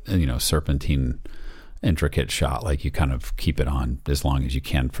 3-minute serpentine intricate shot, like you kind of keep it on as long as you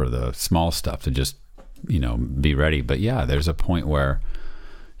can for the small stuff to just be ready. But there's a point where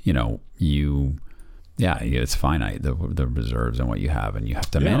it's finite, the reserves and what you have, and you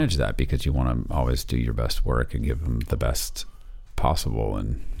have to manage that because you want to always do your best work and give them the best possible.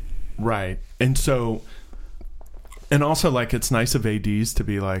 And right. And so, and also like, it's nice of ADs to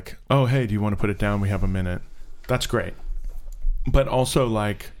be like, oh, hey, do you want to put it down? We have a minute. That's great. But also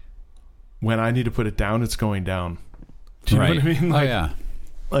like when I need to put it down, it's going down. Do you know what I mean? Like, oh yeah.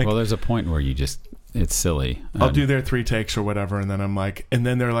 Like, well, there's a point where it's silly. I'll do their 3 takes or whatever, and then I'm like, and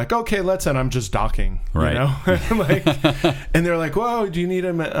then they're like, okay, and I'm just docking, right? And they're like, whoa, do you need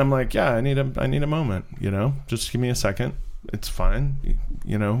a? I'm like, yeah, I need a moment, just give me a second, it's fine,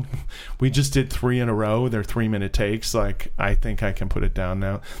 We just did 3 in a row. They're 3-minute takes. Like, I think I can put it down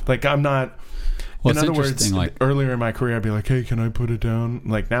now. Like, I'm not. Well, in other words, like earlier in my career, I'd be like, hey, can I put it down?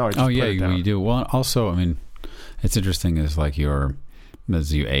 Like now, I just put it down. You do. Well, also, I mean, it's interesting is like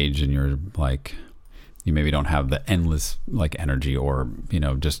as you age and you're like. You maybe don't have the endless like energy or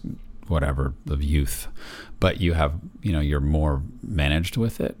just whatever of youth, but you have you're more managed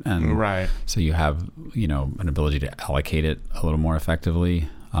with it, and right. So you have an ability to allocate it a little more effectively.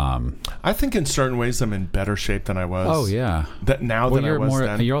 I think in certain ways I'm in better shape than I was. Oh yeah, that now well, than I was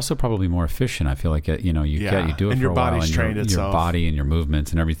then. You're also probably more efficient. I feel like you do it and for your a while, body's and trained itself. Your body and your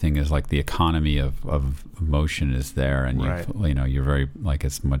movements and everything is like the economy of motion is there, and you're very like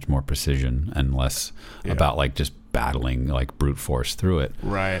it's much more precision and less about like just battling like brute force through it.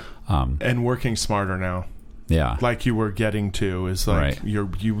 Right. And working smarter now. Yeah. Like you were getting to is like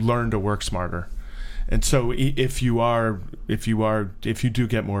you learn to work smarter. And so if you do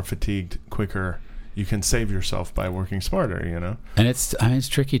get more fatigued quicker, you can save yourself by working smarter, you know? And it's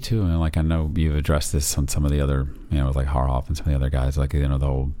tricky too. And like, I know you've addressed this on some of the other, you know, with like Harhoff and some of the other guys, like, you know, the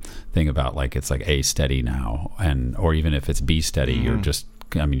whole thing about like, it's like A steady now, or even if it's B steady, you're just,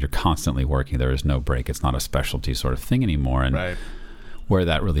 I mean, you're constantly working. There is no break. It's not a specialty sort of thing anymore. And right. Where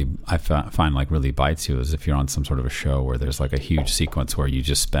that really, I find like really bites you is if you're on some sort of a show where there's like a huge sequence where you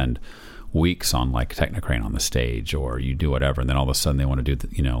just spend weeks on like Technocrane on the stage, or you do whatever, and then all of a sudden they want to do,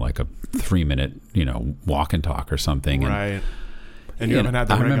 you know, like a 3-minute, you know, walk and talk or something. Right. And you haven't had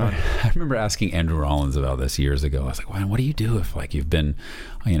the rig on. I remember asking Andrew Rollins about this years ago. I was like, "Well, what do you do if like you've been,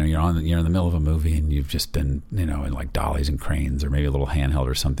 you know, you're in the middle of a movie and you've just been, you know, in like dollies and cranes or maybe a little handheld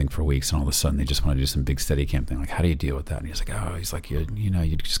or something for weeks, and all of a sudden they just want to do some big steady cam thing. Like, how do you deal with that?" And he's like, you know,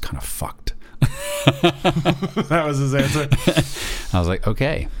 you just kind of fucked. That was his answer. I was like,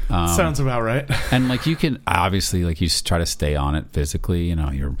 okay. Sounds about right. And like, you can obviously, like, you try to stay on it physically, you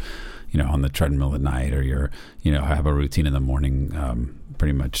know, you're, you know, on the treadmill at night, or you're, you know, have a routine in the morning,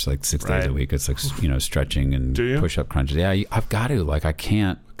 pretty much like 6 days a week. It's like, you know, stretching and push-up crunches. Yeah, I've got to, like, I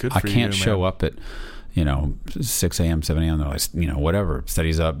can't show up at, you know, 6 a.m., 7 a.m. They're like, you know, whatever,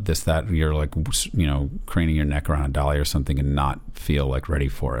 steadies up, this, that. You're like, you know, craning your neck around a dolly or something and not feel like ready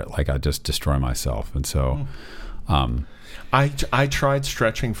for it. Like, I just destroy myself. And so, I tried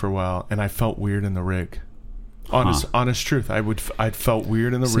stretching for a while and I felt weird in the rig. Honest truth. I'd felt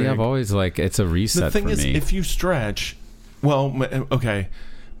weird in the rig. I've always like, it's a reset for me. The thing is, if you stretch, well, okay,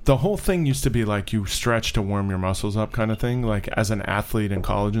 the whole thing used to be like you stretch to warm your muscles up kind of thing. Like as an athlete in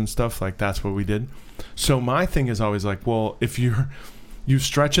college and stuff, like that's what we did. So my thing is always like, well, if you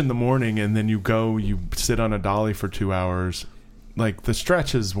stretch in the morning and then you sit on a dolly for 2 hours, like the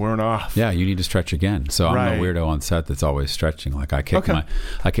stretches weren't off. Yeah, you need to stretch again. So I'm the weirdo on set that's always stretching. Like I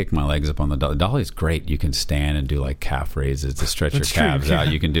kick my legs up on the dolly. The dolly's great. You can stand and do like calf raises to stretch your calves out.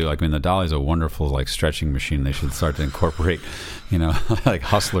 You can do like, I mean, the dolly's a wonderful like stretching machine. They should start to incorporate, you know, like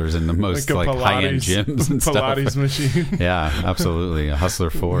hustlers in the most like high-end gyms and Pilates stuff. Machine. Yeah, absolutely. A Hustler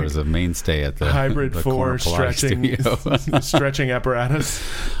 4 is a mainstay at the Hybrid the 4 stretching apparatus.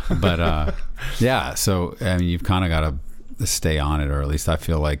 But yeah, so I mean, you've kind of got to stay on it, or at least I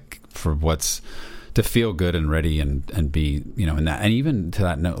feel like for what's to feel good and ready and be, you know, in that. And even to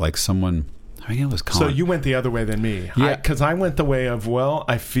that note, like someone, I think it was Colin. So you went the other way than me. Yeah. Because I went the way of, well,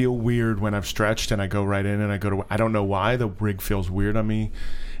 I feel weird when I've stretched and I go right in and I don't know why the rig feels weird on me.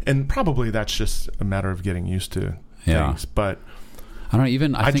 And probably that's just a matter of getting used to things. But I don't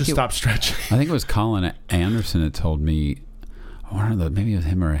even, I think stopped stretching. I think it was Colin Anderson that told me, maybe it was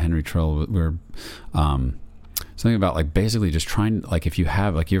him or Henry Trill, we were, something about like basically just trying, like if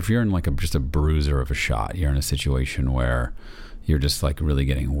you're in like just a bruiser of a shot, you're in a situation where you're just like really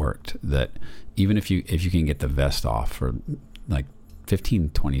getting worked, that even if you can get the vest off for like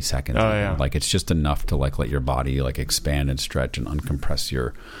 15-20 seconds, like it's just enough to like let your body like expand and stretch and uncompress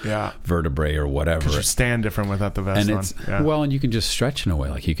your vertebrae or whatever. You stand different without the vest on. Well, and you can just stretch in a way,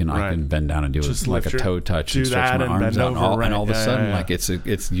 like you can I can bend down and do just like a toe touch and stretch my arms out, and all of a sudden like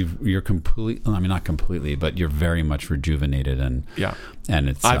you're completely, I mean not completely, but you're very much rejuvenated and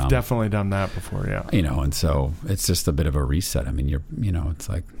it's I've definitely done that before, you know, and so it's just a bit of a reset. I mean, it's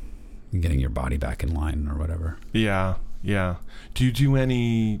like getting your body back in line or whatever. Yeah. Do you do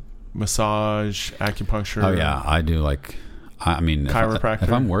any massage, acupuncture? Oh yeah, I do. Like, I mean, chiropractor.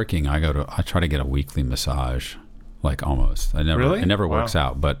 If I'm working, I try to get a weekly massage. Like almost. It never works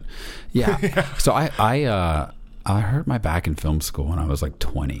out, but yeah. So I hurt my back in film school when I was like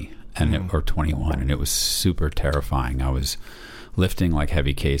 20 or 21, and it was super terrifying. I was lifting like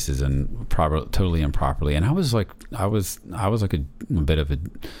heavy cases and totally improperly, and I was like a bit of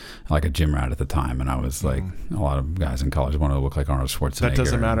a gym rat at the time, and I was like a lot of guys in college wanted to look like Arnold Schwarzenegger. That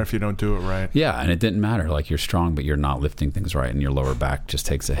doesn't matter if you don't do it right. Yeah, and it didn't matter. Like you're strong, but you're not lifting things right, and your lower back just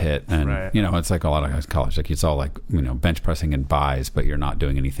takes a hit. And you know, it's like a lot of guys in college. Like it's all like, you know, bench pressing and buys, but you're not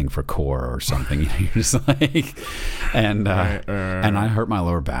doing anything for core or something. You know, you're just like, and I hurt my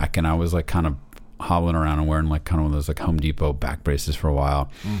lower back, and I was like kind of hobbling around and wearing like kind of one of those like Home Depot back braces for a while.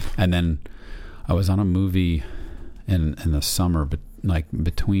 And then I was on a movie in the summer, but like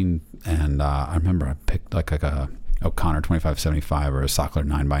between, and I remember I picked like a O'Connor 2575 or a Sockler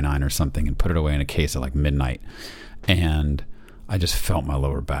 9x9 or something and put it away in a case at like midnight, and I just felt my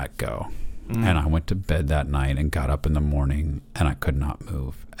lower back go. And I went to bed that night and got up in the morning and I could not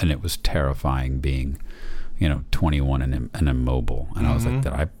move, and it was terrifying being, you know, 21 and immobile. And I was like,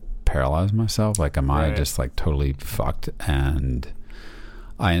 did I paralyze myself? Like, am I just like totally fucked? And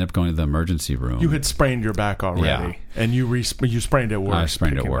I ended up going to the emergency room. You had sprained your back already, and you sprained it worse. I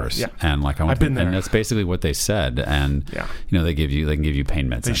sprained it worse, yeah. And like I've been there, and that's basically what they said. And yeah. they can give you pain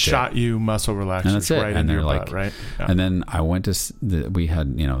meds. They shot you muscle relaxers, and that's it. right and into they're your like, butt, right? Yeah. And then I went to we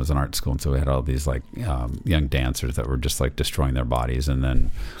had it was an art school, and so we had all these like young dancers that were just like destroying their bodies. And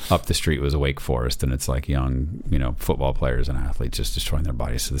then up the street was a Wake Forest, and it's like young football players and athletes just destroying their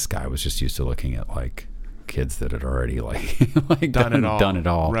bodies. So this guy was just used to looking at like kids that had already like done it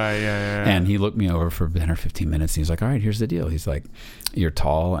all. Right, yeah. And he looked me over for 10 or 15 minutes, and he's like, all right, here's the deal. He's like, you're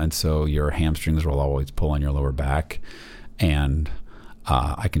tall, and so your hamstrings will always pull on your lower back, and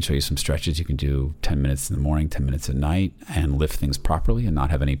I can show you some stretches you can do 10 minutes in the morning, 10 minutes at night, and lift things properly and not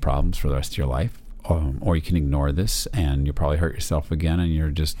have any problems for the rest of your life. Or you can ignore this and you'll probably hurt yourself again, and you're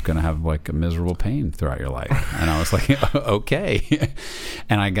just going to have like a miserable pain throughout your life. And I was like, okay.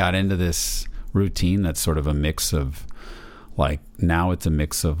 And I got into this routine that's sort of a mix of like, now it's a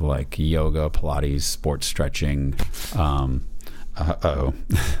mix of like yoga, Pilates, sports stretching.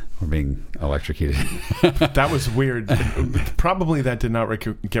 We're being electrocuted. That was weird. Probably that did not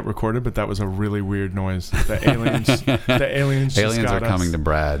get recorded, but that was a really weird noise. The aliens are coming to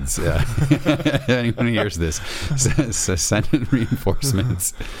Brad's. Yeah. Anyone who hears this, send in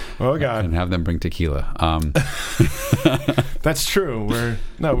reinforcements. Oh God! And have them bring tequila. That's true. We're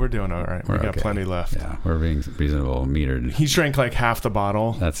doing all right. We got plenty left. Yeah, we're being reasonable metered. He's drank like half the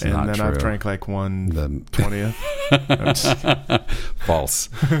bottle. That's not true. And then I've drank like 1/20th. False.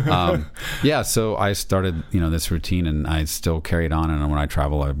 Yeah, so I started, this routine, and I still carried on. And when I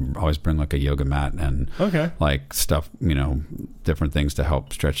travel, I always bring like a yoga mat and like stuff, different things to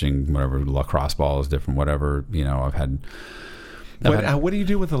help stretching, whatever, lacrosse balls, different whatever. What do you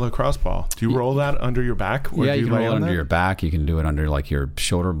do with the lacrosse ball? Do you roll that under your back? Or you can roll it under your back. You can do it under like your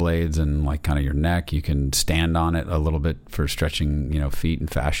shoulder blades and like kind of your neck. You can stand on it a little bit for stretching, feet and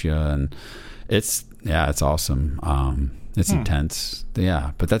fascia, and it's awesome. It's intense.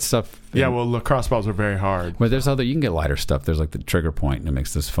 Yeah, but that stuff... Yeah, well, lacrosse balls are very hard. But there's you can get lighter stuff. There's like the Trigger Point that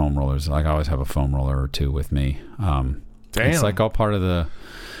makes this foam rollers. Like I always have a foam roller or two with me. Damn. It's like all part of the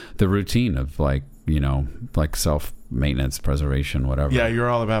routine of like, like self-maintenance, preservation, whatever. Yeah, you're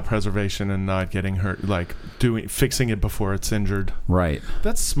all about preservation and not getting hurt, like fixing it before it's injured. Right.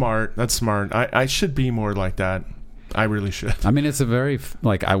 That's smart. I should be more like that. I really should. I mean, it's a very,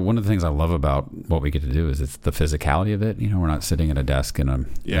 one of the things I love about what we get to do is it's the physicality of it. We're not sitting at a desk in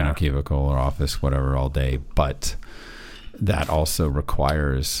a cubicle or office, whatever, all day. But that also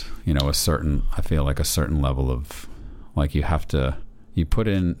requires, a certain level of, like, you have to, you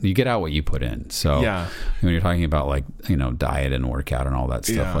get out what you put in. So when you're talking about like, diet and workout and all that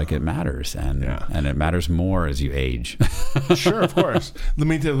stuff, like it matters. And it matters more as you age. Sure, of course. Let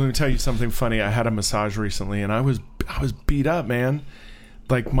me tell you something funny. I had a massage recently, and I was beat up, man.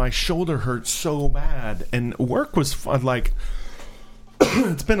 Like my shoulder hurt so bad, and work was fun. Like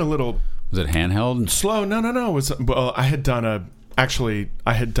it's been a little. Was it handheld? Slow? No. It was, I had done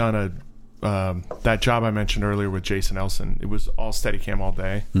that job I mentioned earlier with Jason Elson. It was all Steadicam all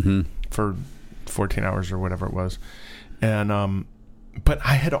day for 14 hours or whatever it was, and but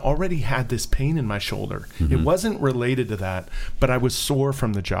I had already had this pain in my shoulder. It wasn't related to that, but I was sore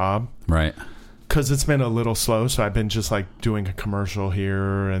from the job. Right. Because it's been a little slow, so I've been just like doing a commercial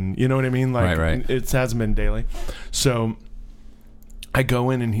here, and you know what I mean? Like, right. It hasn't been daily. So I go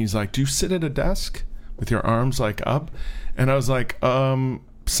in, and he's like, "Do you sit at a desk with your arms like up?" And I was like,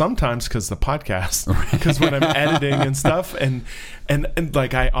 sometimes, because the podcast, because when I'm editing and stuff, and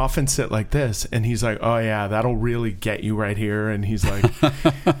like I often sit like this, and he's like, "Oh yeah, that'll really get you right here," and he's like,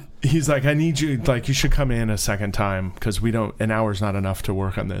 "I need you, like you should come in a second time, because an hour's not enough to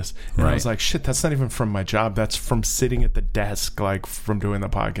work on this." And I was like, shit, that's not even from my job, that's from sitting at the desk, like from doing the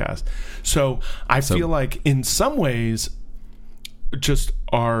podcast. So I feel like in some ways just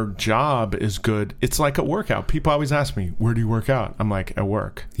our job is good. It's like a workout. People always ask me, where do you work out? I'm like, at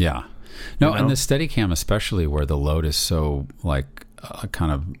work. Yeah. No, and the Steadicam especially, where the load is so like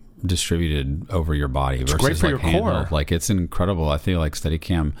kind of distributed over your body versus great for like your handheld. core. Like it's incredible. I feel like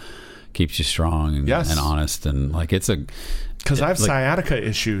Steadicam keeps you strong and honest, and like it's a... Because I have sciatica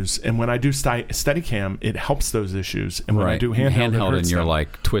issues, and when I do Steadicam, it helps those issues. And when I do handheld, and you're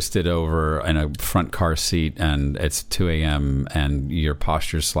like twisted over in a front car seat, and it's 2 a.m. and your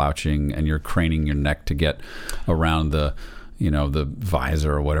posture's slouching, and you're craning your neck to get around the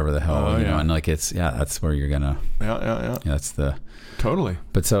visor or whatever the hell, and like that's where you're gonna. Yeah. That's the. Totally.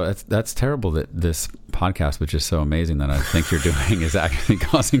 But so that's terrible that this podcast, which is so amazing that I think you're doing, is actually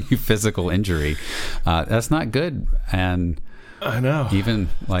causing you physical injury. That's not good. And I know. Even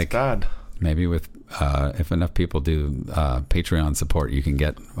like bad. Maybe with if enough people do Patreon support, you can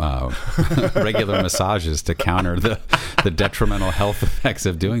get regular massages to counter the detrimental health effects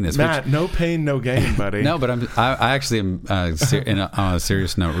of doing this. Matt, no pain, no gain, buddy. No, but I actually am, on a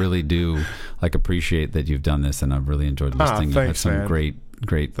serious note, really do appreciate that you've done this, and I've really enjoyed listening. Thanks, You've had some man.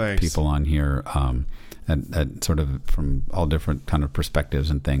 great people on here, at sort of from all different kind of perspectives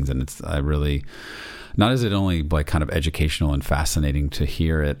and things, and I really. Not is it only kind of educational and fascinating to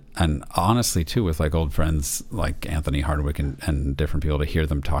hear it, and honestly too, with old friends like Anthony Hardwick and different people, to hear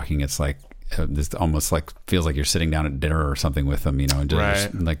them talking, it's this almost feels like you're sitting down at dinner or something with them, and just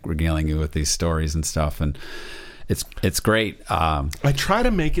regaling you with these stories and stuff, and it's great. I try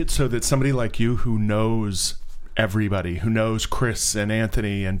to make it so that somebody like you who knows everybody, who knows Chris and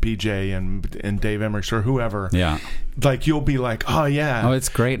Anthony and BJ and Dave Emmerich or whoever, you'll be like, oh yeah, oh, it's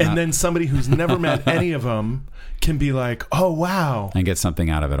great, and then somebody who's never met any of them can be like, oh wow, and get something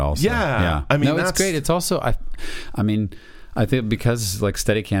out of it also. Yeah. I mean, no, it's great. It's also I mean, I think because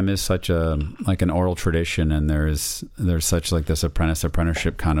Steadicam is such an oral tradition, and there's such this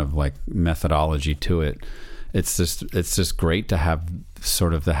apprenticeship kind of methodology to it. It's just great to have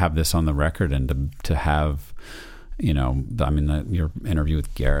this on the record, and to have, your interview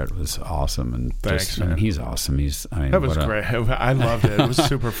with Garrett was awesome, and thanks, man. He's awesome. That was great. I loved it. It was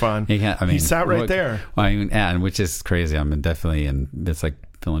super fun. He sat right there. And which is crazy. Definitely, and it's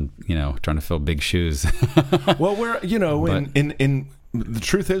filling, trying to fill big shoes. Well, we're, in the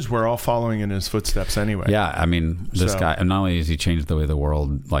truth is we're all following in his footsteps anyway. Yeah, this guy, and not only has he changed the way the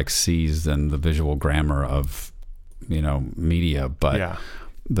world sees and the visual grammar of media, but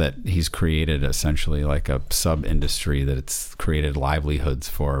that he's created essentially a sub industry that it's created livelihoods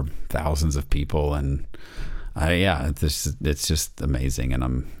for thousands of people, and it's just amazing, and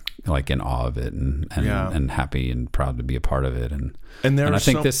I'm in awe of it, and happy and proud to be a part of it, and I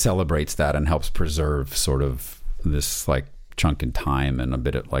think this celebrates that and helps preserve sort of this chunk in time and a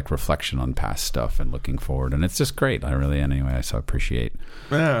bit of reflection on past stuff and looking forward, and it's just great. I appreciate.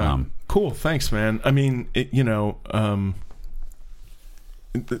 Yeah, cool. Thanks, man.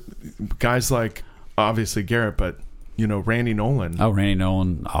 Guys like obviously Garrett, but Randy Nolan. Oh, Randy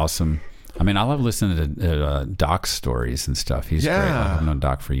Nolan, awesome. I love listening to Doc's stories and stuff. He's great. I've known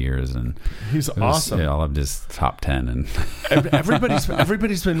Doc for years, and he's awesome. I loved his top 10, and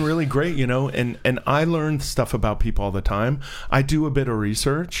everybody's been really great, and I learn stuff about people all the time. I do a bit of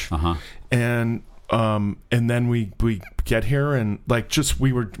research, and then we get here, and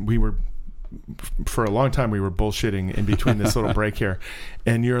we were for a long time we were bullshitting in between this little break here,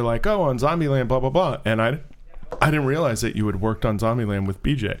 and you're like, oh, on Zombieland, blah blah blah, and I didn't realize that you had worked on Zombieland with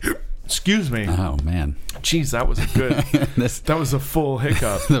BJ. Excuse me. Oh man. Jeez, that was a good. That was a full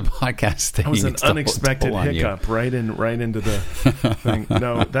hiccup. The podcast thing. That was an unexpected hiccup right into the thing.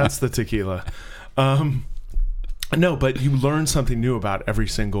 No, that's the tequila. No, but you learn something new about every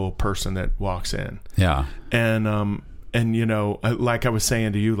single person that walks in. Yeah. And like I was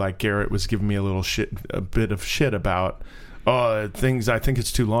saying to you, Garrett was giving me a bit of shit about things. I think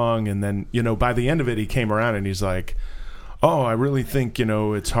it's too long, and then by the end of it, he came around and he's like, oh, I really think,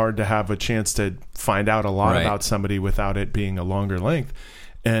 it's hard to have a chance to find out a lot about somebody without it being a longer length.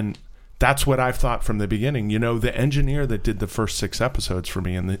 And that's what I've thought from the beginning. The engineer that did the first 6 episodes for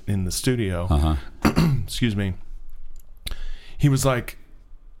me in the studio, excuse me, he was like,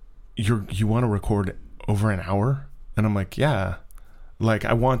 you want to record over an hour? And I'm like, yeah.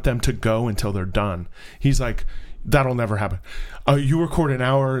 I want them to go until they're done. He's like, that'll never happen. You record an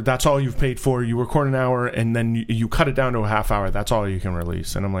hour, that's all you've paid for. You record an hour, and then you cut it down to a half hour. That's all you can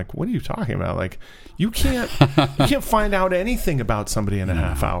release. And I'm like, what are you talking about? You can't find out anything about somebody in a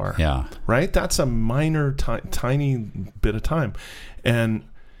half hour. Yeah. Right? That's a minor, tiny bit of time. And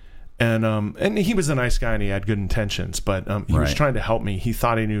he was a nice guy and he had good intentions, but he was trying to help me. He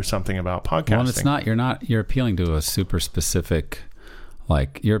thought he knew something about podcasting. Well, it's you're appealing to a super specific.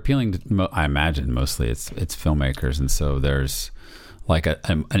 You're appealing to, I imagine mostly it's filmmakers, and so there's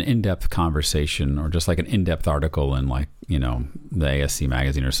an in-depth conversation, or just an in-depth article in the ASC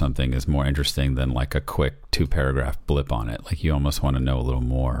magazine or something is more interesting than a quick 2-paragraph blip on it. You almost want to know a little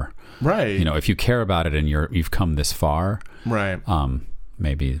more, right? If you care about it and you've come this far, right?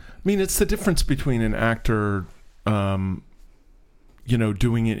 Maybe. It's the difference between an actor, doing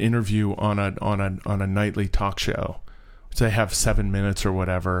an interview on a nightly talk show. They have 7 minutes or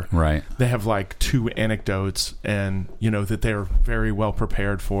whatever. Right. They have 2 anecdotes, and that they're very well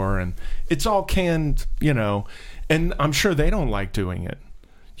prepared for, and it's all canned. And I'm sure they don't like doing it.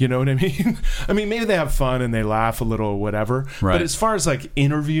 You know what I mean? I mean, maybe they have fun and they laugh a little, whatever. Right. But as far as like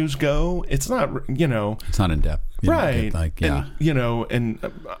interviews go, it's not, you know, it's not in depth. You right. Like, yeah. And, you know, and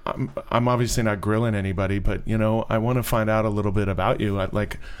I'm obviously not grilling anybody, but, you know, I want to find out a little bit about you.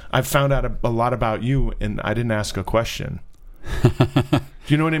 I've found out a lot about you, and I didn't ask a question.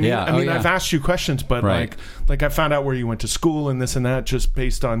 Do you know what I mean? Yeah. I mean, yeah. I've asked you questions, but right. like I found out where you went to school and this and that just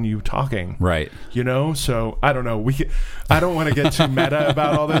based on you talking. Right. You know, so I don't know. I don't want to get too meta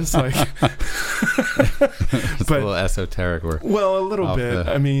about all this. Like, it's a little esoteric. Well, a little bit.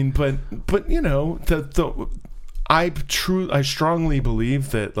 I mean, but you know, I strongly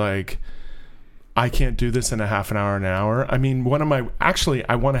believe that like I can't do this in a half an hour. I mean,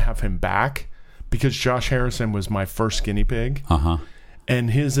 I want to have him back because Josh Harrison was my first guinea pig.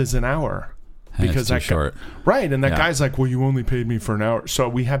 And his is an hour. And because it's too short. Right. And that guy's like, well, you only paid me for an hour. So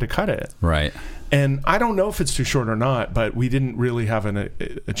we had to cut it. Right. And I don't know if it's too short or not, but we didn't really have a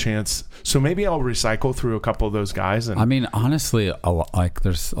chance. So maybe I'll recycle through a couple of those guys. And I mean, honestly, like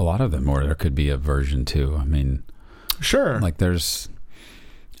there's a lot of them where there could be a version 2. I mean, sure. Like there's,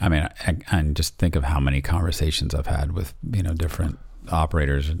 I mean, and just think of how many conversations I've had with, you know, different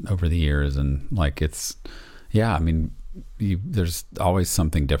operators over the years. And like, it's, yeah, I mean, there's always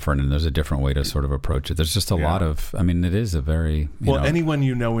something different, and there's a different way to sort of approach it. There's just a lot of, I mean, it is a very, you know, anyone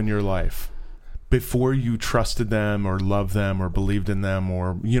you know in your life, before you trusted them or loved them or believed in them,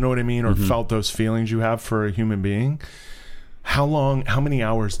 or you know what I mean, or felt those feelings you have for a human being, how many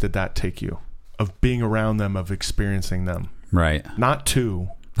hours did that take you of being around them, of experiencing them? Right. Not 2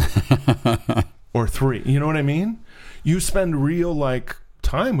 or 3. You know what I mean? You spend real like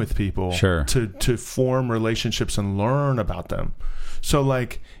time with people to form relationships and learn about them. So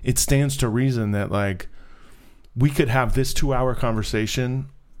like it stands to reason that like we could have this 2-hour conversation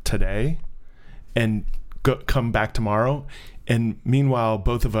today and come back tomorrow, and meanwhile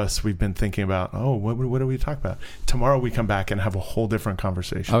both of us, we've been thinking about, what do we talk about tomorrow? We come back and have a whole different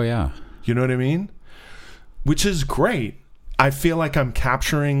conversation. Oh yeah. You know what I mean? Which is great. I feel like I'm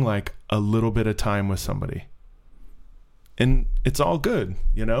capturing like a little bit of time with somebody. And it's all good,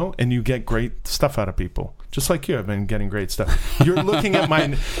 you know, and you get great stuff out of people. Just like you have been getting great stuff. You're looking at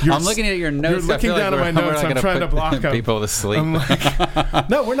my... I'm looking at your notes. You're looking down at my notes. I'm trying to block them. People to sleep. I'm like,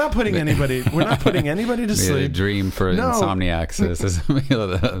 no, we're not putting anybody to sleep. A dream for insomniacs. This is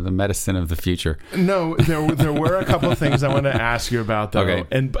the medicine of the future. No, there were a couple of things I want to ask you about, though. Okay.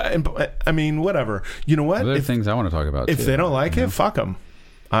 And I mean, whatever. You know what? There are things I want to talk about, If they don't like it, fuck them.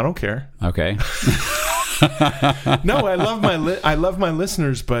 I don't care. Okay. No, I love my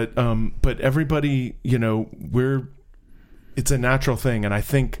listeners, but everybody, you know, it's a natural thing, and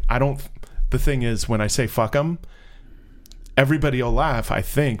the thing is, when I say fuck them, everybody will laugh, I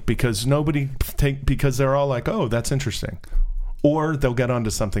think, because because they're all like, oh, that's interesting, or they'll get onto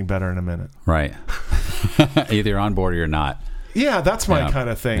something better in a minute. Right. Either you're on board or you're not. Yeah, that's my kind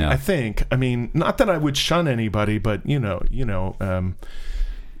of thing. Yeah. I think. I mean, not that I would shun anybody, but you know,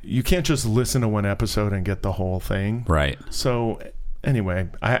 you can't just listen to one episode and get the whole thing. Right. So anyway,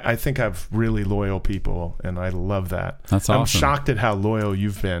 I think I have really loyal people, and I love that. That's awesome. I'm shocked at how loyal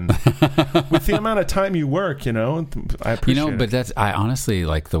you've been. With the amount of time you work, you know, I appreciate it. But I honestly,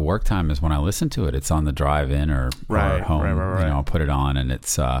 like, the work time is when I listen to it. It's on the drive in or home. Right. You know, I'll put it on, and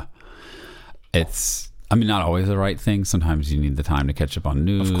it's I mean, not always the right thing. Sometimes you need the time to catch up on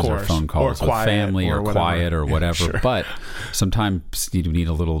news or phone calls with family or quiet or whatever. Yeah, sure. But sometimes you need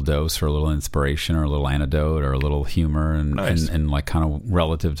a little dose or a little inspiration or a little anecdote or a little humor and like kind of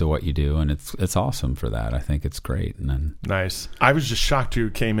relative to what you do. And it's awesome for that. I think it's great. And then nice. I was just shocked you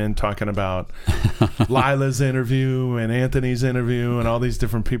came in talking about Lila's interview and Anthony's interview and all these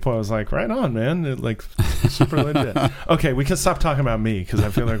different people. I was like, right on, man. Like super legit. Okay, we can stop talking about me because I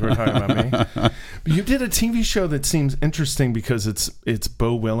feel like we're talking about me. You did a TV show that seems interesting because it's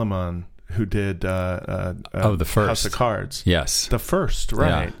Beau Willimon who did the first House of Cards. Yes, the first,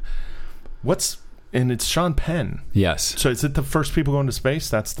 right? Yeah. And it's Sean Penn. Yes. So is it the first people going to space?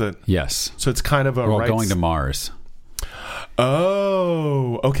 That's the yes. So it's kind of going to Mars.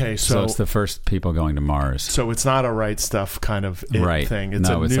 Oh, okay. So it's the first people going to Mars. So it's not a Right Stuff kind of thing. It's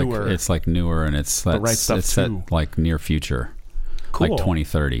newer. It's like newer, and it's the Right Stuff it's too. Set like near future, cool. Like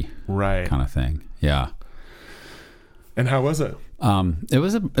 2030, right? Kind of thing. Yeah. And how was it? It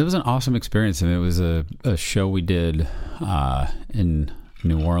was an awesome experience. I mean, it was a show we did in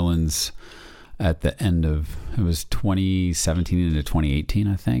New Orleans at the end of, it was 2017 into 2018,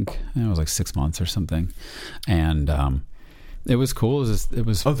 I think. It was like 6 months or something. And it was cool. It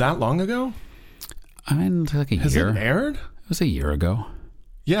was that long ago? I mean, like a year. Has it aired? It was a year ago.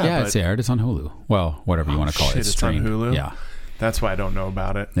 Yeah, it's aired. It's on Hulu. Well, whatever you want to call it. It's on Hulu? Yeah. That's why I don't know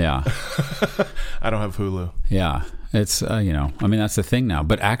about it. Yeah. I don't have Hulu. Yeah. It's, I mean, that's the thing now.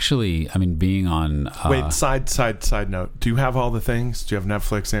 But actually, I mean, being on... Wait, side note. Do you have all the things? Do you have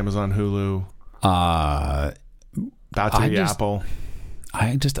Netflix, Amazon, Hulu? About to be Apple.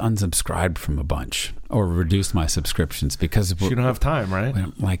 I just unsubscribed from a bunch or reduced my subscriptions because... You don't have time, right?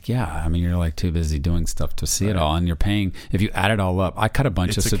 Like, yeah. I mean, you're like too busy doing stuff to see it all. And you're paying... If you add it all up, I cut a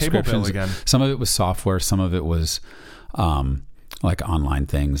bunch of subscriptions. Cable bill again. Some of it was software. Some of it was... like online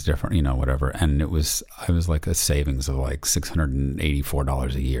things, different, whatever. And it was like a savings of like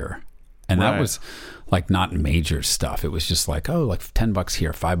 $684 a year. And that was like not major stuff. It was just like, oh, like $10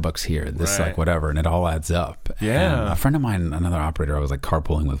 here, $5 here, this like whatever. And it all adds up. Yeah. And a friend of mine, another operator I was like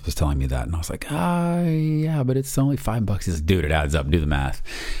carpooling with, was telling me that. And I was like, yeah, but it's only $5. He's like, dude, it adds up. Do the math.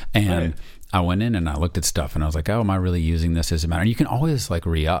 And I went in and I looked at stuff and I was like, oh, am I really using this? Does it matter? And you can always like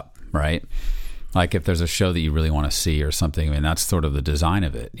re-up, right? Like if there's a show that you really want to see or something, I mean, that's sort of the design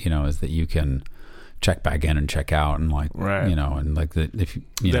of it, is that you can check back in and check out and like, and like if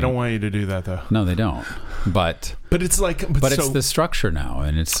you they don't want you to do that though. No, they don't. But it's like, it's the structure now,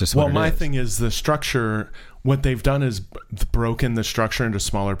 and it's just what my thing is the structure. What they've done is broken the structure into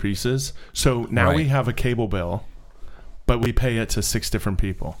smaller pieces. So now we have a cable bill, but we pay it to 6 different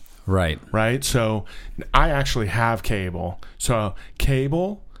people. Right. So I actually have cable. So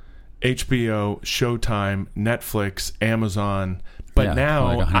cable, HBO, Showtime, Netflix, Amazon, but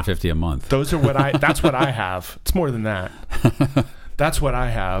now like $150 a month. Those are that's what I have. It's more than that. That's what I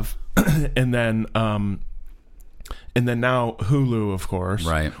have. And then now Hulu, of course.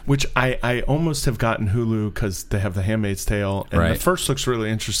 Right. Which I almost have gotten Hulu because they have The Handmaid's Tale. And the first looks really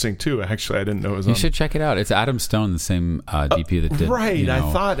interesting too. Actually, I didn't know it was on. You should check it out. It's Adam Stone, the same DP that did. Right. I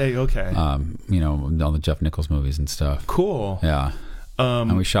thought, okay. All the Jeff Nichols movies and stuff. Cool. Yeah.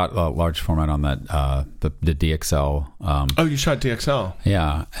 And we shot a large format on that, the DXL. You shot DXL?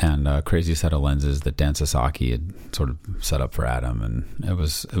 Yeah, and crazy set of lenses that Dan Sasaki had sort of set up for Adam, and it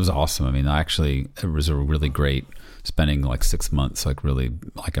was awesome. I mean, it was a really great spending like 6 months, like really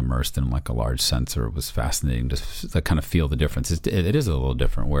like immersed in like a large sensor. It was fascinating to kind of feel the difference. It is a little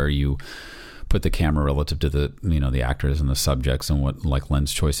different where you put the camera relative to the the actors and the subjects and what like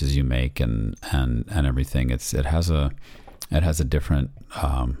lens choices you make and everything. It has a different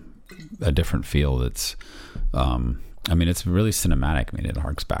feel. That's, it's really cinematic. I mean, it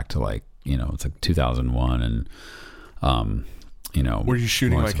harks back to like, it's like 2001 and, Were you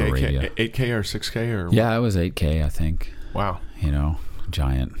shooting like 8K or 6K or? What? Yeah, it was 8K, I think. Wow.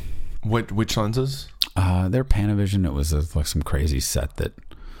 Giant. Which lenses? They're Panavision. It was like some crazy set that.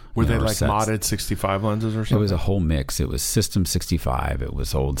 Were they like modded 65 lenses or something? It was a whole mix. It was System 65. It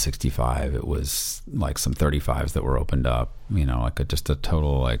was old 65. It was like some 35s that were opened up. Just a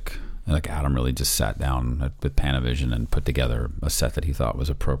total like Adam really just sat down with Panavision and put together a set that he thought was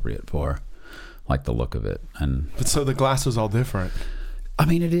appropriate for like the look of it. But so the glass was all different. I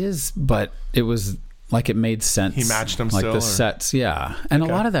mean, it is, but it was like it made sense. He matched them like still? Like the sets, yeah. And a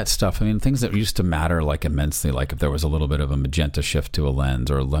lot of that stuff, I mean, things that used to matter like immensely, like if there was a little bit of a magenta shift to a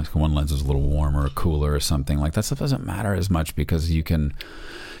lens or like one lens was a little warmer or cooler or something, like that stuff doesn't matter as much because you can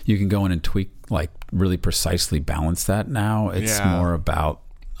go in and tweak, like really precisely balance that now. It's more about,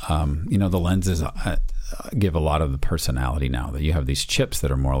 the lenses give a lot of the personality now that you have these chips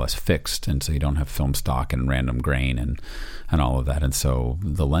that are more or less fixed, and so you don't have film stock and random grain and all of that, and so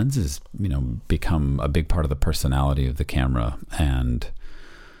the lenses become a big part of the personality of the camera. And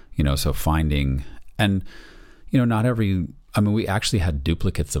so finding, and not every, we actually had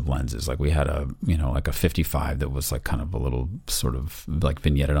duplicates of lenses. Like we had like a 55 that was like kind of a little sort of like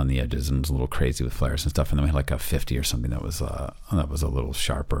vignetted on the edges and was a little crazy with flares and stuff. And then we had like a 50 or something that was a little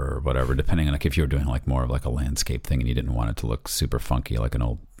sharper or whatever, depending on like if you were doing like more of like a landscape thing and you didn't want it to look super funky, like an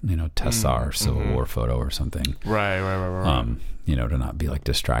old, Tessar Civil War photo or something. Right. To not be like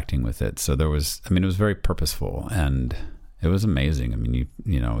distracting with it. So there was, it was very purposeful and it was amazing. I mean,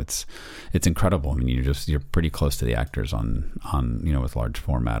 it's incredible. I mean, you're pretty close to the actors on with large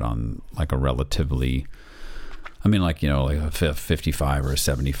format on like a relatively, like a 55 or a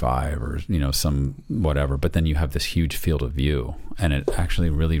 75 or some whatever. But then you have this huge field of view, and it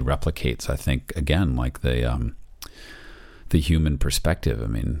actually really replicates, I think, again, like the human perspective. I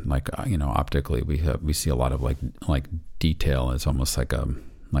mean, like optically, we see a lot of like detail. It's almost like a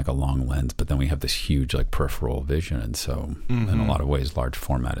long lens, but then we have this huge like peripheral vision, and so in a lot of ways large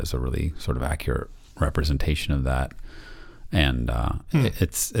format is a really sort of accurate representation of that. And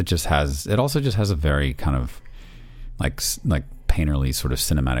it also just has a very kind of like painterly sort of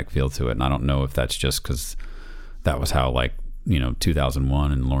cinematic feel to it. And I don't know if that's just because that was how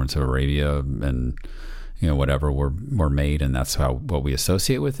 2001 and Lawrence of Arabia and whatever were made, and that's what we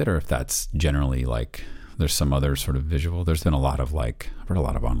associate with it, or if that's generally like there's some other sort of visual. There's been a lot of I've read a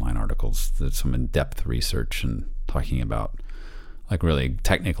lot of online articles, that some in-depth research and talking about like really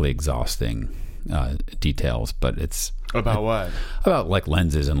technically exhausting details, but it's about what? About like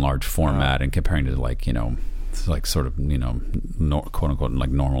lenses in large format and comparing to like, like sort of, quote unquote, like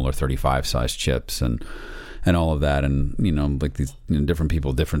normal or 35 size chips and all of that. And, like these different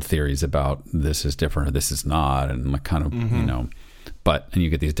people, different theories about this is different or this is not. And like kind of, and you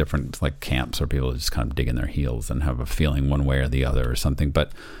get these different like camps where people just kind of dig in their heels and have a feeling one way or the other or something.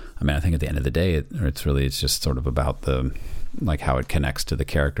 But I mean, I think at the end of the day, it's just sort of about like how it connects to the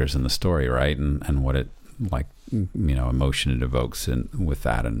characters in the story, right? And what it like, emotion it evokes with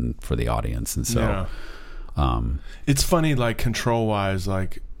that and for the audience. And so, it's funny, like control wise,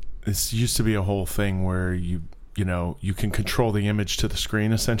 like this used to be a whole thing where you can control the image to the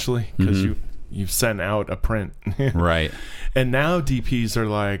screen essentially because you've sent out a print. Right. And now DPs are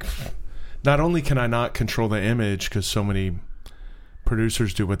like, not only can I not control the image because so many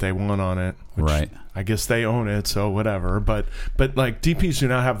producers do what they want on it, which right. I guess they own it, so whatever. But like DPs do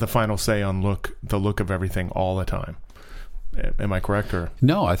not have the final say on the look of everything all the time. Am I correct? Or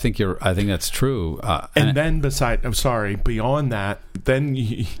no? I think that's true. And then beyond that, then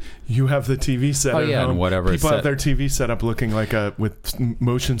you have the TV set. At home. And whatever people have their TV set up looking like with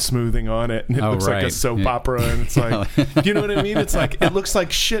motion smoothing on it, and it looks like a soap opera, and it's like, you know what I mean? It's like it looks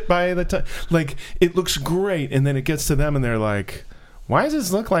like shit by the time. Like it looks great, and then it gets to them, and they're like, why does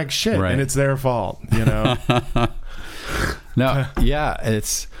this look like shit? Right. And it's their fault, No,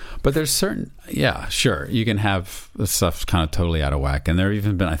 but there's certain, sure, you can have the stuff kind of totally out of whack. And there have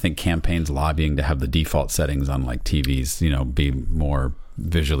even been, I think, campaigns lobbying to have the default settings on like TVs, be more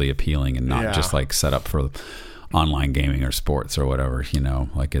visually appealing and not just like set up for online gaming or sports or whatever,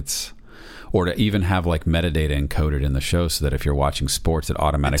 like it's, or to even have like metadata encoded in the show so that if you're watching sports, it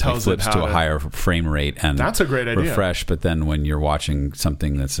automatically flips to a higher frame rate and that's a great idea. Refresh. But then when you're watching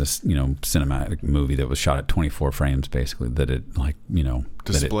something that's a cinematic movie that was shot at 24 frames, basically, that it like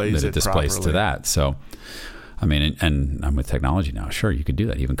displays to that. So, I mean, and I'm with technology now. Sure, you could do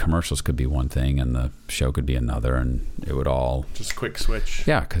that. Even commercials could be one thing, and the show could be another, and it would all just quick switch.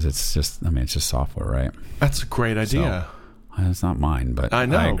 Yeah, because it's just software, right? That's a great idea. So, it's not mine, but I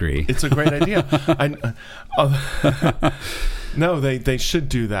know. I agree. It's a great idea. No, they should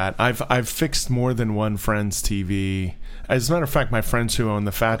do that. I've fixed more than one friend's TV. As a matter of fact, my friends who own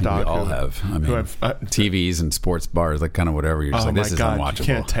the Fat Dog, we all have. I mean, TVs and sports bars, like kind of whatever. You're just like, this is unwatchable. You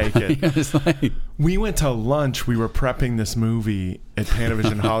can't take it. We went to lunch. We were prepping this movie at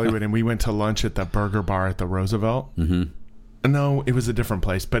Panavision Hollywood, and we went to lunch at the burger bar at the Roosevelt. Mm-hmm. No, it was a different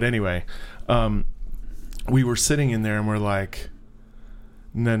place. But anyway, we were sitting in there and we're like,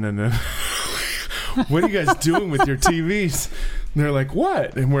 no. What are you guys doing with your TVs? And they're like,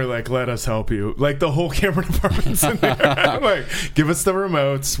 what? And we're like, let us help you. Like the whole camera department's in there. I'm like, give us the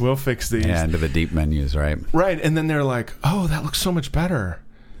remotes. We'll fix these. Yeah, into the deep menus, right? Right. And then they're like, oh, that looks so much better.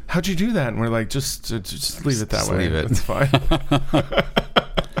 How'd you do that? And we're like, just leave it that way. Leave it. It's fine.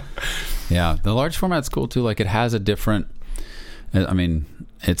 Yeah. The large format's cool too. Like it has a different, I mean,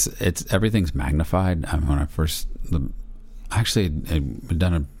 it's everything's magnified. I mean, when I first I'd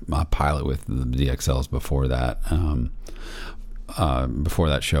done a pilot with the DXLs before that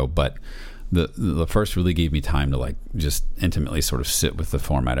show, but the first really gave me time to like just intimately sort of sit with the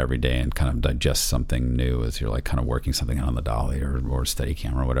format every day and kind of digest something new as you're like kind of working something on the dolly or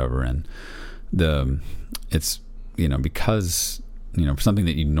Steadicam or whatever. And it's because something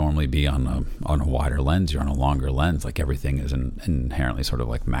that you'd normally be on a wider lens, you're on a longer lens, like everything is inherently sort of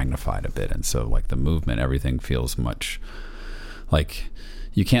like magnified a bit. And so like the movement, everything feels much like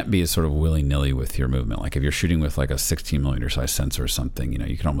you can't be as sort of willy-nilly with your movement. Like if you're shooting with like a 16 millimeter size sensor or something,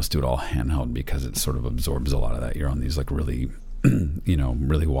 you can almost do it all handheld because it sort of absorbs a lot of that. You're on these like really,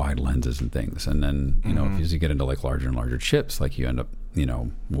 really wide lenses and things. And then, as you get into like larger and larger chips, like you end up,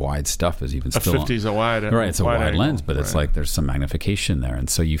 wide stuff is even still 50's a wide, right. It's a wide angle, lens, but it's like there's some magnification there, and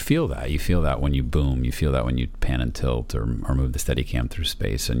so you feel that when you boom, you feel that when you pan and tilt or move the Steadicam through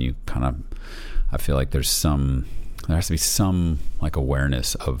space, and you kind of, I feel like there has to be some like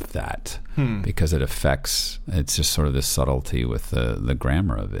awareness of that because it affects. It's just sort of this subtlety with the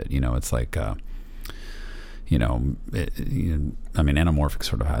grammar of it. It's like. I mean, anamorphic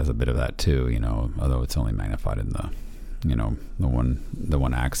sort of has a bit of that too. Although it's only magnified in the. The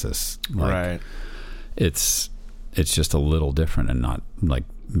one axis, like, right? It's just a little different and not like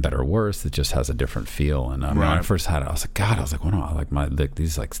better or worse. It just has a different feel. And when I first had it, I was like, God, what am I like? My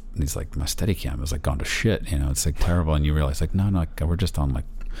these my Steadicam is like gone to shit. It's like terrible. And you realize like, no, we're just on like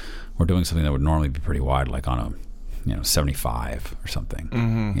or doing something that would normally be pretty wide, like on a 75 or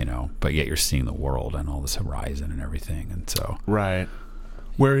something, but yet you're seeing the world and all this horizon and everything. And so, right.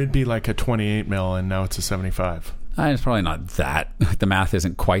 Where it'd be like a 28 mil and now it's a 75. It's probably not that. The math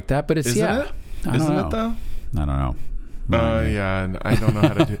isn't quite that, but it's, Isn't it? Isn't it though? I don't know. Yeah. I don't know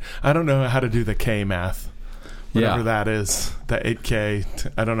how to do, I don't know how to do the K math. Whatever that is, the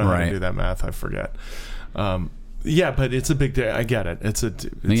 8K. I don't know how to do that math. I forget. Yeah, but it's a big day. I get it. It's a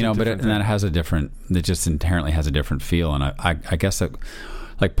that has a different. It just inherently has a different feel, and I guess that,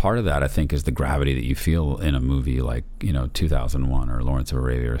 like, part of that I think is the gravity that you feel in a movie like 2001 or Lawrence of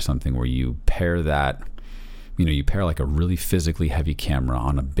Arabia or something, where you pair that. You pair like a really physically heavy camera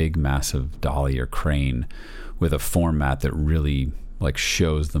on a big, massive dolly or crane with a format that really like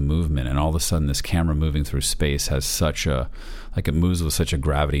shows the movement, and all of a sudden this camera moving through space has such a, like, it moves with such a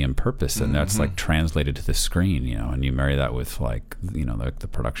gravity and purpose, and that's like translated to the screen, and you marry that with like the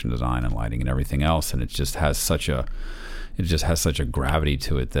production design and lighting and everything else, and it just has such a gravity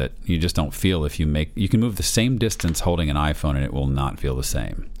to it that you just don't feel. You can move the same distance holding an iPhone and it will not feel the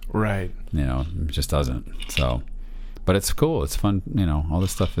same. Right. It just doesn't. So, but it's cool. It's fun. All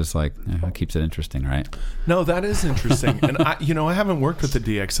this stuff is like, it keeps it interesting, right? No, that is interesting. And I haven't worked with the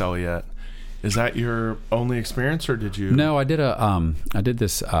DXL yet. Is that your only experience, or did you? No, I did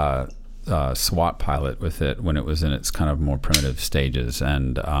this SWAT pilot with it when it was in its kind of more primitive stages,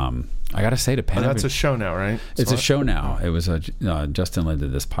 and I got to say to Panavision, that's a show now, right? It's a show now. It was Justin Lin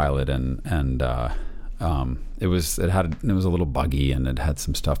did this pilot, and it was a little buggy and it had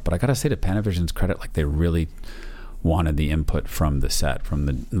some stuff, but I got to say to Panavision's credit, like, they really wanted the input from the set, from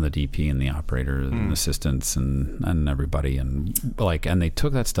the DP and the operator and assistants and everybody, and they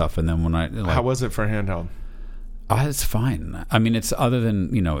took that stuff. And then when how was it for handheld? It's fine. I mean, it's, other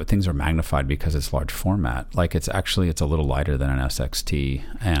than things are magnified because it's large format. Like, it's a little lighter than an SXT,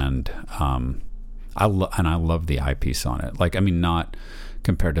 and I love the eyepiece on it. Like, I mean, not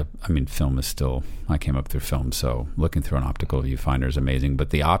compared to, film is still, I came up through film, so looking through an optical viewfinder is amazing. But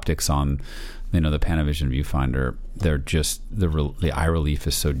the optics on, the Panavision viewfinder, they're just, the eye relief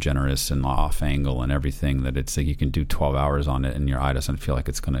is so generous and off angle and everything that it's like you can do 12 hours on it and your eye doesn't feel like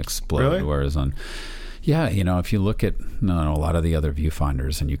it's going to explode. Really? Whereas on, if you look at a lot of the other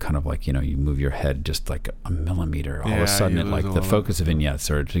viewfinders and you kind of like, you move your head just like a millimeter, all of a sudden it, like, the focus vignettes,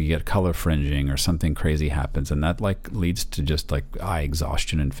 or you get color fringing or something crazy happens, and that like leads to just like eye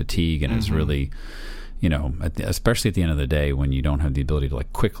exhaustion and fatigue, and is really, especially at the end of the day when you don't have the ability to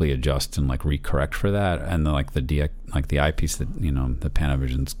like quickly adjust and like recorrect for that, and then like the eyepiece that the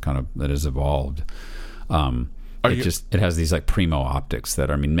Panavision's kind of that has evolved. It has these like primo optics that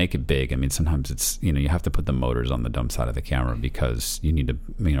make it big. Sometimes it's, you have to put the motors on the dumb side of the camera because you need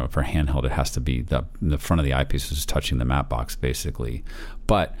to, for handheld, it has to be the front of the eyepiece is touching the matte box basically.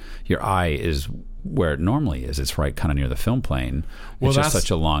 But your eye is where it normally is. It's right kind of near the film plane. It's just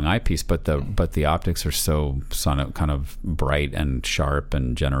such a long eyepiece, but the optics are so kind of bright and sharp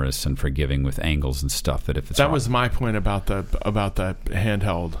and generous and forgiving with angles and stuff that if it's was my point about the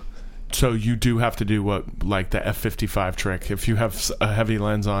handheld. So you do have to do what, like the F55 trick. If you have a heavy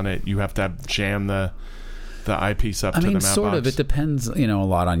lens on it, you have to jam the eyepiece up to the matte sort box. of. It depends, a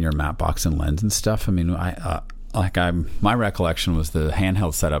lot on your matte box and lens and stuff. My recollection was the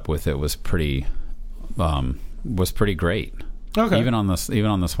handheld setup with it was pretty great. Okay. Even on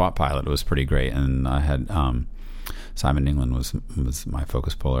the SWAT pilot, it was pretty great. And I had Simon England was my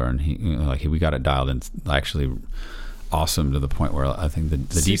focus puller, and we got it dialed in actually awesome to the point where I think the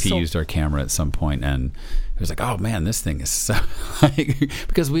DP used our camera at some point, and it was like, oh man, this thing is so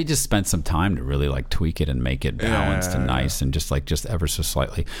because we just spent some time to really like tweak it and make it balanced and nice and just ever so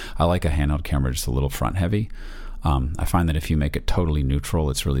slightly. I like a handheld camera just a little front heavy. I find that if you make it totally neutral,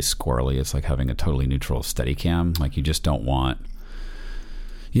 it's really squirrely. It's like having a totally neutral Steadicam. Like, you just don't want,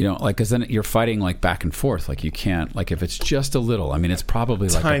 because then you're fighting like back and forth. Like, you can't, like, if it's just a little, it's probably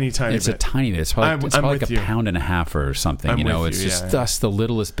like tiny it's bit. A tiny bit. It's probably like a pound and a half or something. It's just the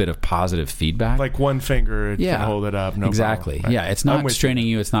littlest bit of positive feedback. Like one finger can hold it up. No exactly. problem, right? Yeah. It's not straining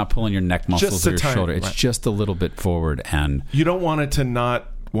you. It's not pulling your neck muscles or your shoulder. It's just a little bit forward, and you don't want it to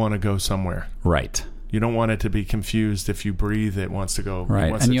not want to go somewhere. Right. You don't want it to be confused. If you breathe, it wants to go.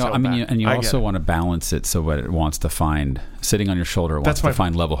 Right, and you also want to balance it so that it wants to find, sitting on your shoulder, it wants to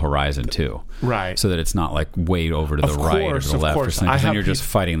find level horizon too. Right, so that it's not like way over to the right or to the left or something. Because then you're just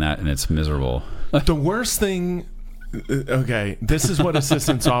fighting that, and it's miserable. The worst thing. Okay, this is what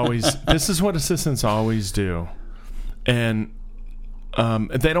assistants always. This is what assistants always do, and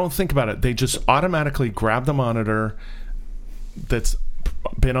they don't think about it. They just automatically grab the monitor that's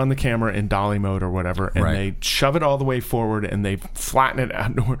been on the camera in dolly mode or whatever, and they shove it all the way forward and they flatten it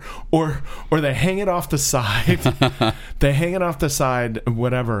out, or they hang it off the side. They hang it off the side,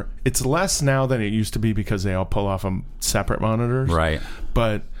 whatever. It's less now than it used to be because they all pull off separate monitors. Right.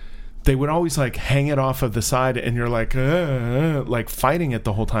 But they would always like hang it off of the side, and you're like fighting it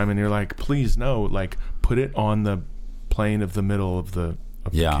the whole time, and you're like, please no, like put it on the plane of the middle of the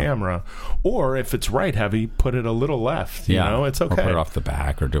camera, or if it's right heavy, put it a little left. You know, it's okay. Or put it off the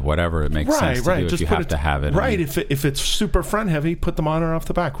back, or do whatever it makes sense to do. Just if you have to have it right. If it's super front heavy, put the monitor off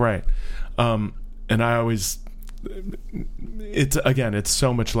the back. Right. And I always, it's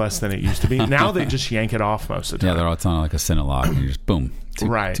so much less than it used to be. Now they just yank it off most of the time. Yeah, it's on like a Cinelock, and you just boom,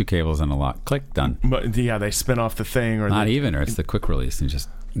 two cables and a lock, click, done. But yeah, they spin off the thing, or or it's the quick release, and just.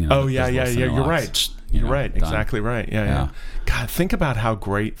 You're right. You're right. Done. Exactly right. Yeah. God, think about how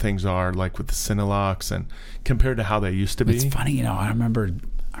great things are, like with the Cinelocks, and compared to how they used to be. It's funny, I remember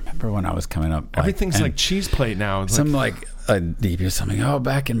when I was coming up. Everything's like cheese plate now. It's some like a DP or something. Oh,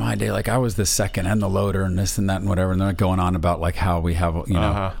 back in my day, like I was the second and the loader and this and that and whatever, and they're going on about like how we have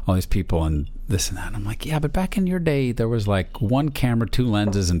all these people and this and that. And I'm like, yeah, but back in your day, there was like one camera, 2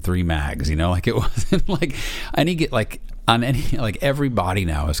 lenses, and 3 mags. Like it wasn't like on any, like every body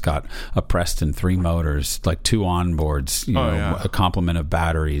now has got a Preston, 3 motors, like 2 onboards, a complement of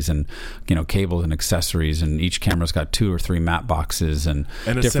batteries, and cables and accessories, and each camera's got 2 or 3 matte boxes and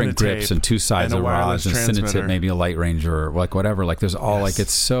different grips and 2 sides of rods and Cinetip, maybe a Light Ranger, or like whatever. Like there's all like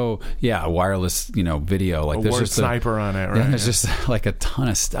it's so wireless, video. Like there's just sniper on it, right? There's just like a ton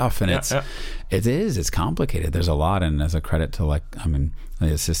of stuff, and it's complicated. There's a lot, and as a credit to the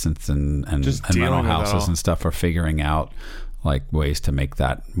assistants and rental houses and stuff are figuring out like ways to make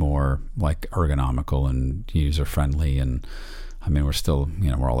that more like ergonomical and user friendly. And I mean, we're still,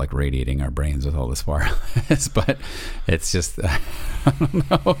 we're all like radiating our brains with all this wireless, but it's just, I don't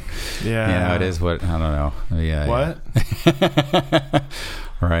know. Yeah. It is what, I don't know. Yeah. What?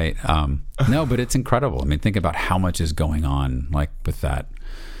 Right. No, but it's incredible. I mean, think about how much is going on like with that.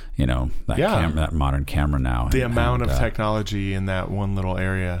 That modern camera now. The amount of technology in that one little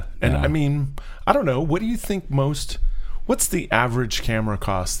area. And I mean, I don't know. What do you think what's the average camera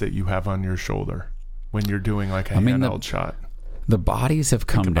cost that you have on your shoulder when you're doing like a handheld shot? The bodies have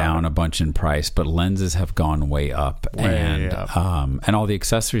come down a bunch in price, but lenses have gone way up. And all the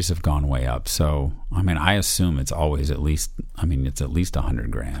accessories have gone way up. So, I mean, I assume it's always it's at least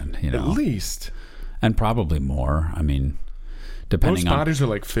 $100,000, At least. And probably more. I mean, depending most bodies are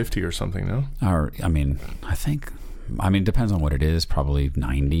like 50 or something, no? Or depends on what it is. Probably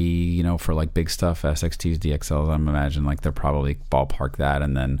 90, for like big stuff, SXTs, DXLs. I'm imagine like they're probably ballpark that,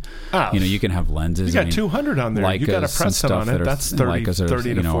 and then you can have lenses. You got 200 on there. You got a Preston on it. That's 30 to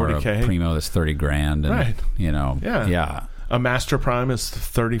 40K. A Primo that's $30,000. And, right. Yeah. A Master Prime is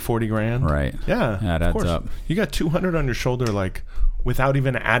 30, 40 grand. Right. Yeah. It adds up. You got 200 on your shoulder, like without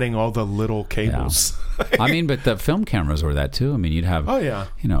even adding all the little cables. Yeah. But the film cameras were that too. I mean, you'd have. Oh yeah.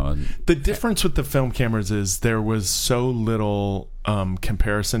 The difference with the film cameras is there was so little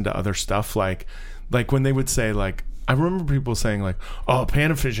comparison to other stuff. Like when they would say like, I remember people saying like, "Oh, a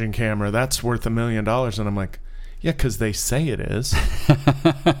Panavision camera, that's worth $1 million," and I'm like, yeah, because they say it is.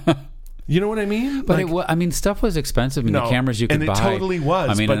 You know what I mean? But stuff was expensive. The cameras you could buy. And it totally was.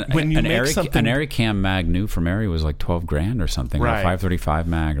 I mean, but when you make something... An Aricam mag new from Arri was like $12,000 or something. Right. Or 535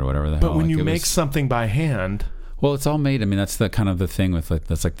 mag or whatever the hell. But when you make something by hand... Well, it's all made. I mean, that's the kind of the thing with like,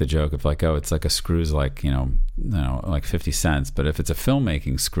 that's like the joke of like, oh, it's like a screw's like, like 50 cents. But if it's a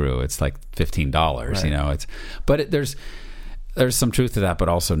filmmaking screw, it's like $15, right. There's some truth to that, but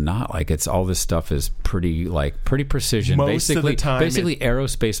also not. Like it's all this stuff is pretty precision. Most of the time, basically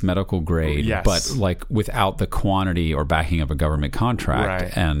aerospace medical grade, yes. But like without the quantity or backing of a government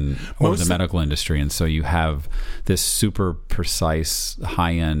contract right. or the medical industry. And so you have this super precise,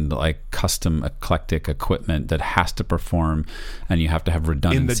 high end, like custom eclectic equipment that has to perform, and you have to have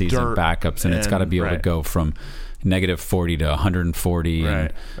redundancies and backups, and it's got to be able to go from -40 to 140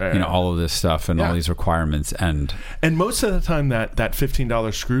 and all of this stuff and all these requirements and most of the time that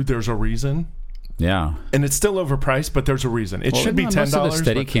 $15 screw, there's a reason. Yeah. And it's still overpriced, but there's a reason. It should be $10. Most of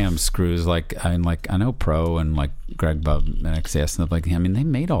the Steadicam screws, I know Pro and like Greg Bubb and XAS and stuff they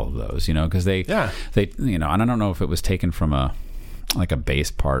made all of those, because they and I don't know if it was taken from a like a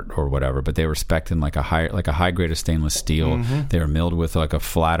base part or whatever, but they were spec'd in like a high grade of stainless steel. They were milled with like a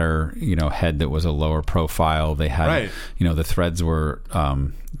flatter, head that was a lower profile. They had, the threads were,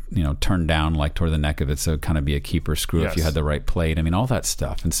 turned down like toward the neck of it, so it'd kind of be a keeper screw if you had the right plate. I mean, all that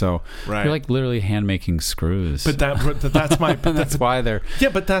stuff. And so you're like literally hand making screws. But that's my. That's why they're. Yeah,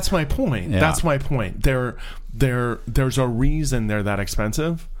 but that's my point. Yeah. That's my point. There's a reason they're that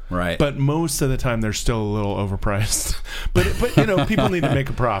expensive. Right. But most of the time they're still a little overpriced. but people need to make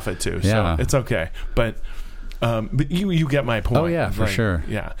a profit too, so it's okay. But you get my point. Oh yeah, for sure.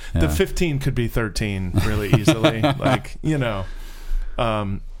 Yeah. The 15 could be 13 really easily.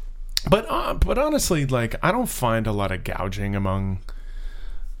 But honestly, like, I don't find a lot of gouging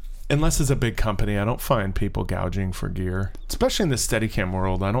unless it's a big company. I don't find people gouging for gear, especially in the Steadicam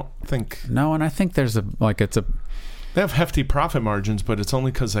world. I don't think. No, and I think there's they have hefty profit margins, but it's only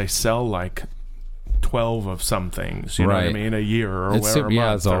because they sell like 12 of some things, you know what I mean, a year or whatever.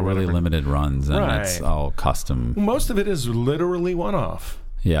 Yeah, it's all really limited runs, and it's all custom. Most of it is literally one-off.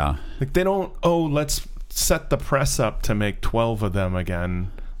 Yeah. Like, they don't, let's set the press up to make 12 of them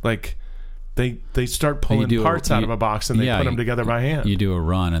again. Like, they start pulling parts out of a box and they put them together by hand. You do a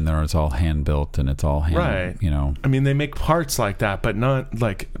run and it's all hand built and it's all hand, I mean, they make parts like that, but not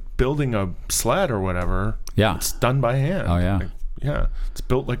like building a sled or whatever. Yeah. It's done by hand. Oh, yeah. It's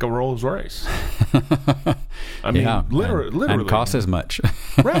built like a Rolls Royce. I mean, literally. And costs as much.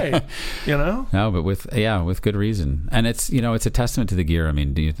 Right. No, but with good reason. And it's, it's a testament to the gear. I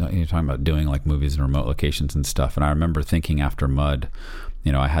mean, you're talking about doing like movies in remote locations and stuff. And I remember thinking after Mud,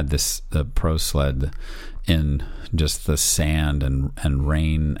 I had the pro sled in just the sand and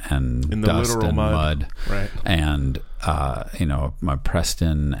rain and in the dust and mud. Right. And my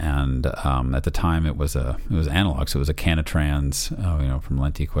Preston, and at the time it was analog, so it was a Canatrans, from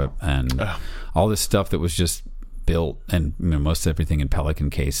Lentiquip, and all this stuff that was just built, and most everything in Pelican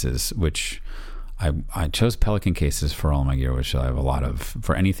cases, which I chose Pelican cases for all my gear, which I have a lot of,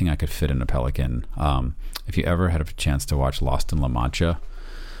 for anything I could fit in a Pelican. If you ever had a chance to watch Lost in La Mancha,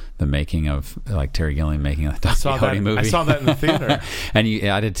 the making of, like, Terry Gilliam making a Don Quixote movie. I saw that in the theater. And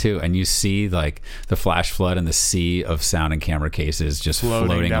I did too. And you see like the flash flood and the sea of sound and camera cases just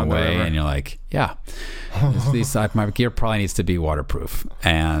floating away. And you're like, my gear probably needs to be waterproof,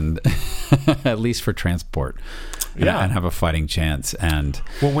 and at least for transport. And have a fighting chance. And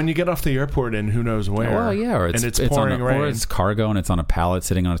when you get off the airport in who knows where, or it's pouring rain, or it's cargo and it's on a pallet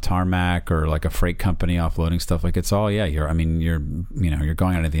sitting on a tarmac, or like a freight company offloading stuff. Like, it's all you're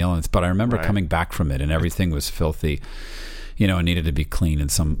going out of the elements. But I remember coming back from it and everything was filthy. It needed to be clean,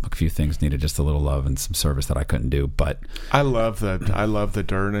 and a few things needed just a little love and some service that I couldn't do. But I love the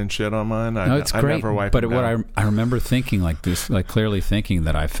dirt and shit on mine. It's great. I never wipe but it down. I remember thinking clearly thinking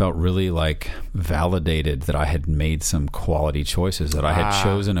that I felt really like validated that I had made some quality choices, that I had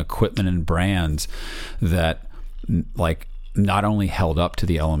chosen equipment and brands that like not only held up to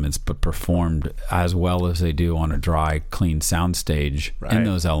the elements, but performed as well as they do on a dry, clean soundstage in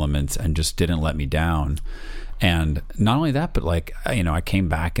those elements, and just didn't let me down. And not only that, but like, I came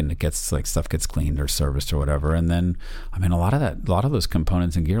back and stuff gets cleaned or serviced or whatever. And then, I mean, a lot of those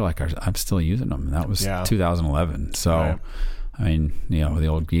components and gear, like, I'm still using them. And that was 2011. So, I mean, the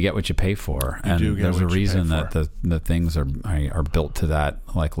old, you get what you pay for. And there's a reason that the things are built to that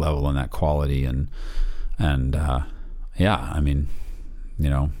like level and that quality. And I mean,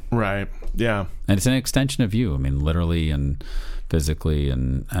 Right. Yeah. And it's an extension of you. I mean, literally and physically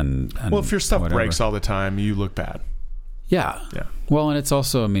and well, if your stuff breaks all the time, you look bad. Yeah. Well, and it's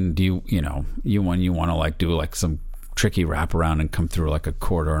also, I mean, when you want to like do like some tricky wraparound and come through like a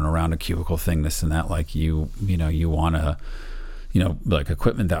corridor and around a cubicle thing, this and that, like you want to, like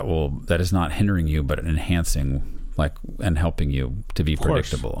equipment that is not hindering you but enhancing, like, and helping you to be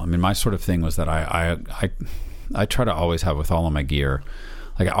predictable. I mean, my sort of thing was that I try to always have with all of my gear,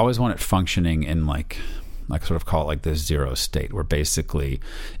 like, I always want it functioning in like sort of call it like this zero state, where basically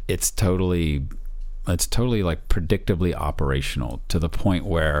it's totally like predictably operational, to the point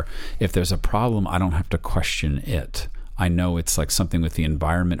where if there's a problem, I don't have to question it. I know it's like something with the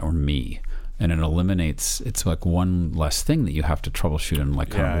environment or me, and it eliminates, it's like one less thing that you have to troubleshoot and like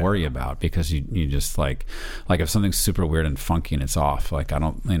kind of worry about, because you just like if something's super weird and funky and it's off, like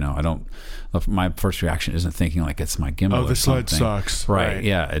my first reaction isn't thinking like it's my gimbal. Oh, the sled sucks. Right.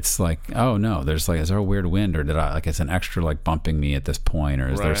 Yeah. It's like, oh no, is there a weird wind, or did I, like, it's an extra like bumping me at this point, or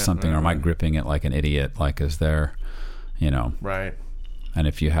is there something, or am I gripping it like an idiot? Like, is there, Right. And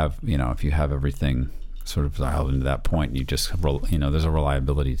if you have everything sort of dialed into that point, you just, there's a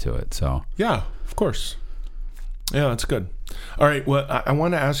reliability to it. So yeah, of course. Yeah, that's good. All right. Well, I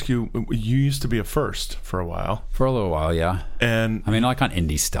want to ask you. You used to be a first for a while. For a little while, yeah. And I mean, like on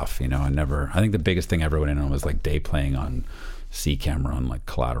indie stuff, I think the biggest thing I ever went in on was like day playing on C camera on like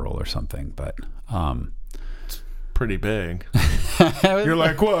Collateral or something. But it's pretty big. You're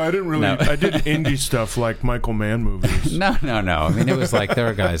like, well, I didn't really. No. I did indie stuff like Michael Mann movies. No. I mean, it was like there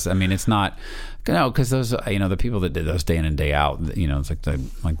are guys. I mean, it's not. No, because those, the people that did those day in and day out, it's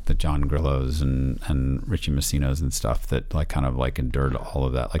like the John Grillos and Richie Massinos and stuff that like kind of like endured all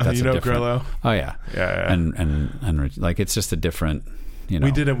of that. Like that's a different. Grillo? Oh yeah. And like it's just a different.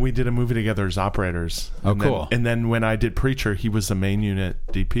 We did a movie together as operators. Oh, cool. And then when I did Preacher, he was the main unit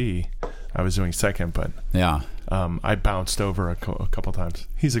DP. I was doing second, but yeah, I bounced over a couple times.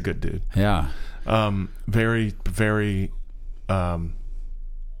 He's a good dude. Yeah. Very, very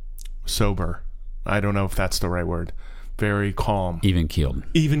sober. I don't know if that's the right word. Very calm. Even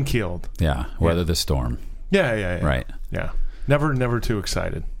keeled. Yeah. Weather the storm. Yeah. Right. Yeah. Never too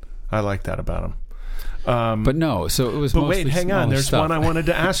excited. I like that about him. But no, so it was. But wait, hang on. There's one I wanted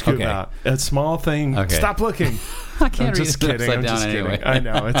to ask you about. A small thing. Okay. Stop looking. I can't I'm just kidding. I'm just anyway. kidding. I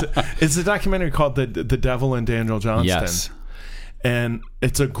know. It's a documentary called The Devil and Daniel Johnston. Yes. And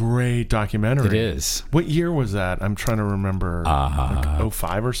it's a great documentary. It is. What year was that? I'm trying to remember. Like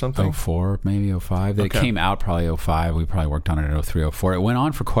 05 or something? 04, maybe 05. It came out probably 05. We probably worked on it in 03, 04. It went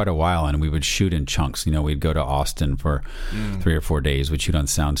on for quite a while, and we would shoot in chunks. We'd go to Austin for 3 or 4 days. We'd shoot on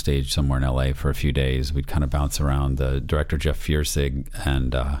soundstage somewhere in LA for a few days. We'd kind of bounce around. The director, Jeff Fiersig,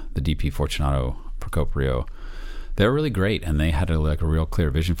 and the DP, Fortunato Procopio, they were really great, and they had a real clear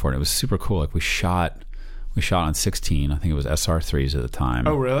vision for it. It was super cool. Like we shot on 16. I think it was SR3s at the time.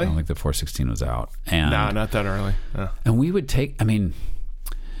 Oh, really? I don't think the 416 was out. And no, not that early. No. And we would take,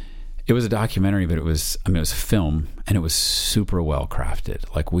 it was a documentary, but it was film, and it was super well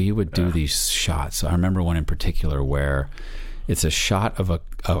crafted. Like we would do these shots. I remember one in particular where it's a shot of a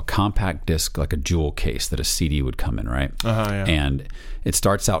compact disc, like a jewel case that a CD would come in, right? Yeah. And it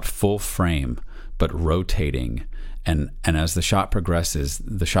starts out full frame, but rotating. And as the shot progresses,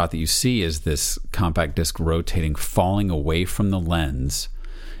 the shot that you see is this compact disc rotating, falling away from the lens,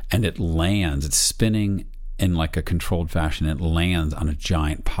 and it lands. It's spinning in like a controlled fashion. It lands on a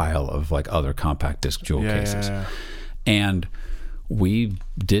giant pile of like other compact disc jewel cases. Yeah. And we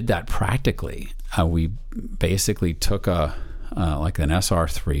did that practically. We basically took like an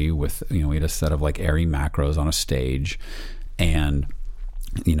SR3 with, we had a set of like airy macros on a stage, and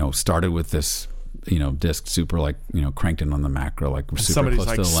started with this disc super like, cranked in on the macro, like super somebody's close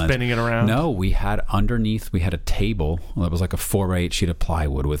like to the lens. Spinning it around. No, we had a table that was like a 4x8 sheet of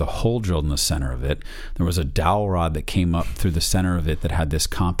plywood with a hole drilled in the center of it. There was a dowel rod that came up through the center of it that had this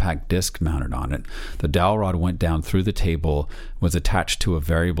compact disc mounted on it. The dowel rod went down through the table, was attached to a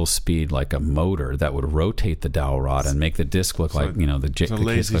variable speed, like a motor that would rotate the dowel rod and make the disc look like, the case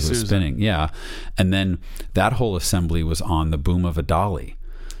like it was spinning. Yeah. And then that whole assembly was on the boom of a dolly.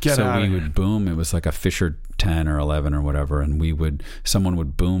 So we would boom. It was like a Fisher 10 or 11 or whatever, and someone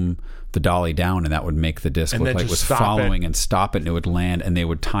would boom the dolly down, and that would make the disc look like it was following and stop it, and it would land, and they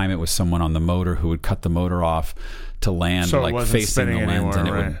would time it with someone on the motor who would cut the motor off to land so like facing the lens, anymore, and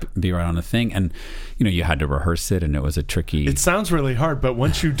it would be right on the thing. And you had to rehearse it, and it was a tricky. It sounds really hard, but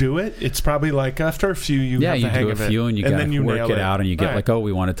once you do it, it's probably like after a few you have the hang of it. Yeah, you do a few, and you got to work it out, and you get like,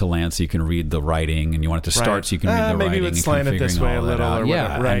 we want it to land so you can read the writing, and you want it to start so you can read the maybe writing. Maybe let's land it this way a little, or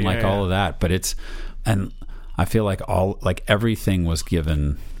whatever. And like all of that. But and I feel like everything was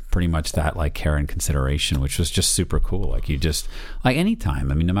given pretty much that like care and consideration, which was just super cool. Like you just like anytime,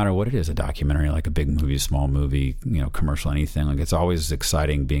 no matter what it is, a documentary, like a big movie, small movie, commercial, anything, like it's always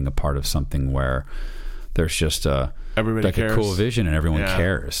exciting being a part of something where there's just everybody cares. A cool vision and everyone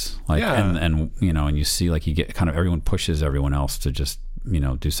cares. Like and you see like you get kind of everyone pushes everyone else to just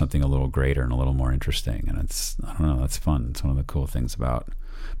do something a little greater and a little more interesting, and it's, I don't know, that's fun. It's one of the cool things about.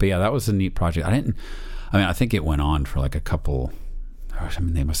 But yeah, that was a neat project. I think it went on for like a couple.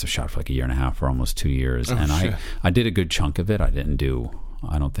 They must have shot for like a year and a half or almost 2 years. I did a good chunk of it. I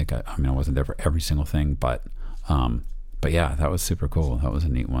wasn't there for every single thing, but yeah, that was super cool. That was a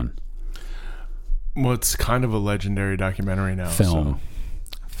neat one. Well, it's kind of a legendary documentary now. Film.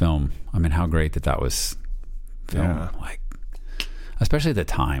 How great that was film. Yeah. Like, especially at the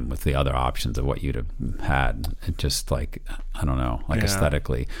time with the other options of what you'd have had. It just like, I don't know, like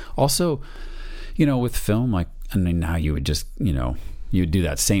aesthetically. Also, with film, like, now you would just, you would do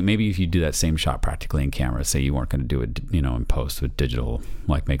that same, maybe if you do that same shot practically in camera, say you weren't going to do it, in post with digital,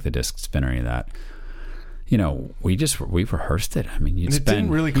 like make the disc spin or any of that. We rehearsed it. It didn't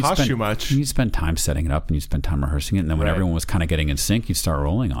really cost you much. You spend time setting it up, and you spend time rehearsing it, and then when everyone was kind of getting in sync, you'd start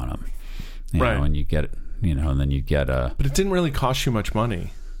rolling on them, you know, and you get you know, and then you get a... But it didn't really cost you much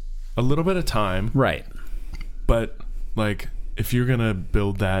money. A little bit of time. Right. But, like, if you're going to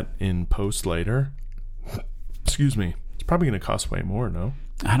build that in post later, excuse me, it's probably going to cost way more, no?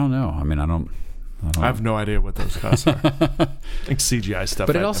 I don't know. I mean, I have no idea what those costs are. Like CGI stuff.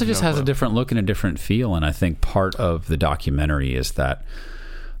 But it also just has a different look and a different feel. And I think part of the documentary is that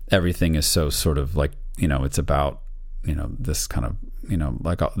everything is so sort of like, you know, it's about, you know, this kind of, you know,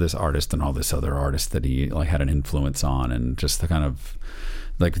 like this artist and all this other artist that he like had an influence on, and just the kind of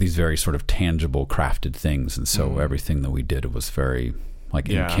like these very sort of tangible crafted things. And so everything that we did was very like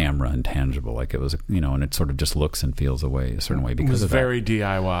in camera and tangible. Like it was, you know, and it sort of just looks and feels a certain way because it was of very that.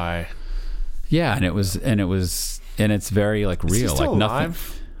 DIY. Yeah. And it's very like real. Is he still like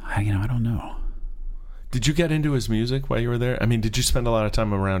alive? nothing, I don't know. Did you get into his music while you were there? I mean, did you spend a lot of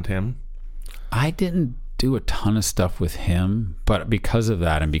time around him? I didn't do a ton of stuff with him, but because of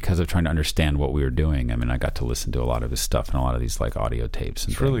that and because of trying to understand what we were doing, I mean, I got to listen to a lot of his stuff and a lot of these like audio tapes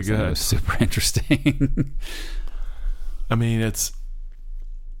and it's really good. It was super interesting. I mean, it's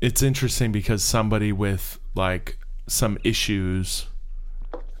interesting because somebody with like some issues,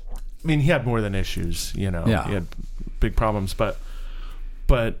 I mean, he had more than issues, you know. Yeah. He had big problems, but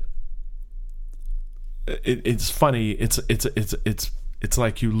it's funny. It's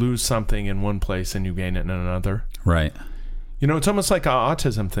like you lose something in one place and you gain it in another. Right. You know, it's almost like an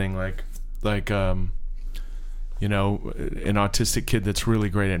autism thing, like you know, an autistic kid that's really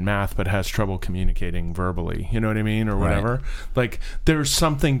great at math but has trouble communicating verbally. You know what I mean, or whatever. Right. Like there's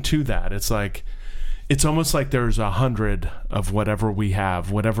something to that. It's like it's almost like there's 100 of whatever we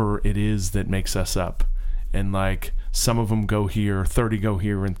have, whatever it is that makes us up, and like some of them go here, 30 go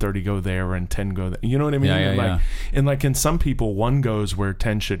here, and 30 go there, and 10 go there. You know what I mean? And like in some people, 1 goes where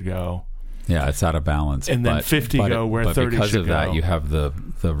 10 should go. Yeah, it's out of balance. And then 50 go where 30 should go. Because of that, you have the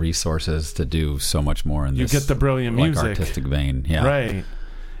resources to do so much more in this. You get the brilliant like music. Artistic vein. Yeah. Right.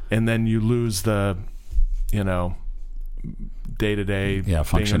 And then you lose the, you know, day-to-day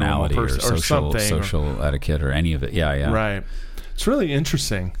functionality or social etiquette or any of it. Yeah. Right. It's really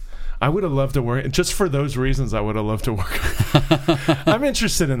interesting. I would have loved to work, just for those reasons. I would have loved to work. I'm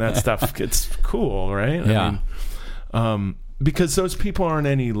interested in that stuff. It's cool, right? Yeah. I mean, because those people aren't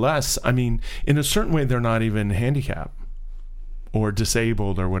any less. I mean, in a certain way, they're not even handicapped or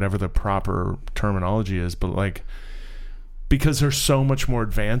disabled or whatever the proper terminology is. But like, because they're so much more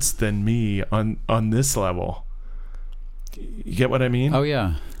advanced than me on this level. You get what I mean? Oh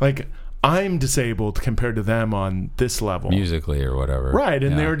yeah. Like, I'm disabled compared to them on this level. Musically or whatever. Right,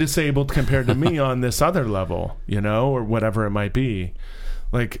 and they're disabled compared to me on this other level, you know, or whatever it might be.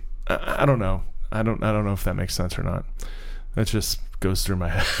 Like, I don't know. I don't know if that makes sense or not. That just goes through my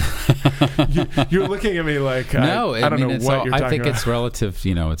head. You're looking at me like, no, I don't know what you're talking about. I think it's relative,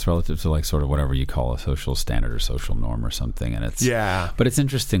 you know, it's relative to like sort of whatever you call a social standard or social norm or something. And it's, but it's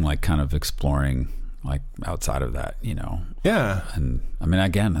interesting, like kind of exploring like outside of that, you know. Yeah. And I mean,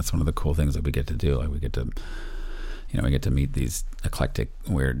 again, that's one of the cool things that we get to do. Like we get to, you know, we get to meet these eclectic,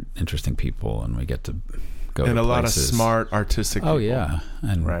 weird, interesting people, and we get to go and to a places. Lot of smart, artistic people. Oh yeah,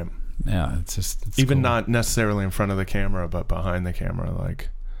 and right. Yeah, it's even cool. Not necessarily in front of the camera, but behind the camera, like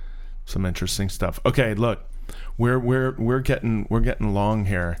some interesting stuff. Okay, look, we're getting long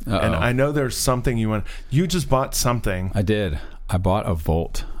here. Uh-oh. And I know there's something you just bought something. I did. I bought a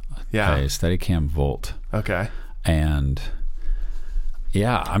Volt. Yeah. A Steadicam Volt. Okay. And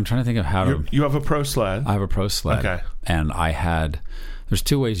yeah, I'm trying to think of how to... You have a Pro Sled. I have a Pro Sled. Okay. And there's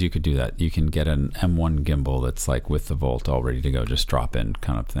 2 ways you could do that. You can get an M1 gimbal that's like with the Volt all ready to go, just drop in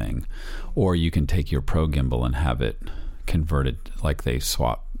kind of thing. Or you can take your Pro gimbal and have it converted, like they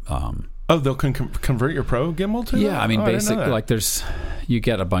swap... they'll convert your Pro gimbal to? Yeah, I mean, basically, like you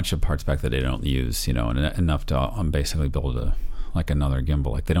get a bunch of parts back that they don't use, you know, and enough to basically build like another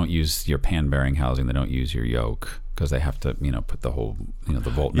gimbal. Like they don't use your pan bearing housing, they don't use your yoke because they have to, you know, put the whole, you know, the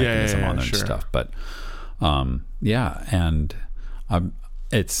Volt mechanism on there and stuff. But and I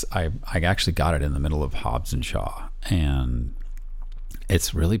actually got it in the middle of Hobbs and Shaw, and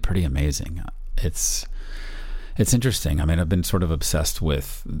it's really pretty amazing. It's interesting. I mean, I've been sort of obsessed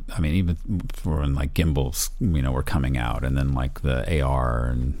with, I mean, even when like gimbals, you know, were coming out, and then like the AR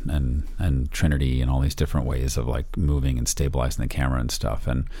and Trinity and all these different ways of like moving and stabilizing the camera and stuff.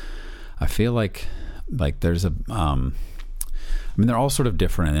 And I feel like there's I mean, they're all sort of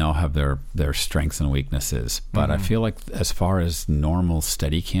different and they all have their strengths and weaknesses. But I feel like as far as normal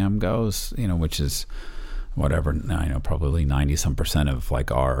Steadicam goes, you know, which is whatever, I know probably 90% of like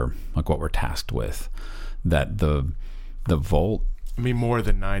what we're tasked with, that the Volt I mean, more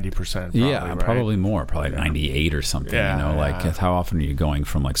than 90%. Yeah, right? probably more, probably 98 or something. Yeah, like how often are you going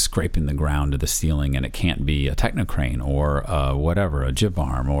from like scraping the ground to the ceiling, and it can't be a Technocrane or whatever, a jib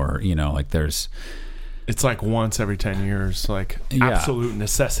arm, or like there's. It's like once every 10 years, like absolute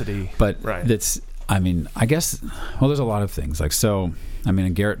necessity. But right. I guess, there's a lot of things. Like, so,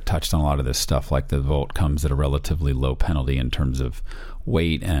 and Garrett touched on a lot of this stuff, like the Volt comes at a relatively low penalty in terms of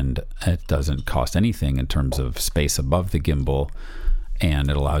weight, and it doesn't cost anything in terms of space above the gimbal. And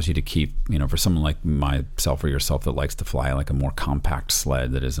it allows you to keep, for someone like myself or yourself that likes to fly like a more compact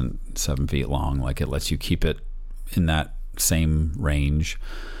sled that isn't 7 feet long, like it lets you keep it in that same range.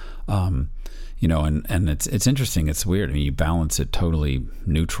 And it's interesting. It's weird. You balance it totally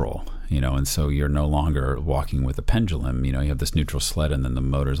neutral, and so you're no longer walking with a pendulum. You have this neutral sled, and then the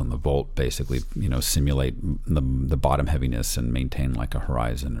motors on the Volt basically, simulate the bottom heaviness and maintain like a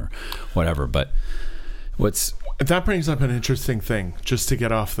horizon or whatever. But that brings up an interesting thing, just to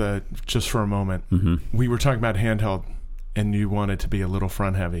get off just for a moment. Mm-hmm. We were talking about handheld, and you want it to be a little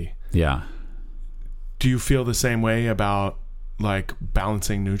front heavy. Yeah. Do you feel the same way about like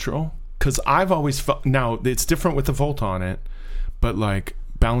balancing neutral? Because I've always felt, now it's different with the Volt on it, but like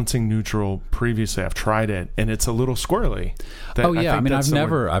balancing neutral previously, I've tried it and it's a little squirrely.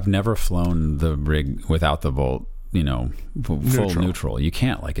 I've never flown the rig without the Volt, full neutral. You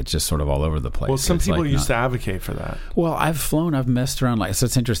can't, like, it's just sort of all over the place. Well, some people used to advocate for that. Well, I've messed around, like, so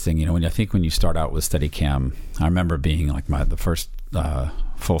it's interesting, when you start out with Steadicam, I remember being like the first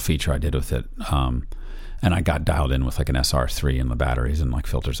full feature I did with it, and I got dialed in with like an SR3 and the batteries and like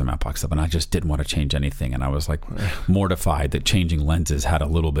filters and map box stuff, and I just didn't want to change anything. And I was like mortified that changing lenses had a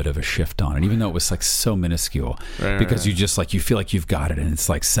little bit of a shift on it, even though it was like so minuscule, because you just like, you feel like you've got it and it's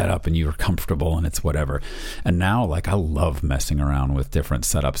like set up and you're comfortable and it's whatever. And now, like, I love messing around with different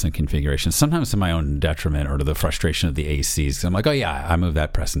setups and configurations, sometimes to my own detriment or to the frustration of the ACs. I'm like, oh yeah, I moved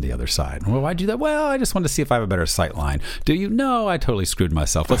that press to the other side. Well, why'd you do that? Well, I just wanted to see if I have a better sight line. Do you? No, I totally screwed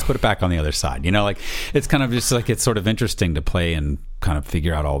myself. Let's put it back on the other side. Like, it's kind of just like, it's sort of interesting to play and kind of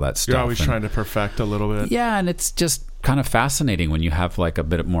figure out all that stuff. You're always trying to perfect a little bit. Yeah, and it's just kind of fascinating when you have like a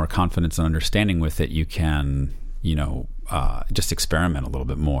bit more confidence and understanding with it. You can, just experiment a little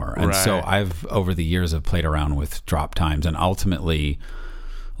bit more. And so I've, over the years, have played around with drop times, and ultimately,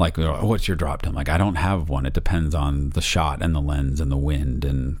 like, what's your drop time? Like, I don't have one. It depends on the shot and the lens and the wind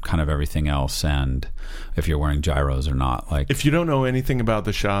and kind of everything else, and if you're wearing gyros or not. Like, if you don't know anything about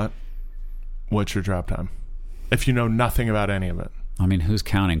the shot, what's your drop time? If you know nothing about any of it. Who's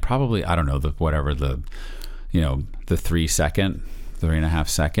counting? Probably, I don't know, the 3 second, 3.5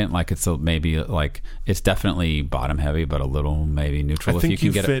 second. Like, it's maybe like, it's definitely bottom heavy, but a little maybe neutral. I think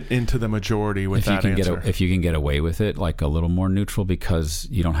you fit into the majority with that answer. If you can get away with it, like a little more neutral, because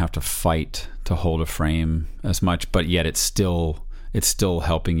you don't have to fight to hold a frame as much, but yet it's still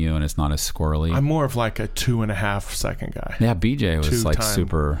helping you, and it's not as squirrely. I'm more of like a 2.5 second guy. Yeah, BJ was like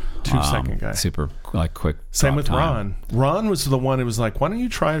super 2 second guy, super like quick. Same with time. Ron was the one who was like, why don't you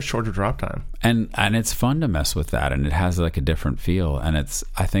try a shorter drop time? And it's fun to mess with that, and it has like a different feel, and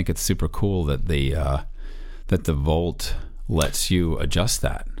I think it's super cool that the Volt lets you adjust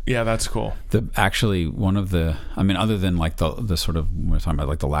that. Yeah, that's cool. One of the, other than like the sort of, we're talking about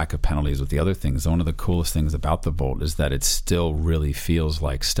like the lack of penalties with the other things, one of the coolest things about the Volt is that it still really feels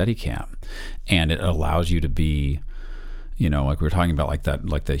like Steadicam, and it allows you to be, like we were talking about, like that,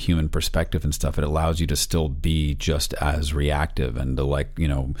 like the human perspective and stuff. It allows you to still be just as reactive, and to like,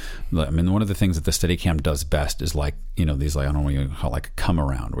 one of the things that the Steadicam does best is like, these, like, I don't know what you call it, like a come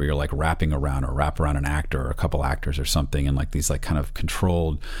around, where you're like wrapping around or wrap around an actor or a couple actors or something, and like these like kind of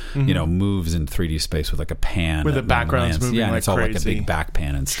controlled, moves in 3D space with like a pan. Where the background's moving, yeah, and like it's all crazy. like a big back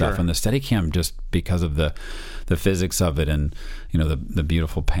pan and stuff. Sure. And the Steadicam, just because of the physics of it, and the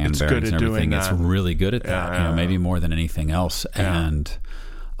beautiful pan bearings and everything, it's really good at that. Maybe more than anything else. And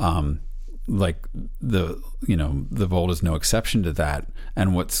like the Volt is no exception to that.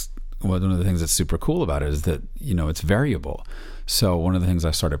 And one of the things that's super cool about it is that it's variable. So one of the things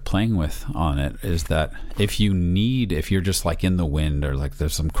I started playing with on it is that if you're just like in the wind, or like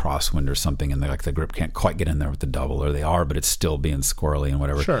there's some crosswind or something, and like the grip can't quite get in there with the double, or they are, but it's still being squirrely and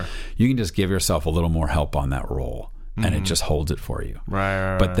whatever, sure, you can just give yourself a little more help on that roll, and it just holds it for you.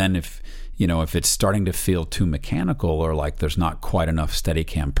 Right. But then if it's starting to feel too mechanical, or like there's not quite enough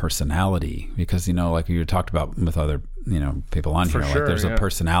Steadicam personality, because like you talked about with other people on here, like there's a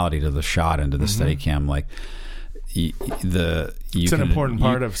personality to the shot and to the Steadicam, like it's an important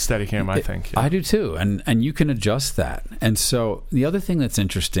part of Steadicam, I think. I do too, and you can adjust that. And so the other thing that's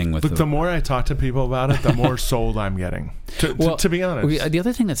interesting with the more I talk to people about it, the more sold I'm getting. To be honest, the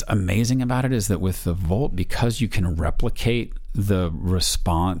other thing that's amazing about it is that with the Volt, because you can replicate the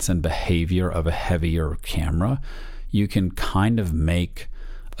response and behavior of a heavier camera, you can kind of make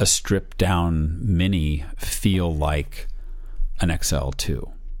a stripped down Mini feel like an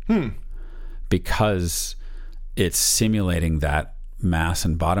XL2 because it's simulating that mass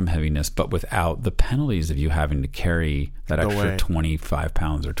and bottom heaviness, but without the penalties of you having to carry that extra 25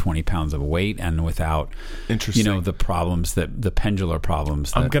 pounds or 20 pounds of weight, and without, the problems the pendular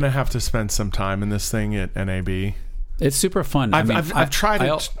problems. I'm going to have to spend some time in this thing at NAB. It's super fun. I've tried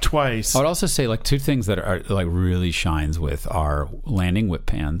it twice. I would also say two things that are really shines with are landing whip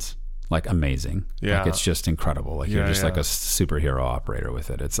pans. Amazing. Yeah. It's just incredible. You're just like a superhero operator with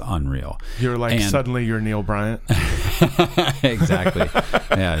it. It's unreal. You're suddenly you're Neil Bryant. Exactly.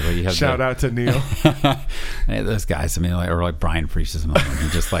 Yeah. Well, you have Shout out to Neil. Those guys, or Brian Priest is another one.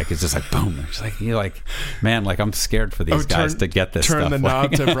 It's just like boom. It's you're man, I'm scared for these guys to get this turn stuff. Turn the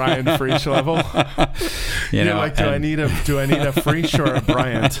knob to Brian Frisch level. I need a Frisch or a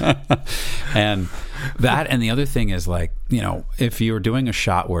Bryant? And that, and the other thing is if you're doing a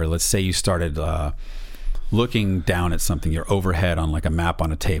shot where, let's say you started looking down at something, you're overhead on a map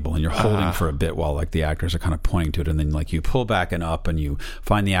on a table, and you're holding for a bit while the actors are kind of pointing to it, and then you pull back and up and you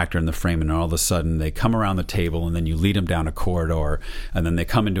find the actor in the frame, and all of a sudden they come around the table, and then you lead them down a corridor, and then they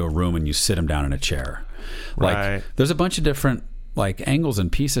come into a room and you sit them down in a chair. Right. There's a bunch of different angles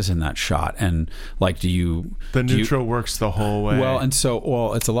and pieces in that shot, and the neutral works the whole way. It's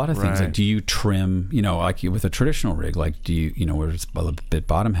a lot of things. Right. Do you trim, with a traditional rig, do you, where it's a bit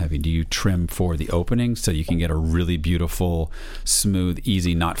bottom heavy, do you trim for the opening so you can get a really beautiful, smooth,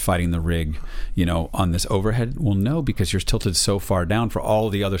 easy, not fighting the rig, on this overhead? Well, no, because you're tilted so far down for all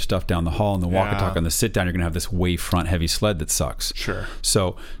the other stuff down the hall and the walk-and-talk and the sit-down, you're going to have this way front heavy sled that sucks. Sure.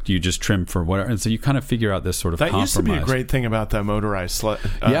 So do you just trim for whatever? And so you kind of figure out this sort of compromise. That used to be a great thing about that motorized sled.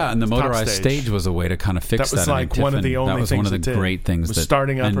 And the motorized stage was a way to kind of fix that. That was one of the only things that was one of the great things that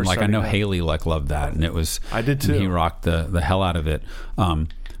starting up. And I know Haley loved that, and it was. I did too. And he rocked the hell out of it.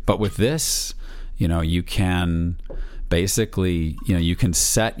 But with this, you can basically, you can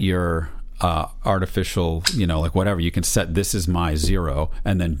set your artificial, whatever. You can set, this is my 0,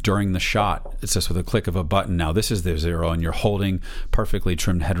 and then during the shot, it's just with a click of a button, now this is their 0, and you're holding perfectly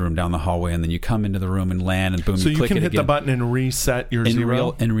trimmed headroom down the hallway, and then you come into the room and land, and boom, so you click it again. So you can hit the button and reset your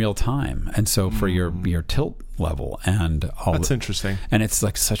 0? In real time. And so for your tilt level and all that's interesting. And it's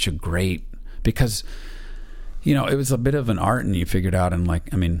such a great, because it was a bit of an art, and you figured out, and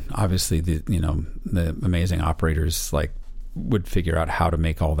obviously the amazing operators would figure out how to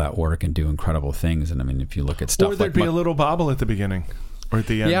make all that work and do incredible things. And if you look at stuff, or there'd be a little bobble at the beginning or at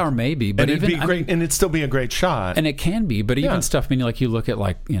the end. Yeah, or maybe, but it'd be great, and it'd still be a great shot. And it can be, but even stuff. You look at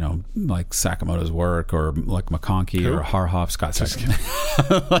Sakamoto's work, or McConkey or Harhoff, Scott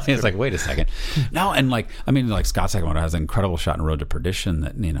Sakamoto. It's wait a second, no, and Scott Sakamoto has an incredible shot in Road to Perdition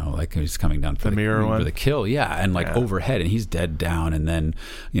that he's coming down for the mirror one for the kill, and overhead, and he's dead down, and then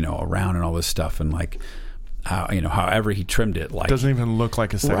around and all this stuff, and however he trimmed it, doesn't even look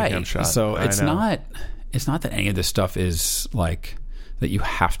like a Steadicam shot. So it's not that any of this stuff is that you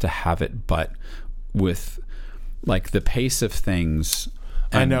have to have it, but with the pace of things.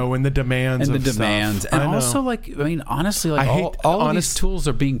 I know, and the demands and of the demands, stuff. and also honestly, all of these tools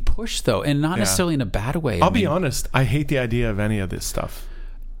are being pushed though, and not necessarily in a bad way. I'll be honest, I hate the idea of any of this stuff.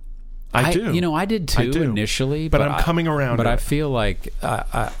 I do. I did too initially, but I'm coming around. But I feel like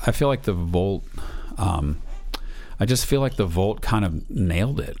the Volt. I just feel like the Volt kind of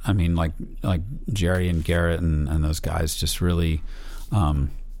nailed it. Like Jerry and Garrett and those guys just really, and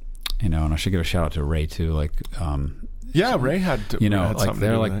I should give a shout out to Ray too. Ray had to,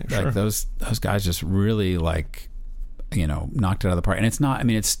 they're those guys just really knocked it out of the park. And it's not.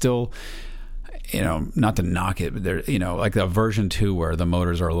 It's still. Not to knock it, but there, a version 2 where the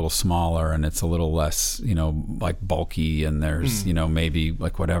motors are a little smaller and it's a little less, bulky, and there's, maybe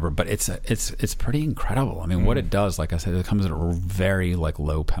whatever, but it's pretty incredible. What it does, like I said, it comes at a very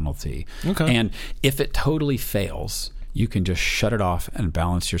low penalty. Okay. And if it totally fails, you can just shut it off and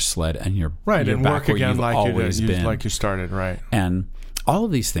balance your sled, and you're right, you're and back work where again you've like always been, like you started, right? And all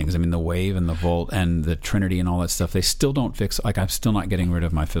of these things, the Wave and the Volt and the Trinity and all that stuff, they still don't fix. I'm still not getting rid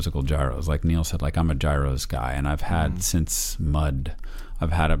of my physical gyros. Like Neil said, I'm a gyros guy, and I've had since Mud,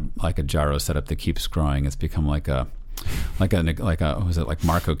 I've had a gyro setup that keeps growing. It's become was it like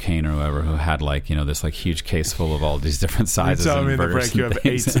Mark O'Kane or whoever, who had like, you know, this like huge case full of all these different sizes. You tell me in the break you have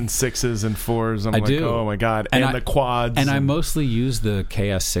things. 8s and 6s and 4s. I'm I like, do. oh my God. And the quads. And I mostly use the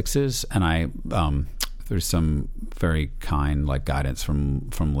KS6s, and I there's some very kind like guidance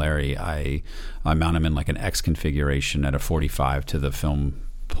from Larry. I mount them in like an X configuration at a 45 to the film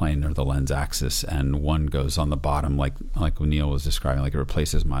plane or the lens axis, and one goes on the bottom like Neil was describing, like it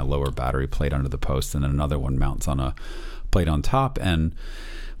replaces my lower battery plate under the post, and then another one mounts on a plate on top. And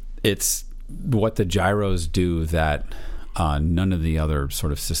it's what the gyros do that none of the other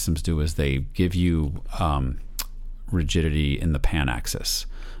sort of systems do, is they give you rigidity in the pan axis.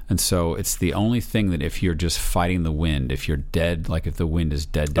 And so it's the only thing that if you're just fighting the wind, if you're dead, like if the wind is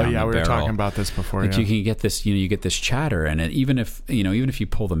dead down the barrel. We were talking about this before. Like you can get this, you get this chatter, and even if you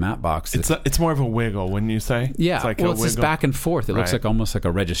pull the matte box, it's more of a wiggle, wouldn't you say? Yeah, it's like it's this back and forth. It looks like almost like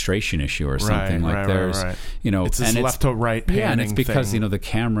a registration issue or something. It's this left to right panning. Yeah, and it's because thing. The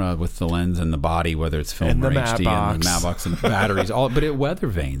camera with the lens and the body, whether it's film and or the HD, and the matte box and the batteries, but it weather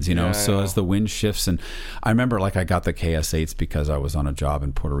vanes, so as the wind shifts. And I remember like I got the KS8s because I was on a job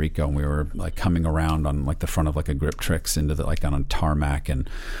in Puerto Rico, and we were like coming around on like the front of like a Grip Tricks into the like on a tarmac, and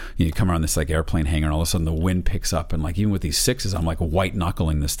you come around this like airplane hangar, and all of a sudden the wind picks up, and like even with these 6s, I'm like white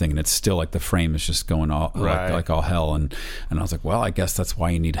knuckling this thing, and it's still like the frame is just going all like all hell, and I was like, well, I guess that's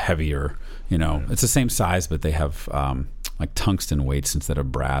why you need heavier. It's the same size, but they have like tungsten weights instead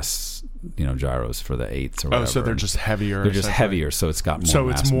of brass. Gyros for the 8s or whatever. Oh, so they're just heavier. They're just heavier, so it's got more so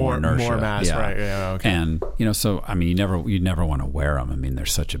mass, it's more inertia. More mass, right? Yeah, okay. And so I mean, you never want to wear them. I mean, they're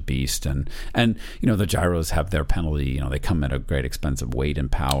such a beast, and the gyros have their penalty. They come at a great expense of weight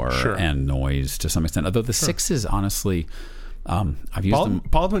and power and noise to some extent. Although the 6s, honestly, I've used them.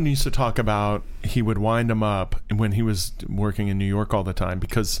 Baldwin used to talk about he would wind them up when he was working in New York all the time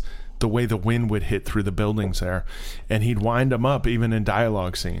because the way the wind would hit through the buildings there, and he'd wind them up even in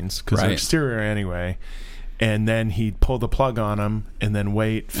dialogue scenes because they're exterior anyway, and then he'd pull the plug on them and then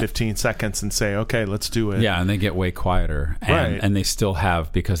wait 15 seconds and say, okay, let's do it. And they get way quieter, and they still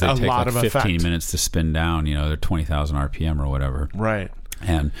have, because they take like 15 minutes to spin down, they're 20,000 RPM or whatever,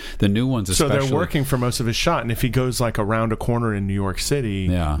 and the new ones especially, so they're working for most of his shot. And if he goes like around a corner in New York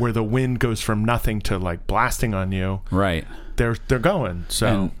City where the wind goes from nothing to like blasting on you, they're going.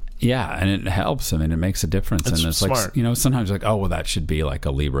 So and it helps. I mean, it makes a difference. And it's smart. Like, sometimes like, oh, well, that should be like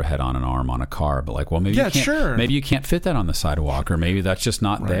a Libra head on an arm on a car. But like, well, maybe maybe you can't fit that on the sidewalk, or maybe that's just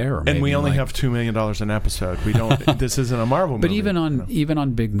not there. Or and we only have $2 million an episode. We don't. This isn't a Marvel movie. But even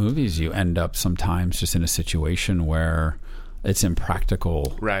on big movies, you end up sometimes just in a situation where it's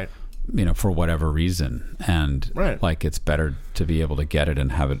impractical, for whatever reason, and like it's better to be able to get it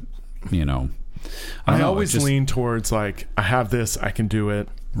and have it. I always lean towards like, I have this, I can do it.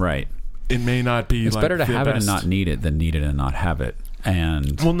 Right. It may not be. It's like better to have best. it and not need it than need it and not have it.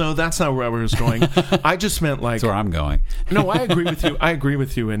 And well, no, that's not where I was going. I just meant like that's where I'm going. No, I agree with you. I agree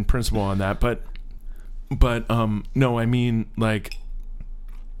with you in principle on that. But no, I mean like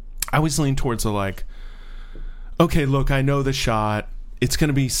I always lean towards the like, okay, look, I know the shot. It's going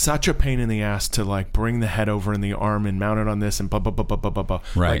to be such a pain in the ass to like bring the head over in the arm and mount it on this and blah, blah, blah, blah, blah, blah, blah.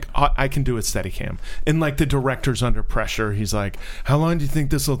 Right. Like, I can do it Steadicam. And like the director's under pressure. He's like, how long do you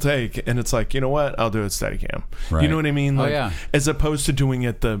think this will take? And it's like, you know what? I'll do it Steadicam. Right. You know what I mean? Like, yeah. As opposed to doing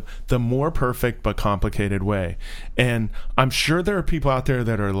it the more perfect but complicated way. And I'm sure there are people out there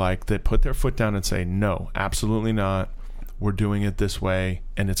that are like, that put their foot down and say, no, absolutely not. We're doing it this way.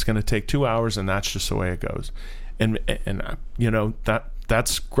 And it's going to take 2 hours, and that's just the way it goes. And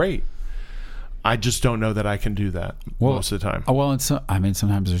that's great. I just don't know that I can do that most of the time. Well, I mean,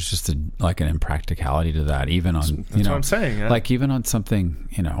 sometimes there's just an impracticality to that. Even on, that's what I'm saying. Yeah. Like even on something,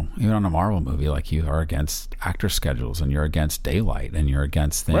 even on a Marvel movie, like you are against actor schedules, and you're against daylight, and you're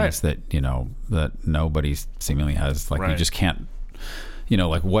against things that that nobody seemingly has. Like you just can't.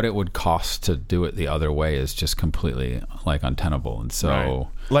 Like what it would cost to do it the other way is just completely like untenable. And so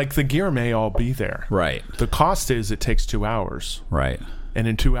like the gear may all be there. Right. The cost is it takes 2 hours. Right. And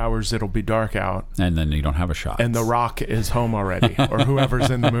in 2 hours it'll be dark out. And then you don't have a shot. And The Rock is home already. Or whoever's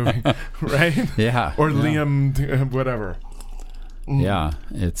in the movie. Right? Yeah. Or Liam, whatever. Yeah,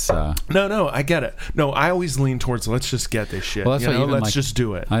 it's no, I get it. No, I always lean towards let's just get this shit. Well, that's let's just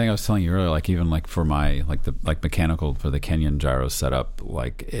do it. I think I was telling you earlier, like even like for my like mechanical for the Kenyon gyro setup,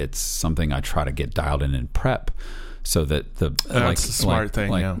 like it's something I try to get dialed in prep, so that that's a smart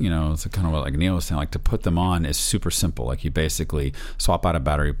thing. Like, yeah. you know, it's kind of what like Neil was saying. Like to put them on is super simple. Like you basically swap out a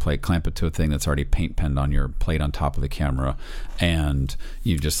battery plate, clamp it to a thing that's already paint penned on your plate on top of the camera, and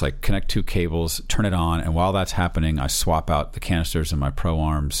you just like connect 2 cables, turn it on, and while that's happening, I swap out the canisters in my Pro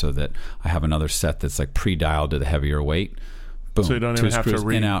Arm so that I have another set that's like pre-dialed to the heavier weight. Boom. So you don't 2 even have to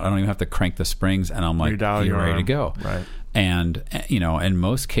screws in out. I don't even have to crank the springs, and I'm like, you're ready to go. Right. And you know, in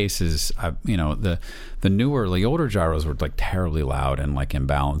most cases, you know, the older gyros were like terribly loud and like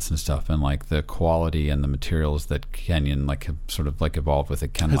imbalanced and stuff, and like the quality and the materials that Canyon like have sort of like evolved with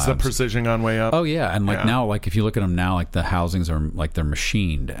at Ken Labs. Has the precision gone way up? Oh yeah, and like now, like if you look at them now, like the housings are like they're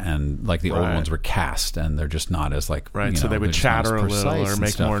machined, and like the old ones were cast, and they're just not as like right. You So know, they would chatter a little or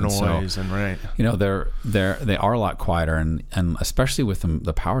make stuff. more noise, so, and right. You know, they are a lot quieter, and especially with them,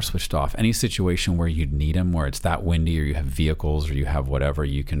 the power switched off. Any situation where you'd need them, where it's that windy, or you have vehicles, or you have whatever,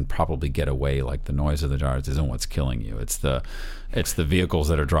 you can probably get away. Like the noise of the gyros isn't what's killing you. It's the vehicles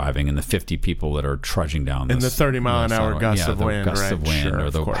that are driving and the 50 people that are trudging down and the 30-mile-an-hour gusts of wind, gusts of wind,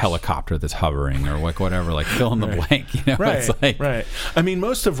 or the helicopter that's hovering, or like whatever, like fill in the blank. You know, right, it's like, right. I mean,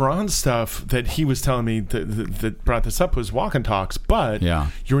 most of Ron's stuff that he was telling me that brought this up was walk and talks, but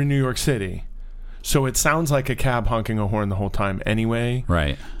you're in New York City. So it sounds like a cab honking a horn the whole time anyway.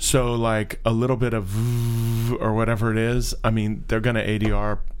 Right. So like a little bit of or whatever it is, I mean, they're going to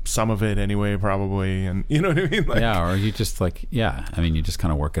ADR some of it anyway, probably. And you know what I mean? Like, yeah, or you just like, I mean, you just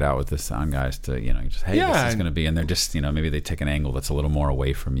kind of work it out with the sound guys to, you know, you just, hey, this is going to be, and they're just, you know, maybe they take an angle that's a little more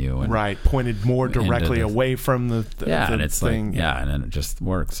away from you. And right. Pointed more directly away from the and it's thing. Like, and then it just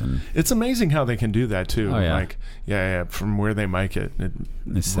works. And it's amazing how they can do that too. Oh, yeah. Like, from where they mic it, it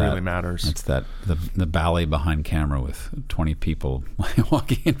really matters. It's that, the ballet behind camera with 20 people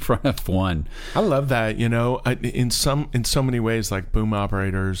walking in front of one. I love that, you know, in so many ways, like boom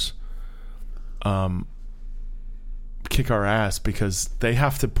operators kick our ass because they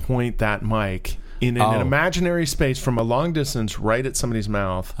have to point that mic in an imaginary space from a long distance right at somebody's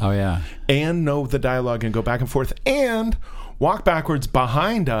mouth. Oh yeah. And know the dialogue and go back and forth and walk backwards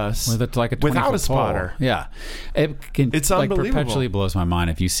behind us with like without a spotter. Pole. Yeah. It's like unbelievable. Perpetually blows my mind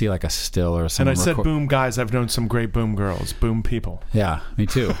if you see like a still or something. And I said boom guys, I've known some great boom girls, boom people. Yeah, me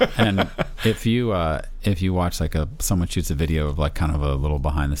too. And if you watch like someone shoots a video of like kind of a little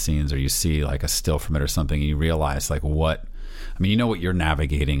behind the scenes, or you see like a still from it or something, and you realize like what, I mean, you know what you're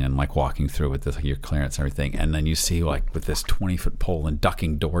navigating and like walking through with this, like your clearance and everything, and then you see like with this 20-foot pole and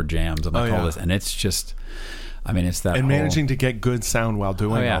ducking door jams and like all this, and it's just, I mean, it's that and managing to get good sound while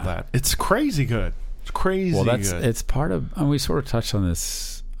doing all that. It's crazy good. It's crazy. Well, good. It's part of. And we sort of touched on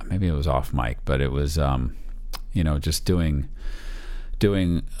this. Maybe it was off mic, but it was, you know, just doing,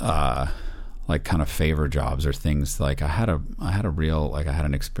 like kind of favor jobs or things. Like I had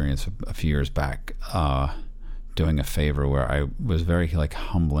an experience a few years back, doing a favor where I was very like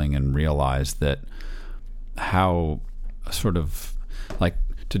humbling and realized that how sort of like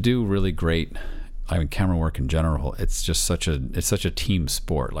to do really great. I mean, camera work in general, it's such a team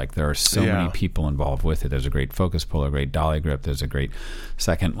sport. Like there are so many people involved with it. There's a great focus puller, a great dolly grip. There's a great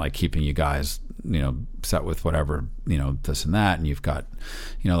second, like keeping you guys, you know, set with whatever, you know, this and that. And you've got,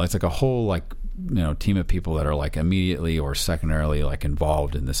 you know, it's like a whole like, you know, team of people that are like immediately or secondarily like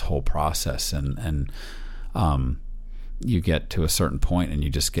involved in this whole process. And you get to a certain point and you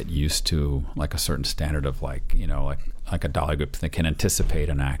just get used to like a certain standard of like, you know, like a dolly grip that can anticipate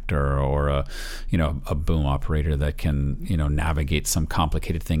an actor, or a, you know, a boom operator that can, you know, navigate some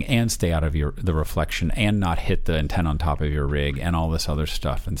complicated thing and stay out of the reflection and not hit the antenna on top of your rig and all this other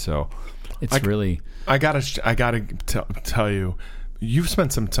stuff. And so it's I gotta tell you, you've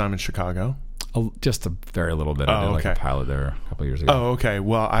spent some time in Chicago. Just a very little bit. I did like a pilot there a couple of years ago. Oh, okay.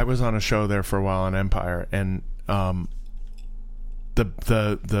 Well, I was on a show there for a while on Empire, and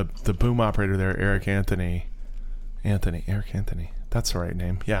the boom operator there, Eric Anthony, that's the right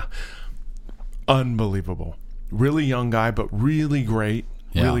name. Yeah, unbelievable. Really young guy, but really great.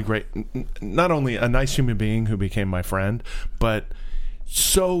 Really great. Not only a nice human being who became my friend, but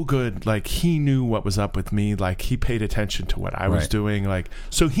so good. Like he knew what was up with me. Like he paid attention to what I was doing. Like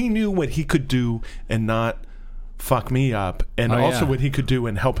so he knew what he could do and not fuck me up, and also what he could do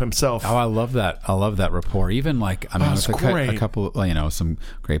and help himself. I love that rapport. Even like, I mean, a couple, you know, some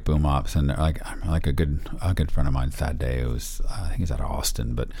great boom ops, and like a good friend of mine that day. It was, I think he's out of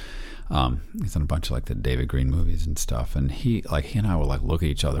Austin, but he's in a bunch of like the David Green movies and stuff. And he and I will like look at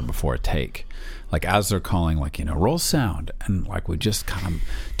each other before a take, like as they're calling, like, you know, roll sound, and like we just kind of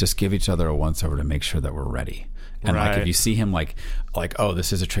just give each other a once over to make sure that we're ready. And like, Right. if you see him like, oh,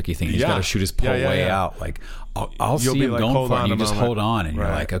 this is a tricky thing. He's Yeah. got to shoot his pole Yeah, way yeah. out. Like, I'll You'll see be him like, going hold for it, on and you a just moment. hold on, and you're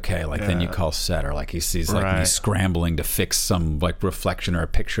Right. like, okay, like then you Yeah. call set, or like he sees like Right. he's scrambling to fix some like reflection or a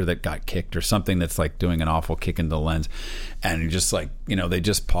picture that got kicked or something that's like doing an awful kick into the lens, and you just like, they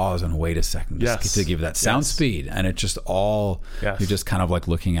just pause and wait a second just Yes. to give that sound Yes. speed, and it just all Yes. you're just kind of like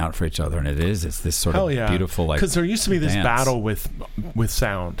looking out for each other, and it's this sort Hell of yeah. beautiful like, because there used to be this dance. battle with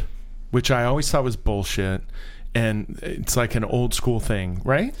sound, which I always thought was bullshit, and it's like an old school thing,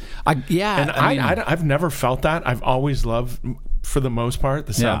 right? Yeah, And I've never felt that. I've always loved, for the most part,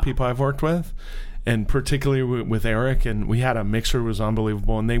 the sound Yeah. people I've worked with, and particularly with Eric. And we had a mixer who was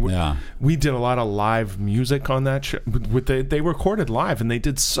unbelievable, and we did a lot of live music on that show. They recorded live, and they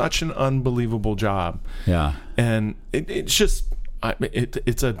did such an unbelievable job. Yeah. And it's just.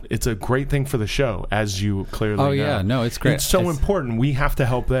 It's a great thing for the show, as you clearly know. Oh yeah, no, it's great. It's so important. We have to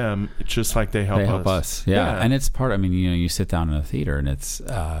help them just like they help us. Yeah. And it's part. I mean, you sit down in a theater, and it's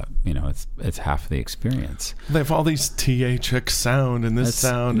it's half the experience. They have all these THX sound and this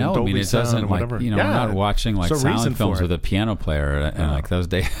sound. No, and Dolby it sound doesn't and whatever. we're not watching like silent films with a piano player and like those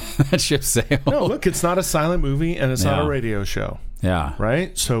days that ship sail. No, look, it's not a silent movie and it's not a radio show. Yeah.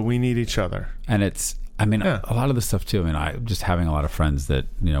 Right. So we need each other. And it's. I mean, a lot of the stuff too. I mean, I just having a lot of friends that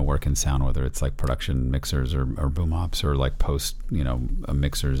work in sound, whether it's like production mixers or boom ops or like post,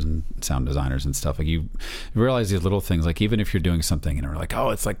 mixers and sound designers and stuff. Like you realize these little things. Like even if you're doing something and you're like, oh,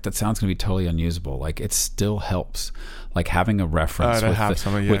 it's like that sound's gonna be totally unusable. Like it still helps. Like having a reference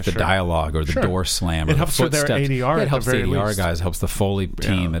with the dialogue or the door slam. Or it helps with their ADR. It helps the ADR least. guys. It helps the Foley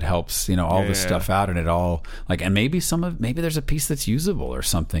team. It helps all this stuff out, and it all like. And maybe there's a piece that's usable or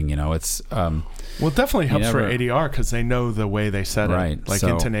something. It's. Well, it definitely helps for ADR because they know the way they said it, like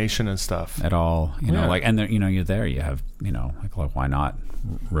intonation and stuff. At all, like, and you're there. You have, like why not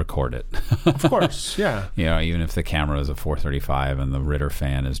record it? Of course, yeah. Even if the camera is a 435 and the Ritter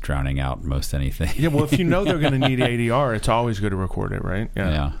fan is drowning out most anything. Yeah, well, if you know they're going to need ADR, it's always good to record it, right?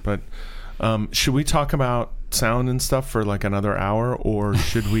 Yeah. But should we talk about sound and stuff for like another hour, or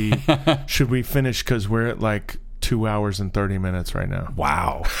should we finish because we're at like 2 hours and 30 minutes right now?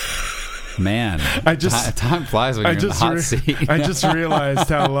 Wow. Man, time flies when you're in the hot seat. I just realized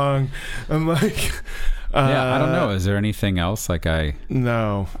how long. I'm like, I don't know. Is there anything else?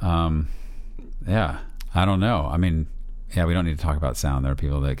 No. Yeah, I don't know. I mean, we don't need to talk about sound. There are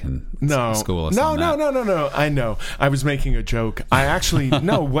people that can school us. No. I know. I was making a joke. I actually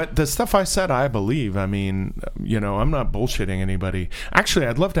no. What the stuff I said, I believe. I mean, I'm not bullshitting anybody. Actually,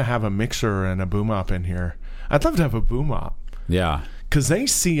 I'd love to have a mixer and a boom op in here. I'd love to have a boom op. Yeah. Because they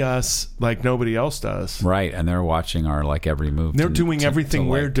see us like nobody else does. Right, and they're watching our like every move. They're doing everything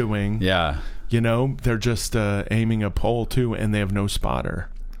we're doing. Yeah. They're just aiming a pole too, and they have no spotter.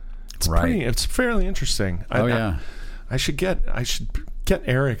 It's fairly interesting. I should get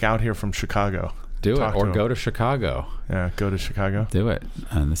Eric out here from Chicago. Do it, or go to Chicago. Yeah, go to Chicago. Do it,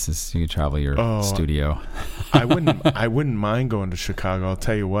 and you travel your studio. I wouldn't mind going to Chicago. I'll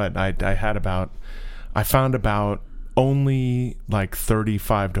tell you what. I found about only like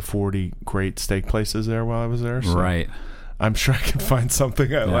 35 to 40 great steak places there while I was there. So right. I'm sure I can find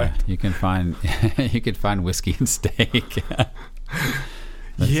something I like. You can find whiskey and steak.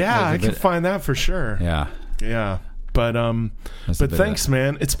 I can find that for sure. Yeah. Yeah. But thanks,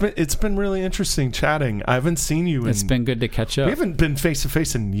 man. It's been really interesting chatting. I haven't seen you. It's been good to catch up. We haven't been face to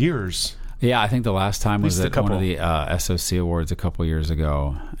face in years. Yeah, I think the last time was at one of the SOC Awards a couple years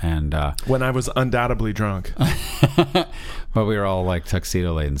ago, and when I was undoubtedly drunk. But we were all like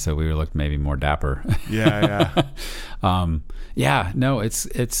tuxedo laden, so we looked maybe more dapper. Yeah. No, it's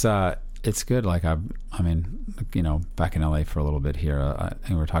good. Like I mean, back in LA for a little bit here, I think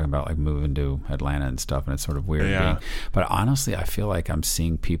we were talking about like moving to Atlanta and stuff, and it's sort of weird. Yeah. But honestly, I feel like I'm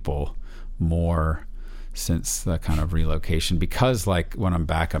seeing people more since the kind of relocation, because like when I'm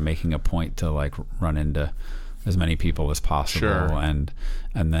back, I'm making a point to like run into as many people as possible. Sure. And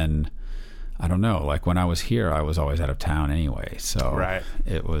then I don't know, like when I was here, I was always out of town anyway. So right.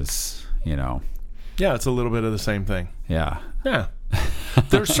 It was, Yeah, it's a little bit of the same thing. Yeah. Yeah.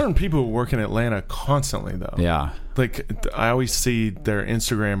 There are certain people who work in Atlanta constantly though. Yeah. Like I always see their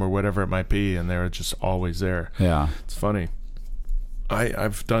Instagram or whatever it might be, and they're just always there. Yeah. It's funny.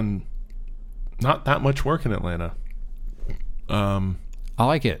 I've done not that much work in Atlanta. I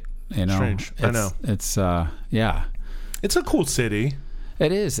like it. Strange. I know. It's yeah. It's a cool city.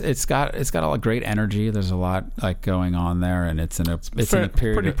 It is. It's got a lot of great energy. There's a lot like going on there, and it's in a period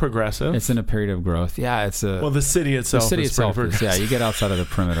pretty progressive. It's in a period of growth. Yeah, the city itself. Is, yeah. You get outside of the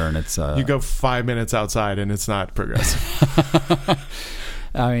perimeter, and it's you go 5 minutes outside, and it's not progressive.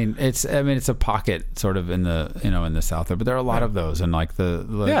 I mean, it's a pocket sort of in the, in the South, but there are a lot of those, and like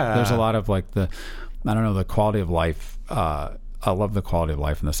there's a lot of like the quality of life. I love the quality of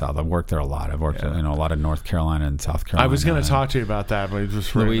life in the South. I've worked there a lot. I've worked, a lot of North Carolina and South Carolina. I was going to talk to you about that, but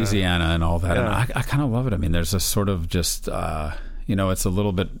just Louisiana and all that. Yeah. And I kind of love it. I mean, there's a sort of just, it's a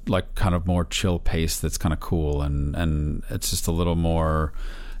little bit like kind of more chill pace that's kind of cool, and it's just a little more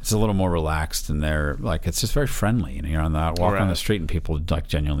relaxed, and they're like, it's just very friendly. You're on that walk on the street and people like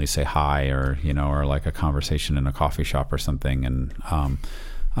genuinely say hi, or or like a conversation in a coffee shop or something, and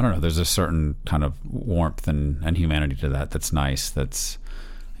I don't know. There's a certain kind of warmth and humanity to that. That's nice. That's,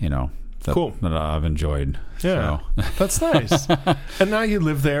 cool. That I've enjoyed. Yeah, so. That's nice. And now you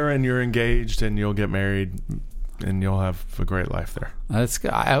live there and you're engaged and you'll get married and you'll have a great life there. That's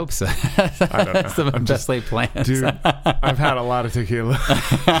good. I hope so. I don't know. That's the best laid plans. Dude, I've had a lot of tequila.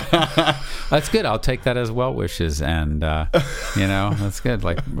 That's good. I'll take that as well wishes, and that's good.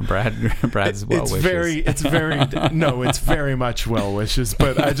 Like Brad's well wishes. It's very much well wishes.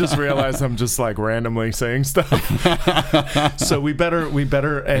 But I just realized I'm just like randomly saying stuff. So we better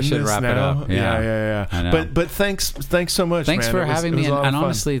end this wrap now. It up. Yeah. I know. But thanks so much. Thanks man. for having me, and fun.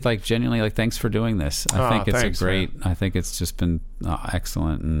 honestly, like genuinely, like thanks for doing this. I think it's I think it's just been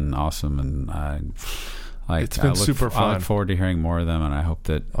excellent and awesome, and it's been super fun. I look forward to hearing more of them, and I hope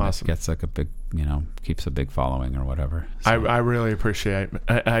that awesome. it gets like a big, keeps a big following or whatever. So. I really appreciate.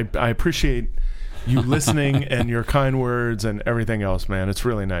 I appreciate you listening and your kind words and everything else, man. It's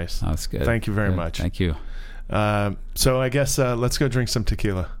really nice. That's good. Thank you very much. Thank you. So I guess let's go drink some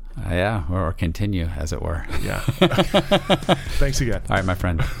tequila. Yeah, or continue, as it were. Yeah. Thanks again. All right, my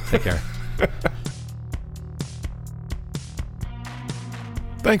friend. Take care.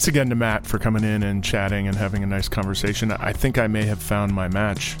 Thanks again to Matt for coming in and chatting and having a nice conversation. I think I may have found my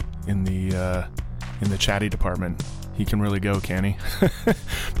match in the chatty department. He can really go, can he?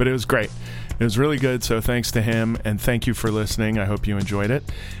 But it was great. It was really good, so thanks to him, and thank you for listening. I hope you enjoyed it.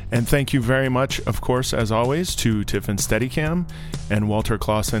 And thank you very much, of course, as always, to Tiffin Steadicam and Walter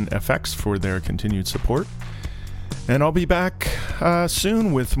Clausen FX for their continued support. And I'll be back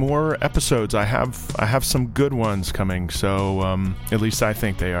soon with more episodes. I have some good ones coming, so at least I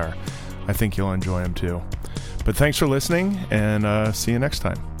think they are. I think you'll enjoy them too. But thanks for listening, and see you next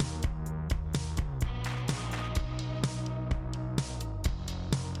time.